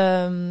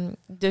 Ja.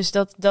 Dus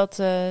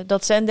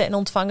dat zenden en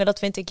ontvangen, dat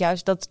vind ik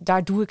juist,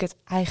 daar doe ik het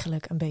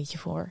eigenlijk een beetje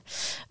voor.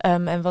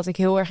 En wat ik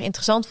heel erg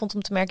interessant vond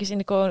om te merken is in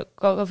de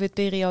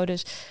COVID-periode,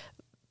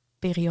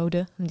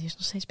 die is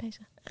nog steeds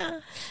bezig.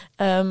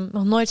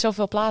 Nog nooit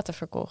zoveel platen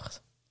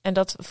verkocht. En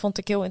dat vond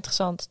ik heel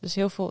interessant. Dus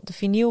heel veel de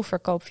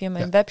vinylverkoop via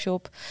mijn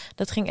webshop,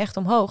 dat ging echt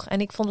omhoog.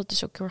 En ik vond het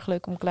dus ook heel erg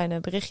leuk om kleine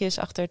berichtjes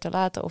achter te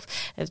laten.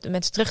 Of de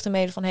mensen terug te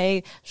mailen van,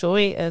 hey,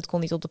 sorry, het kon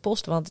niet op de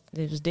post, want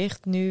dit is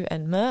dicht nu.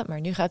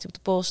 Maar nu gaat hij op de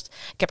post.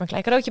 Ik heb er een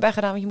klein cadeautje bij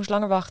gedaan, want je moest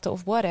langer wachten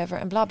of whatever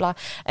en bla bla.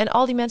 En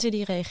al die mensen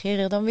die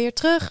reageren dan weer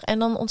terug. En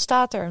dan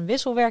ontstaat er een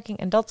wisselwerking.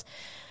 En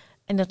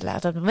dat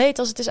laat het weten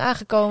als het is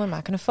aangekomen.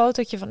 Maken een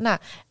fotootje van,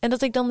 en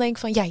dat ik dan denk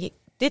van, ja,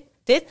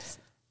 dit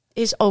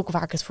is ook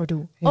waar ik het voor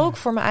doe. Ja. Ook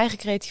voor mijn eigen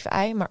creatieve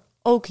ei, maar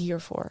ook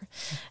hiervoor.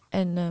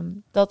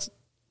 En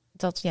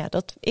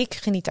ik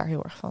geniet daar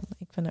heel erg van.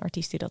 Ik ben een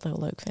artiest die dat heel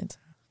leuk vindt.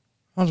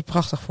 Wat een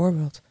prachtig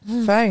voorbeeld.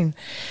 Fijn.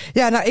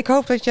 Ja, nou, ik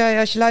hoop dat jij,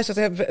 als je luistert,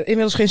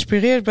 inmiddels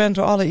geïnspireerd bent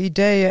door alle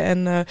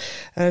ideeën.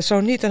 En zo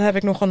niet, dan heb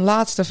ik nog een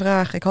laatste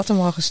vraag. Ik had hem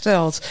al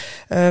gesteld.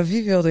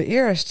 Wie wilde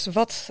eerst?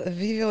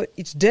 Wie wil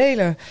iets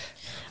delen?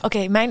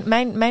 Oké,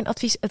 mijn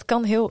advies, het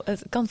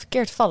kan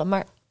verkeerd vallen,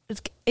 maar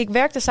ik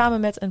werkte samen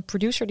met een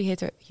producer, die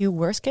heette Hugh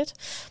Worskit.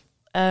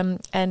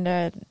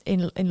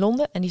 In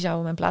Londen. En die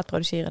zou mijn plaat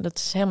produceren. Dat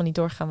is helemaal niet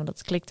doorgegaan, want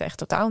dat klikte echt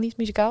totaal niet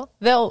muzikaal.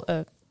 Wel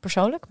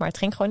persoonlijk, maar het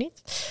ging gewoon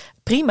niet.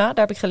 Prima,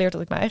 daar heb ik geleerd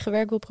dat ik mijn eigen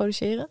werk wil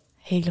produceren.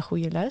 Hele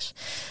goede les.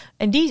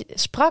 En die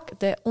sprak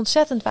de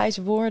ontzettend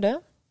wijze woorden.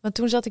 Want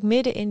toen zat ik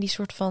midden in die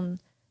soort van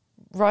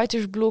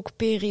writersblok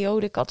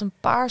periode. Ik had een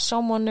paar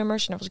Someone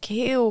nummers. En daar was ik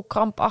heel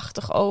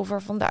krampachtig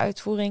over van de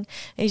uitvoering. En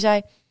die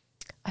zei,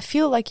 I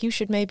feel like you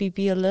should maybe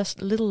be a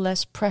little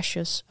less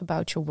precious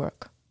about your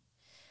work.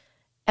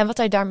 En wat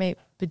hij daarmee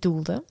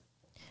bedoelde,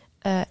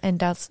 en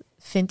dat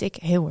vind ik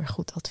heel erg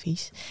goed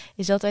advies,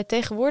 is dat wij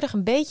tegenwoordig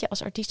een beetje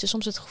als artiesten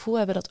soms het gevoel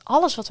hebben dat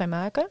alles wat wij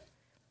maken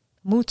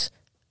moet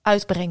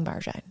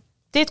uitbrengbaar zijn.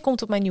 Dit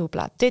komt op mijn nieuwe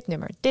plaat, dit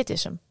nummer, dit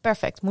is hem,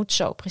 perfect, moet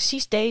zo,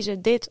 precies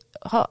deze, dit,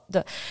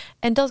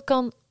 En dat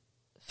kan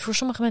voor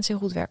sommige mensen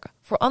heel goed werken.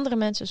 Voor andere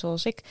mensen,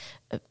 zoals ik,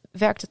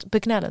 werkt het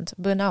beknellend,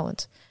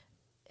 benauwend.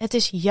 Het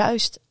is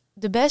juist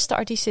de beste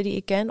artiesten die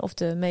ik ken, of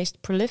de meest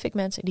prolific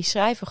mensen, die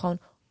schrijven gewoon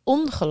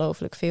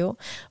ongelooflijk veel.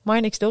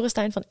 Marnix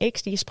Dorrestein van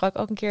X, die sprak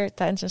ook een keer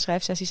tijdens een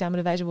schrijfsessie samen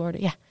de wijze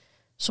woorden. Ja,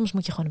 soms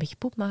moet je gewoon een beetje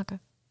poep maken.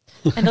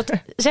 En dat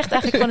zegt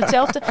eigenlijk gewoon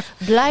hetzelfde.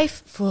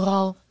 Blijf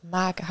vooral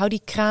maken. Hou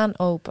die kraan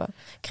open.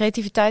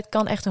 Creativiteit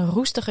kan echt een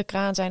roestige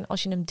kraan zijn.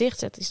 Als je hem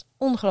dichtzet, is het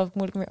ongelooflijk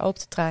moeilijk om weer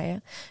open te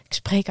draaien. Ik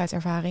spreek uit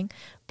ervaring.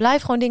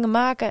 Blijf gewoon dingen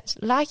maken.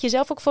 Laat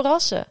jezelf ook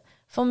verrassen.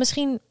 Van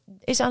misschien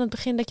is aan het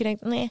begin dat je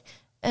denkt, nee.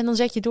 En dan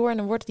zet je door en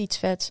dan wordt het iets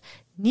vets.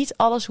 Niet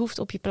alles hoeft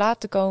op je plaat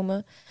te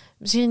komen.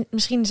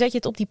 Misschien zet je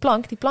het op die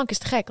plank. Die plank is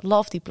te gek.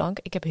 Love die plank.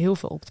 Ik heb heel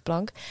veel op de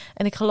plank.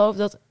 En ik geloof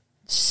dat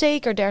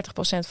zeker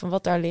 30% van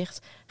wat daar ligt,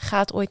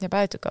 gaat ooit naar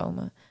buiten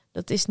komen.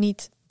 Dat is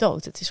niet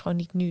dood. Het is gewoon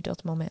niet nu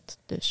dat moment.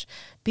 Dus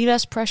be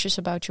less precious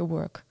about your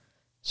work.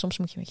 Soms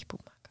moet je met je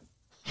poep maken.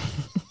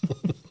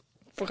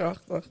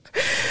 Prachtig.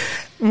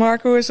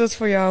 Mark, hoe is dat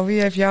voor jou?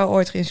 Wie heeft jou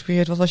ooit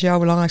geïnspireerd? Wat was jouw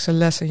belangrijkste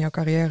les in jouw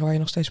carrière waar je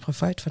nog steeds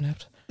profijt van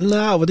hebt?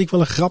 Nou, wat ik wel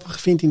een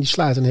grappig vind, en die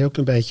sluit een heel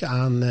klein beetje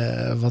aan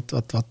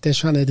wat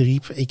Tessa net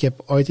riep. Ik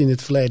heb ooit in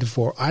het verleden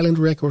voor Island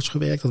Records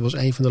gewerkt. Dat was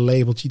een van de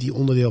labeltjes die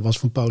onderdeel was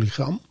van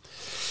Polygram.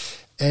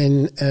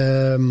 En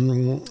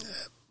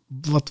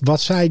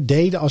wat zij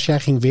deden als jij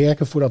ging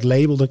werken voor dat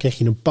label, dan kreeg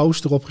je een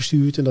poster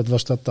opgestuurd. En dat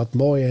was dat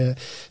mooie,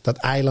 dat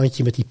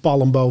eilandje met die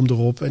palmboom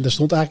erop. En daar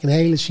stond eigenlijk een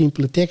hele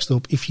simpele tekst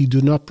op. If you do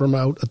not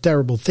promote, a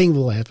terrible thing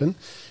will happen.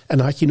 En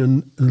dan had je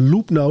een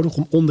loop nodig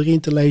om onderin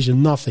te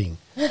lezen nothing.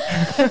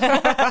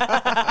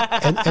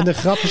 en de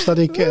grap is dat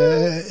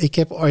ik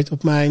heb ooit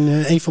op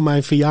een van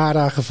mijn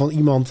verjaardagen van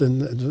iemand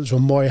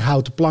zo'n mooi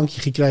houten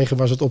plankje gekregen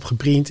waar ze het op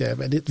geprint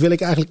hebben. En dit wil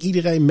ik eigenlijk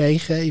iedereen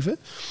meegeven.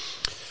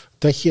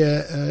 Dat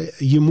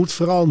je moet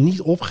vooral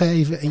niet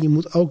opgeven en je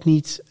moet ook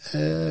niet.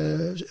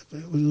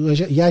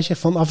 Jij zegt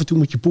van af en toe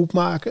moet je poep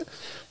maken.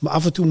 Maar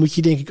af en toe moet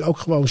je denk ik ook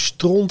gewoon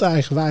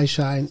stronteigenwijs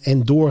zijn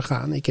en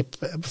doorgaan. Ik heb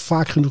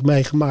vaak genoeg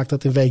meegemaakt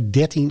dat in week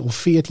 13 of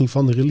 14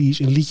 van de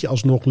release een liedje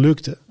alsnog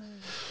lukte.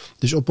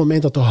 Dus op het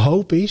moment dat er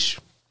hoop is,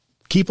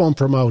 keep on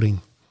promoting.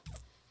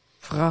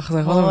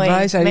 Prachtig, wat een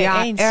wijsheid.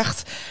 Ja, eens.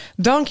 Echt.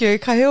 Dank je.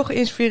 Ik ga heel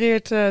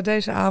geïnspireerd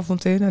deze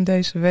avond in en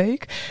deze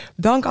week.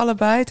 Dank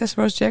allebei,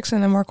 Tessa Rose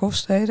Jackson en Mark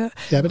Hofstede.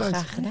 Ja, bedankt.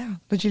 Graag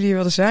gedaan. Dat jullie hier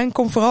wilden zijn.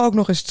 Kom vooral ook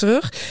nog eens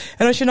terug.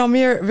 En als je nou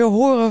meer wil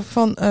horen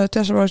van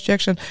Tessa Rose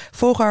Jackson,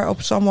 volg haar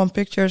op Someone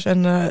Pictures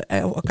en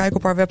kijk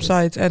op haar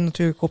website en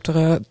natuurlijk op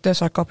de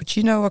Tessa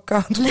Cappuccino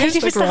account op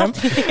Instagram.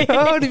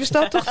 Die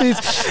bestaat toch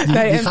niet?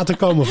 Die gaat er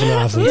komen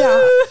vanavond. Ja,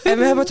 en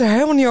we hebben het er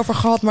helemaal niet over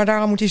gehad, maar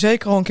daarom moet hij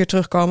zeker al een keer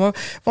terugkomen.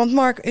 Want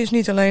Mark is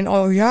niet alleen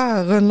al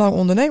jarenlang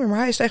ondernemer, maar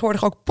hij is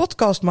tegenwoordig ook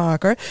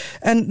podcastmaker.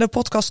 En de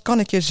podcast kan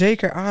ik je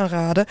zeker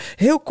aanraden.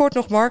 Heel kort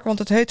nog, Mark, want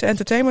het heet de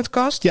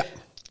Entertainmentcast. Ja.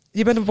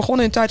 Je bent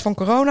begonnen in tijd van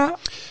corona.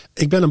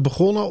 Ik ben er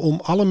begonnen om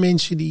alle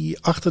mensen die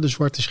achter de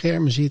zwarte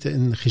schermen zitten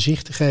een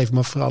gezicht te geven,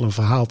 maar vooral een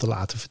verhaal te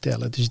laten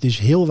vertellen. Dus het is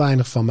heel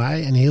weinig van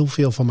mij en heel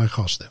veel van mijn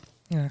gasten.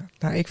 Ja,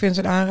 nou, ik vind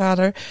het een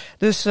aanrader.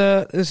 Dus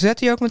zet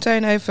die ook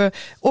meteen even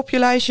op je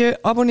lijstje.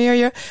 Abonneer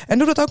je. En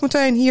doe dat ook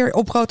meteen hier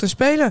op Brood en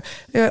Spelen.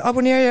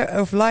 Abonneer je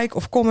of like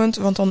of comment.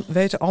 Want dan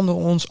weten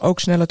anderen ons ook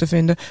sneller te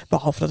vinden.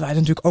 Behalve dat wij het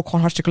natuurlijk ook gewoon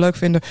hartstikke leuk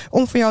vinden.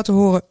 Om van jou te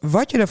horen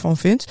wat je ervan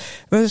vindt.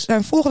 We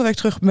zijn volgende week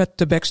terug met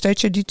de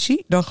backstage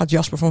editie. Dan gaat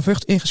Jasper van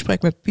Vught in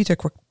gesprek met Pieter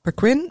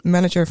Perquin,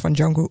 manager van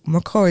Django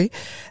McCoy.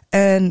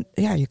 En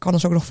ja, je kan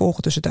ons ook nog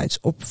volgen tussentijds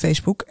op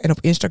Facebook en op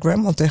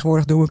Instagram. Want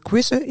tegenwoordig doen we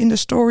quizzen in de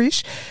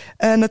stories.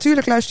 En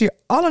natuurlijk luister je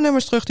alle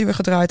nummers terug die we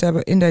gedraaid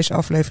hebben in deze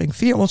aflevering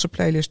via onze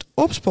playlist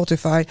op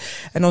Spotify.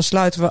 En dan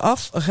sluiten we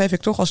af. Dan geef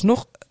ik toch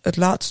alsnog het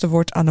laatste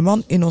woord aan de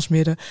man in ons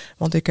midden.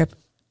 Want ik heb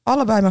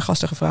allebei mijn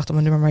gasten gevraagd om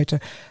een nummer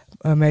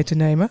mee te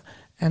nemen.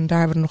 En daar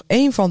hebben we er nog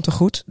 1 van te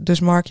goed. Dus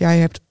Mark, jij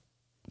hebt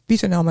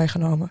Pieter Nel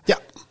meegenomen. Ja.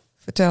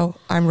 Vertel,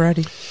 I'm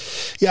ready.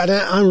 Ja,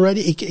 I'm ready.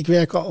 Ik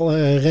werk al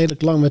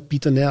redelijk lang met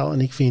Pieter Nel.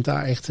 En ik vind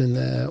haar echt een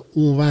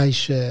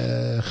onwijs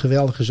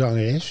geweldige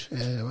zangeres.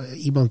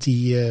 Iemand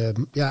die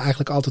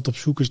eigenlijk altijd op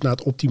zoek is naar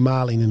het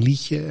optimale in een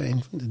liedje.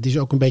 En het is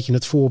ook een beetje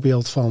het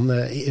voorbeeld van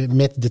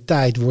met de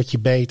tijd word je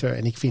beter.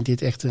 En ik vind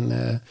dit echt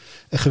een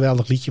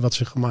geweldig liedje wat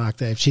ze gemaakt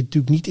heeft. Zit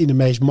natuurlijk niet in de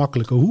meest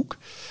makkelijke hoek.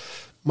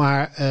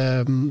 Maar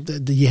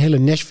die hele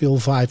Nashville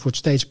vibe wordt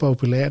steeds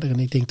populairder. En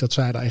ik denk dat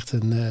zij daar echt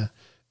een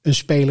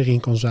speler in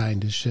kan zijn.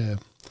 Dus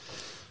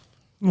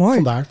mooi.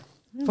 Vandaar.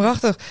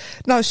 Prachtig.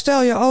 Nou,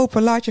 stel je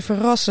open, laat je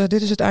verrassen.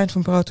 Dit is het eind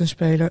van Brood en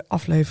Spelen,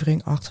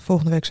 aflevering 8.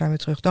 Volgende week zijn we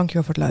terug.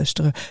 Dankjewel voor het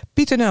luisteren.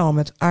 Pieter Nel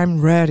met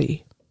I'm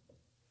Ready.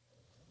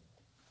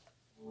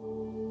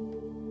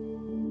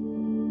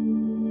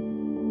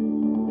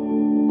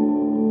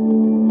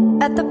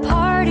 At the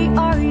party,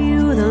 are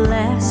you the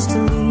last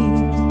to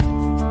leave?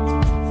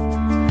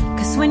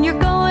 'Cause when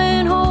you're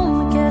going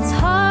home, it gets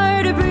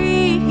hard to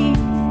breathe.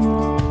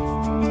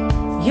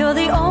 You're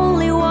the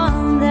only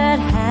one that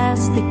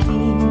has the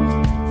key.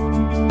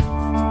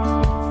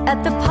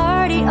 At the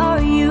party,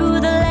 are you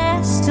the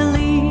last to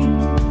leave?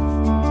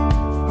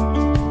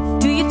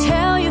 Do you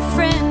tell your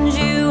friends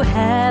you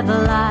have a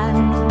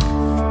life?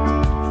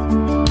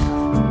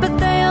 But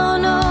they all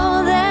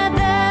know that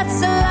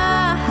that's a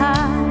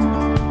lie.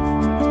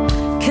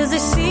 'Cause they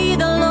see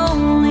the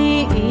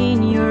lonely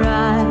in your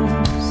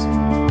eyes.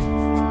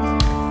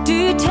 Do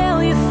you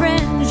tell your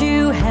friends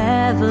you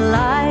have a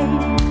life?